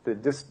showing a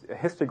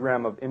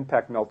histogram of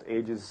impact melt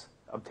ages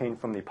obtained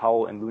from the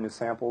Apollo and Luna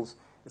samples.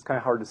 It's kind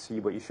of hard to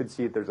see, but you should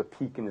see that there's a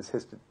peak in this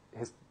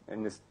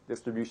and this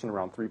distribution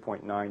around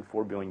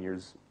 3.94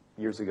 billion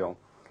years ago.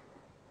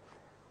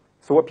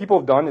 So what people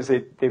have done is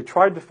they've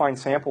tried to find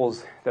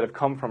samples that have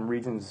come from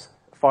regions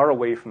far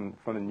away from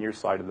the near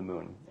side of the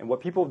moon. And what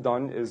people have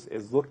done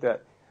is looked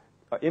at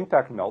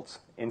impact melts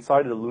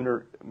inside of the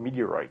lunar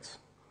meteorites.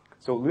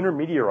 So lunar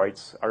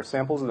meteorites are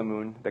samples of the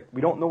moon that we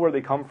don't know where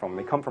they come from.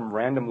 They come from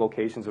random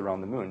locations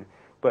around the moon.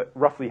 But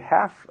roughly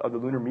half of the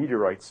lunar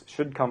meteorites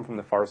should come from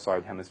the far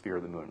side hemisphere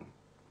of the moon.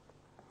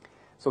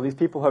 So these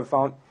people have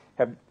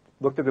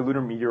looked at the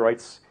lunar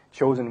meteorites,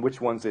 chosen which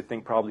ones they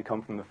think probably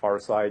come from the far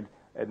side,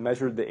 and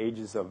measured the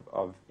ages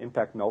of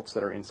impact melts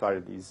that are inside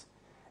of these,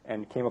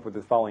 and came up with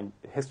the following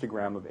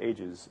histogram of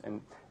ages.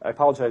 And I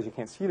apologize, you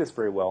can't see this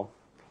very well,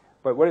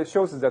 but what it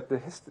shows is that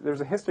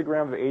there's a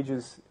histogram of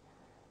ages.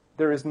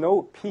 There is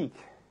no peak.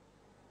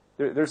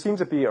 There seems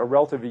to be a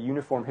relatively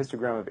uniform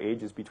histogram of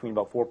ages between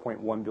about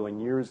 4.1 billion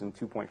years and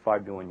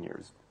 2.5 billion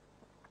years.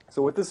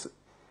 So what this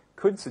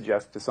could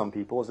suggest to some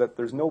people is that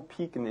there's no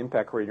peak in the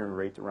impact cratering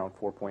rate around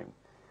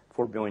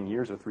 4.4 billion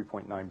years or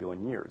 3.9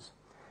 billion years.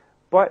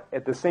 But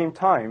at the same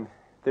time,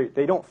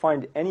 they don't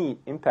find any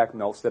impact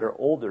melts that are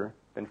older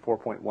than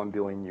 4.1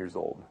 billion years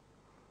old,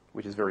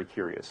 which is very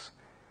curious.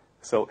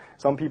 So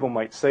some people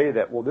might say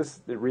that, well,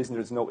 the reason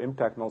there's no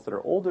impact melts that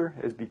are older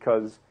is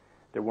because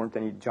there weren't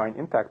any giant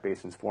impact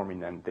basins forming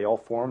then. They all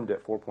formed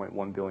at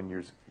 4.1 billion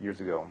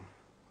years ago.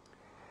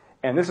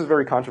 And this is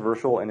very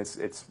controversial, and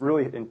it's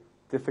really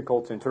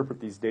difficult to interpret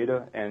these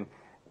data, and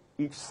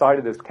each side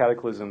of this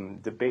cataclysm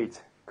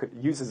debate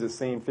uses the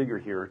same figure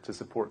here to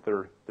support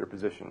their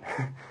position.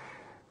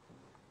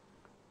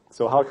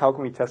 So how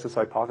can we test this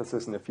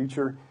hypothesis in the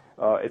future?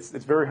 It's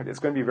going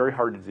to be very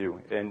hard to do.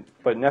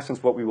 But in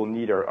essence, what we will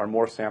need are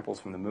more samples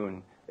from the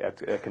moon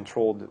at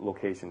controlled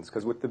locations.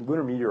 Because with the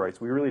lunar meteorites,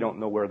 we really don't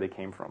know where they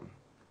came from.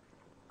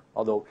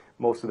 Although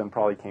most of them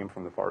probably came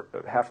from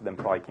half of them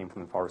probably came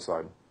from the far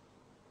side.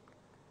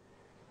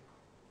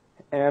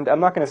 And I'm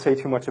not going to say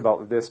too much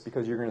about this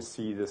because you're going to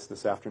see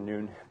this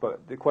afternoon.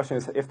 But the question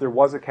is, if there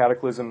was a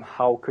cataclysm,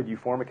 how could you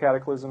form a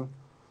cataclysm?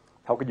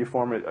 How could you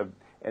form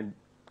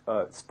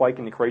a spike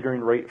in the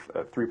cratering rate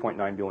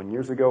 3.9 billion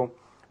years ago?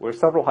 Well, there's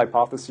several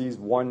hypotheses.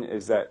 One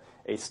is that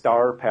a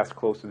star passed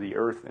close to the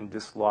Earth and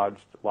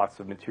dislodged lots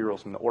of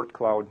materials from the Oort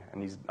cloud,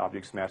 and these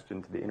objects smashed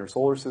into the inner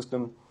solar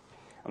system.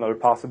 Another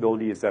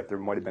possibility is that there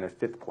might have been a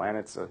fifth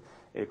planet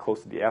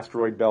close to the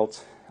asteroid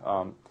belt.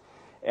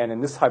 And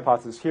in this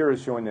hypothesis here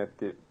is showing that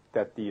there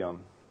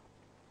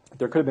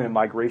could have been a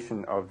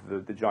migration of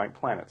the giant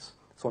planets.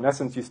 So in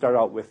essence, you start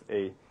out with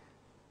a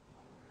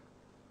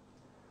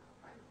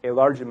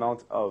large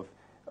amount of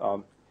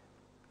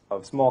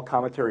small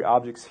cometary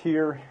objects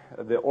here.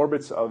 The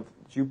orbits of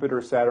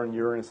Jupiter, Saturn,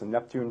 Uranus, and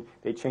Neptune,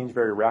 they change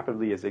very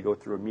rapidly as they go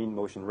through a mean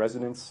motion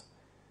resonance.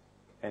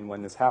 And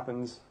when this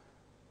happens,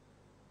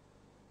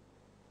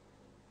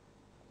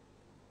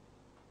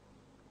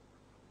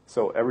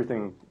 so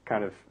everything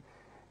kind of,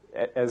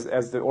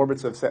 as the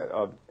orbits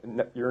of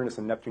Uranus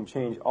and Neptune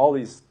change, all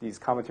these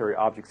cometary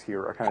objects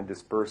here are kind of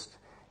dispersed,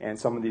 and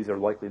some of these are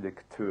likely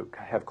to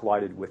have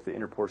collided with the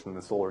inner portion of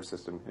the solar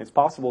system. And it's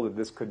possible that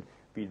this could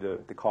be the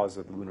cause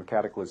of the lunar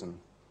cataclysm,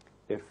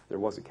 if there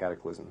was a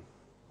cataclysm.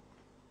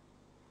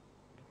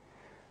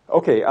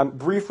 Okay, I'm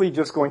briefly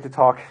just going to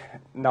talk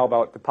now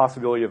about the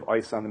possibility of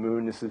ice on the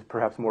moon. This is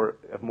perhaps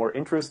of more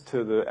interest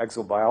to the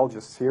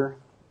exobiologists here.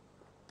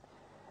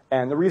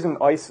 And the reason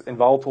ice and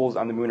volatiles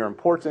on the moon are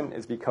important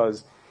is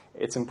because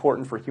it's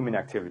important for human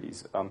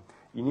activities.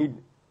 You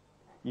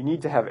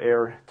need to have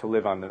air to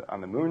live on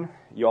the moon.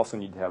 You also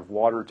need to have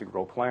water to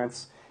grow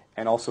plants.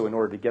 And also, in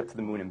order to get to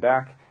the moon and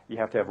back, you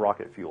have to have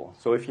rocket fuel.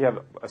 So if you have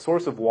a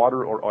source of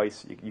water or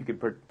ice, you could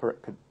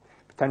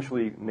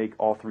potentially make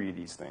all three of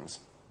these things.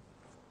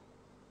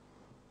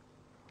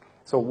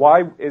 So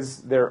why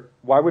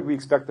would we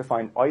expect to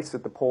find ice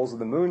at the poles of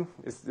the moon?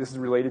 This is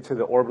related to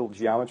the orbital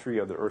geometry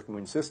of the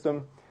Earth-Moon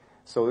system.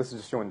 So this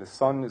is showing the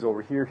sun is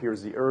over here.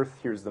 Here's the Earth.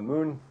 Here's the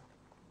moon.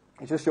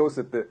 It just shows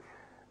that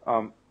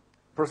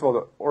first of all,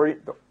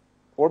 the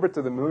orbit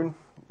of the moon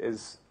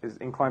is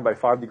inclined by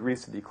 5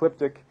 degrees to the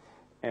ecliptic,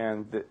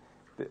 and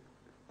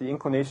the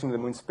inclination of the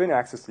moon's spin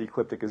axis to the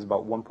ecliptic is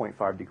about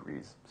 1.5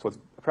 degrees. So it's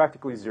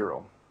practically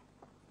zero.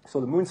 So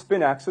the moon's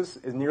spin axis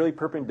is nearly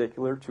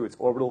perpendicular to its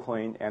orbital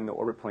plane and the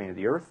orbit plane of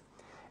the Earth.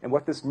 And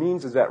what this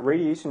means is that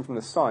radiation from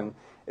the sun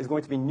is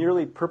going to be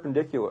nearly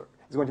perpendicular,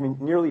 is going to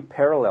be nearly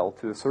parallel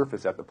to the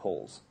surface at the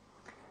poles.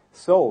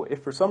 So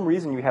if for some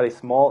reason you had a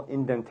small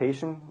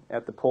indentation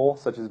at the pole,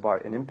 such as by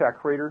an impact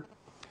crater,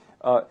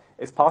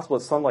 it's possible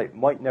that sunlight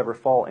might never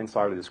fall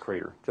inside of this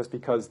crater, just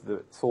because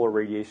the solar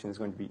radiation is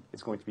going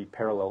to be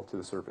parallel to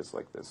the surface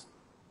like this.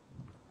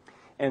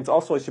 And it's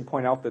also, I should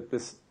point out that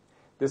this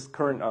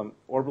current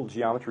orbital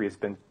geometry has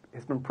been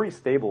pretty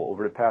stable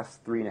over the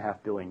past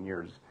 3.5 billion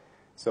years.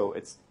 So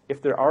if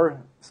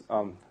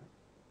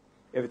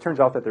it turns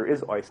out that there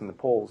is ice in the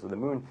poles of the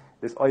moon,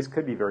 this ice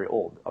could be very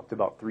old, up to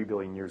about 3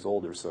 billion years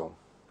old or so.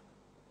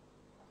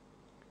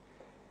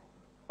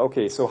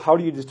 Okay, so how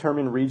do you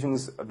determine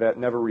regions that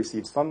never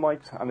receive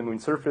sunlight on the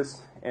moon's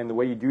surface? And the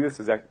way you do this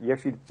is that you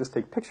actually just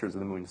take pictures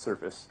of the moon's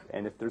surface.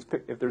 And if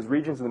there's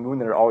regions of the moon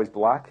that are always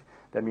black,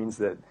 that means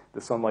that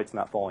the sunlight's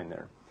not falling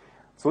there.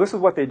 So this is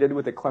what they did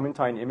with the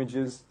Clementine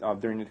images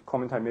during the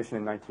Clementine mission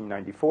in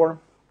 1994.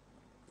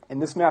 And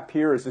this map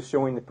here is just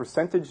showing the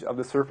percentage of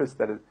the surface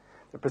that is,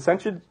 the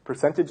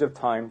percentage of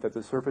time that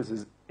the surface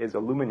is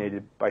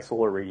illuminated by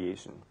solar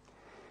radiation.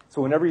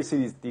 So whenever you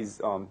see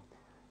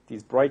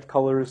these bright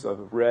colors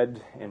of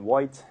red and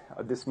white,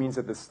 this means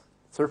that the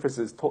surface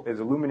is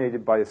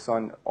illuminated by the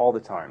sun all the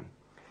time.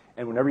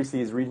 And whenever you see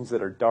these regions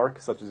that are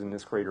dark, such as in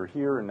this crater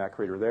here and that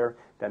crater there,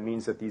 that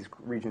means that these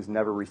regions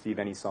never receive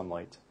any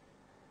sunlight.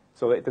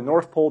 So at the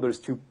North Pole, there's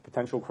two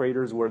potential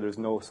craters where there's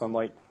no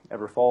sunlight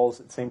ever falls.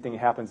 The same thing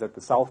happens at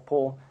the South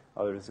Pole.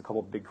 There's a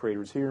couple of big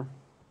craters here.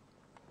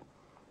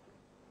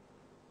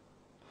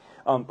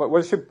 But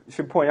what I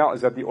should point out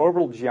is that the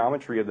orbital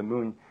geometry of the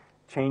moon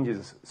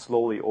changes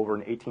slowly over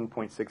an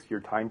 18.6-year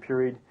time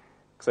period.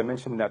 Because I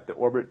mentioned that the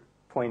orbit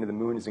plane of the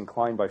moon is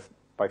inclined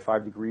by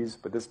 5 degrees,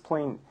 but this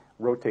plane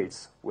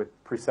rotates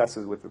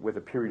precesses with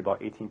a period of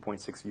about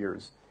 18.6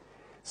 years.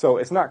 So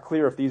it's not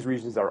clear if these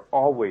regions are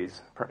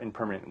always in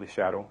permanently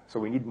shadow. So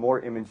we need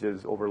more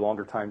images over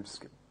longer time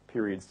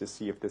periods to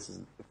see if this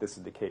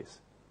is the case.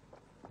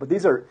 But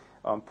these are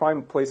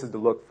prime places to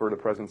look for the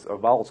presence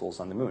of volatiles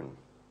on the moon.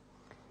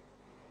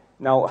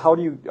 Now, how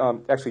do you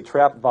actually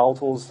trap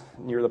volatiles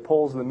near the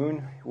poles of the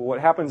moon? Well,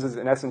 what happens is,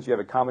 in essence, you have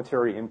a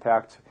cometary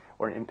impact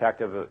or an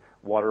impact of a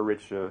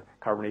water-rich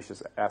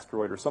carbonaceous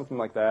asteroid or something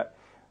like that,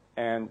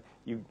 and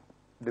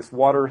this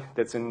water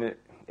that's in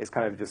it is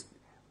kind of just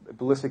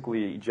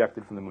ballistically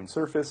ejected from the moon's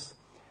surface.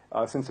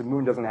 Since the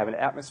moon doesn't have an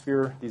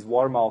atmosphere, these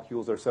water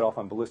molecules are set off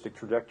on ballistic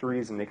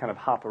trajectories, and they kind of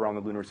hop around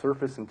the lunar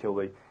surface until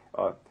they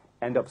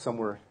end up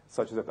somewhere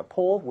such as at the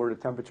pole, where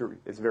the temperature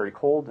is very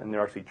cold, and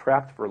they're actually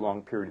trapped for a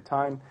long period of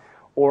time.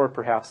 Or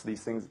perhaps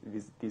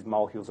these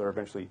molecules are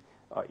eventually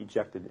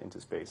ejected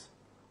into space.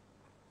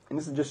 And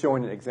this is just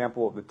showing an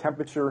example of the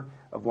temperature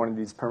of one of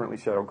these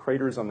permanently shadowed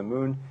craters on the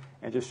moon,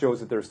 and just shows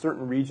that there are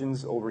certain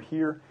regions over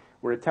here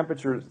where the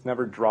temperatures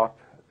never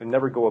drop and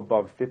never go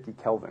above 50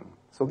 Kelvin.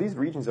 So these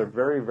regions are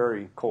very,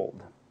 very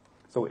cold.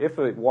 So if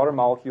a water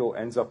molecule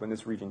ends up in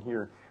this region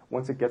here,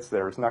 once it gets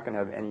there, it's not going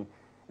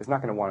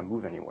to want to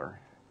move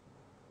anywhere.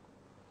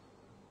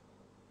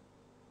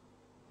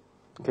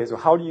 Okay, so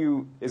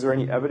is there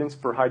any evidence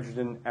for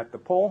hydrogen at the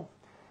pole?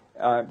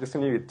 Just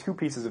going to give you two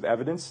pieces of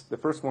evidence. The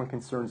first one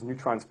concerns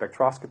neutron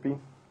spectroscopy.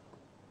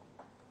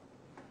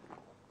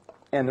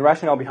 And the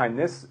rationale behind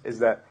this is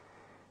that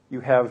you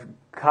have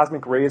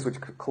cosmic rays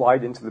which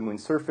collide into the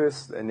moon's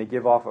surface, and they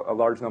give off a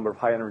large number of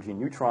high-energy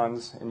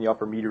neutrons in the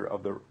upper meter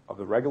of the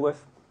regolith.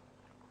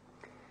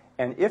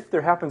 And if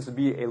there happens to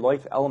be a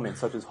light element,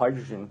 such as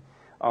hydrogen,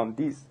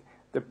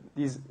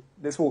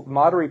 this will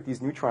moderate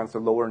these neutrons to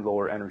lower and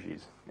lower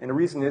energies. And the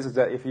reason is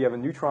that if you have a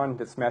neutron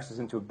that smashes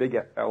into a big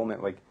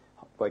element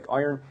like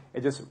iron,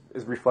 it just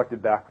is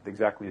reflected back with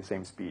exactly the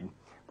same speed.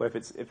 But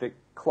if it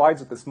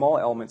collides with a small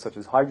element such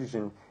as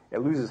hydrogen, it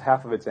loses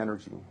half of its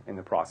energy in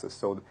the process.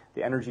 So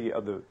the energy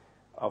of the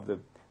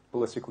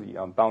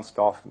ballistically bounced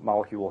off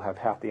molecule will have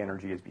half the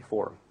energy as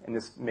before. And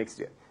this makes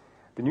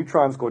the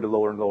neutrons go to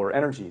lower and lower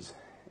energies.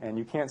 And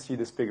you can't see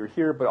this figure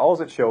here, but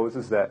all it shows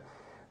is that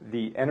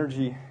the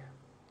energy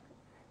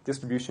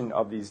distribution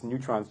of these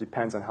neutrons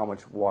depends on how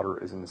much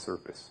water is in the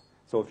surface.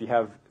 So if you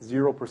have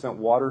 0%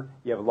 water,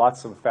 you have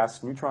lots of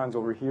fast neutrons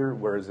over here,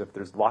 whereas if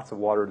there's lots of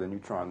water, the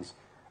neutrons,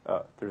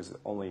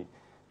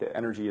 the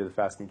energy of the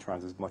fast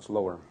neutrons is much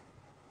lower.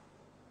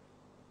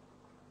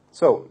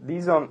 So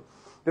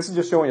this is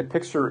just showing a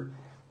picture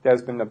that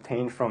has been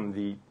obtained from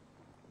the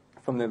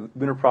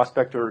Lunar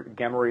Prospector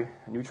Gamma Ray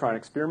Neutron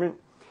Experiment.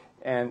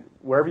 And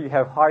wherever you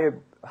have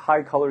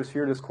high colors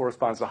here, this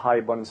corresponds to high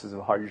abundances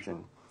of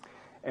hydrogen.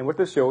 And what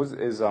this shows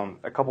is a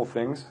couple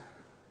things.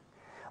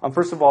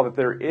 First of all, that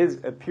there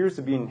appears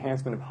to be an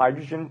enhancement of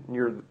hydrogen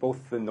near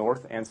both the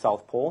North and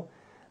South Pole,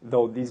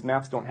 though these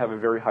maps don't have a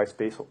very high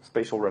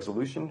spatial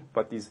resolution,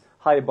 but these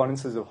high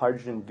abundances of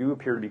hydrogen do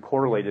appear to be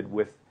correlated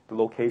with the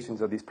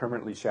locations of these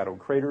permanently shadowed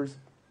craters.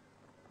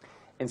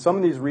 In some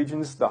of these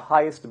regions, the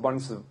highest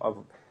abundance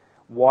of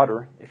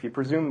water, if you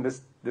presume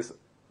this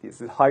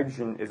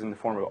hydrogen is in the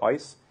form of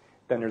ice,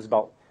 then there's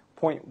about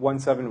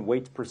 0.17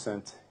 weight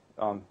percent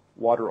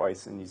water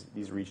ice in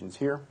these regions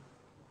here.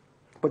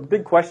 But the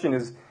big question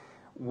is,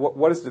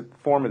 what is the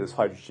form of this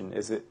hydrogen?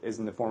 Is it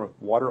in the form of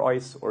water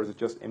ice, or is it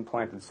just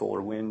implanted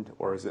solar wind,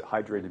 or is it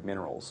hydrated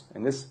minerals?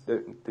 And this,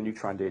 the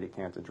neutron data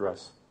can't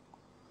address.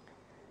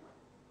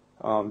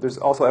 There's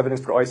also evidence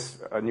for ice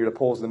near the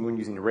poles of the moon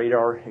using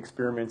radar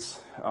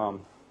experiments.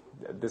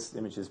 This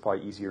image is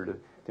probably easier to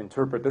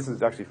interpret. This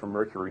is actually from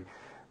Mercury.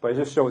 But it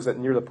just shows that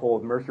near the pole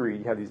of Mercury,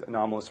 you have these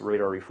anomalous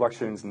radar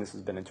reflections, and this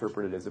has been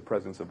interpreted as the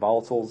presence of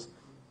volatiles.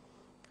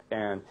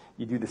 And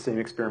you do the same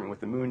experiment with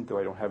the moon, though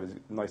I don't have a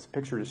nice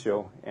picture to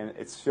show. And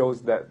it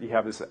shows that you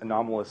have this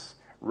anomalous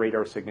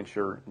radar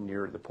signature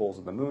near the poles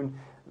of the moon,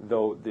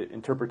 though the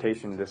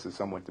interpretation of this is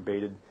somewhat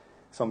debated.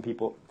 Some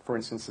people, for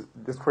instance,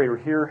 this crater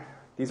here,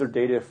 these are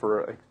data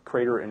for a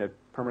crater in a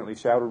permanently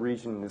shadowed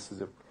region. This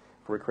is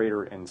for a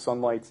crater in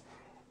sunlight.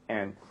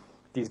 And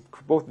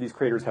both of these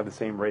craters have the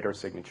same radar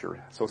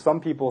signature. So some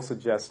people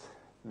suggest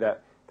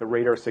that the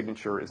radar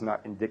signature is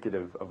not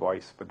indicative of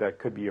ice, but that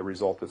could be a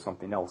result of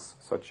something else,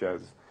 such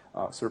as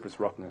surface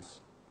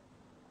roughness.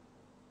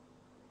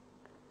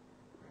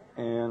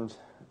 And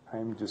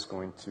I'm just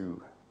going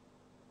to,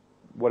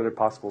 what are the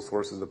possible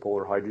sources of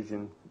polar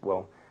hydrogen?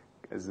 Well,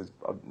 there's a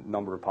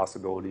number of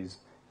possibilities.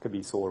 It could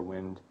be solar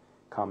wind,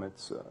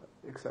 comets,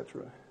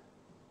 etc.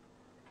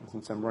 And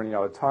since I'm running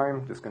out of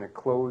time, I'm just going to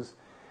close.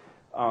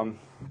 My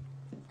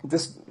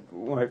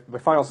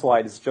final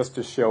slide is just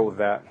to show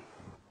that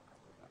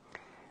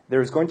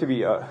there's going to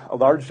be a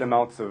large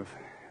number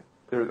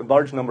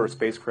of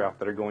spacecraft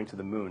that are going to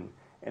the moon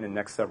in the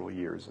next several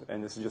years.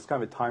 And this is just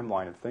kind of a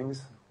timeline of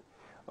things,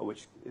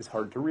 which is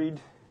hard to read.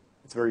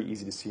 It's very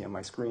easy to see on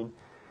my screen.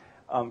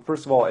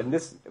 First of all, in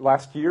this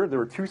last year, there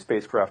were 2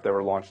 spacecraft that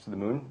were launched to the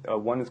moon.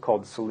 One is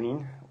called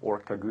Selene, or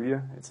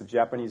Kaguya. It's a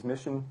Japanese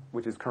mission,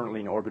 which is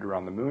currently in orbit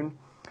around the moon.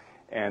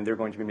 And they're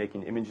going to be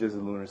making images of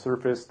the lunar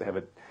surface. They have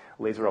a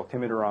laser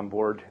altimeter on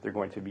board. They're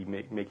going to be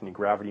making a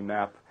gravity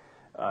map.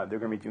 They're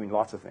going to be doing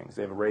lots of things.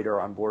 They have a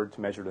radar on board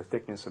to measure the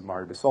thickness of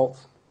Mare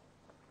basalts.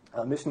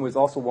 A mission was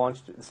also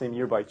launched the same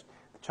year by the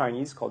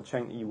Chinese called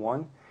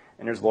Chang'e-1,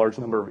 and there's a large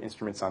number of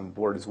instruments on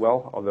board as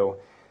well, although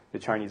the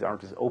Chinese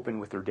aren't as open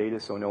with their data,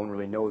 so no one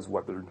really knows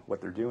what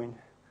they're doing.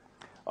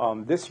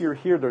 This year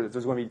here,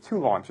 there's going to be 2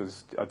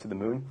 launches to the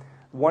moon.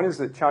 One is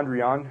the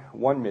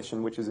Chandrayaan-1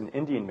 mission, which is an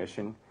Indian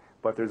mission,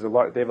 but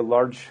they have a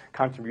large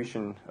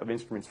contribution of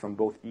instruments from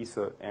both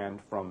ESA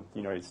and from the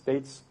United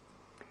States.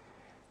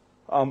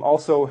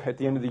 Also, at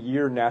the end of the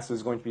year, NASA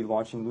is going to be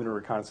launching Lunar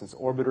Reconnaissance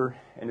Orbiter,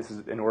 and this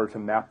is in order to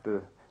map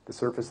the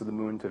surface of the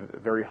moon to a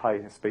very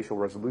high spatial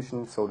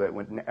resolution so that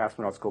when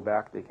astronauts go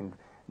back, they can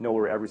know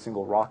where every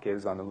single rock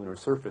is on the lunar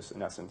surface,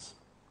 in essence.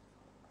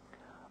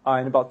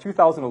 In about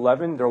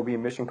 2011, there will be a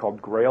mission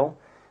called GRAIL.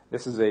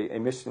 This is a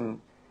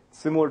mission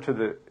similar to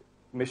the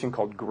mission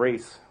called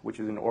GRACE, which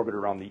is in orbit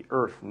around the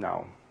Earth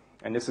now.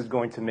 And this is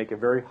going to make a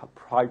very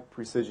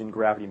high-precision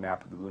gravity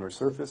map of the lunar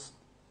surface.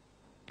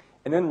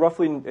 And then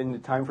roughly in the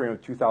time frame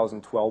of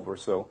 2012 or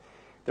so,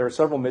 there are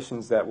several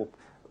missions that will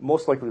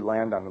most likely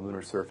land on the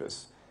lunar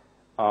surface.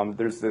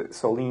 There's the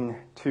Selene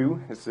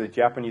 2. It's a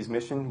Japanese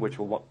mission which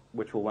will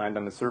land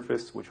on the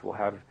surface, which will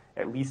have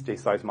at least a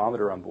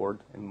seismometer on board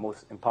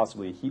and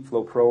possibly a heat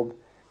flow probe.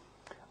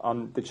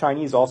 The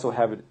Chinese also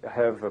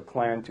have a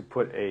plan to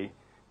put a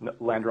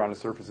lander on the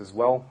surface as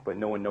well, but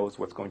no one knows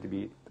what's going to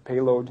be the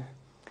payload.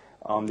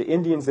 The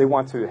Indians, they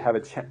want to have a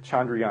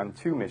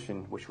Chandrayaan-2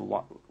 mission, which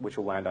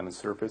will land on the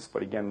surface,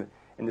 but again,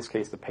 in this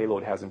case, the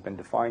payload hasn't been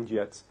defined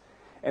yet.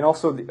 And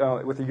also,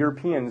 with the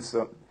Europeans,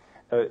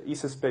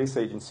 ESA Space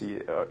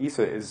Agency,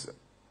 ESA is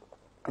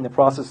in the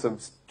process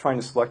of trying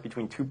to select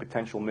between 2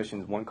 potential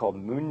missions, one called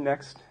Moon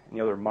Next and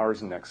the other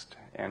Mars Next,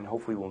 and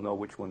hopefully we'll know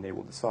which one they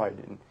will decide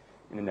in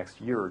the next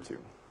year or 2.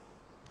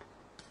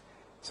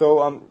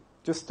 So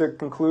just to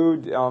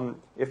conclude,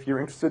 if you're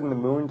interested in the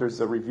moon, there's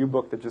a review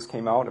book that just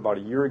came out about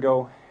a year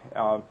ago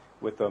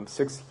with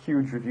 6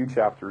 huge review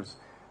chapters.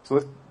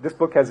 So this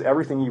book has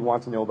everything you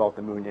want to know about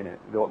the moon in it,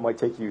 though it might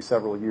take you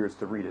several years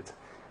to read it.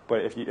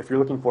 But if you're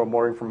looking for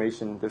more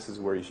information, this is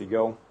where you should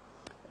go.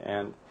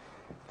 And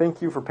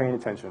thank you for paying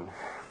attention.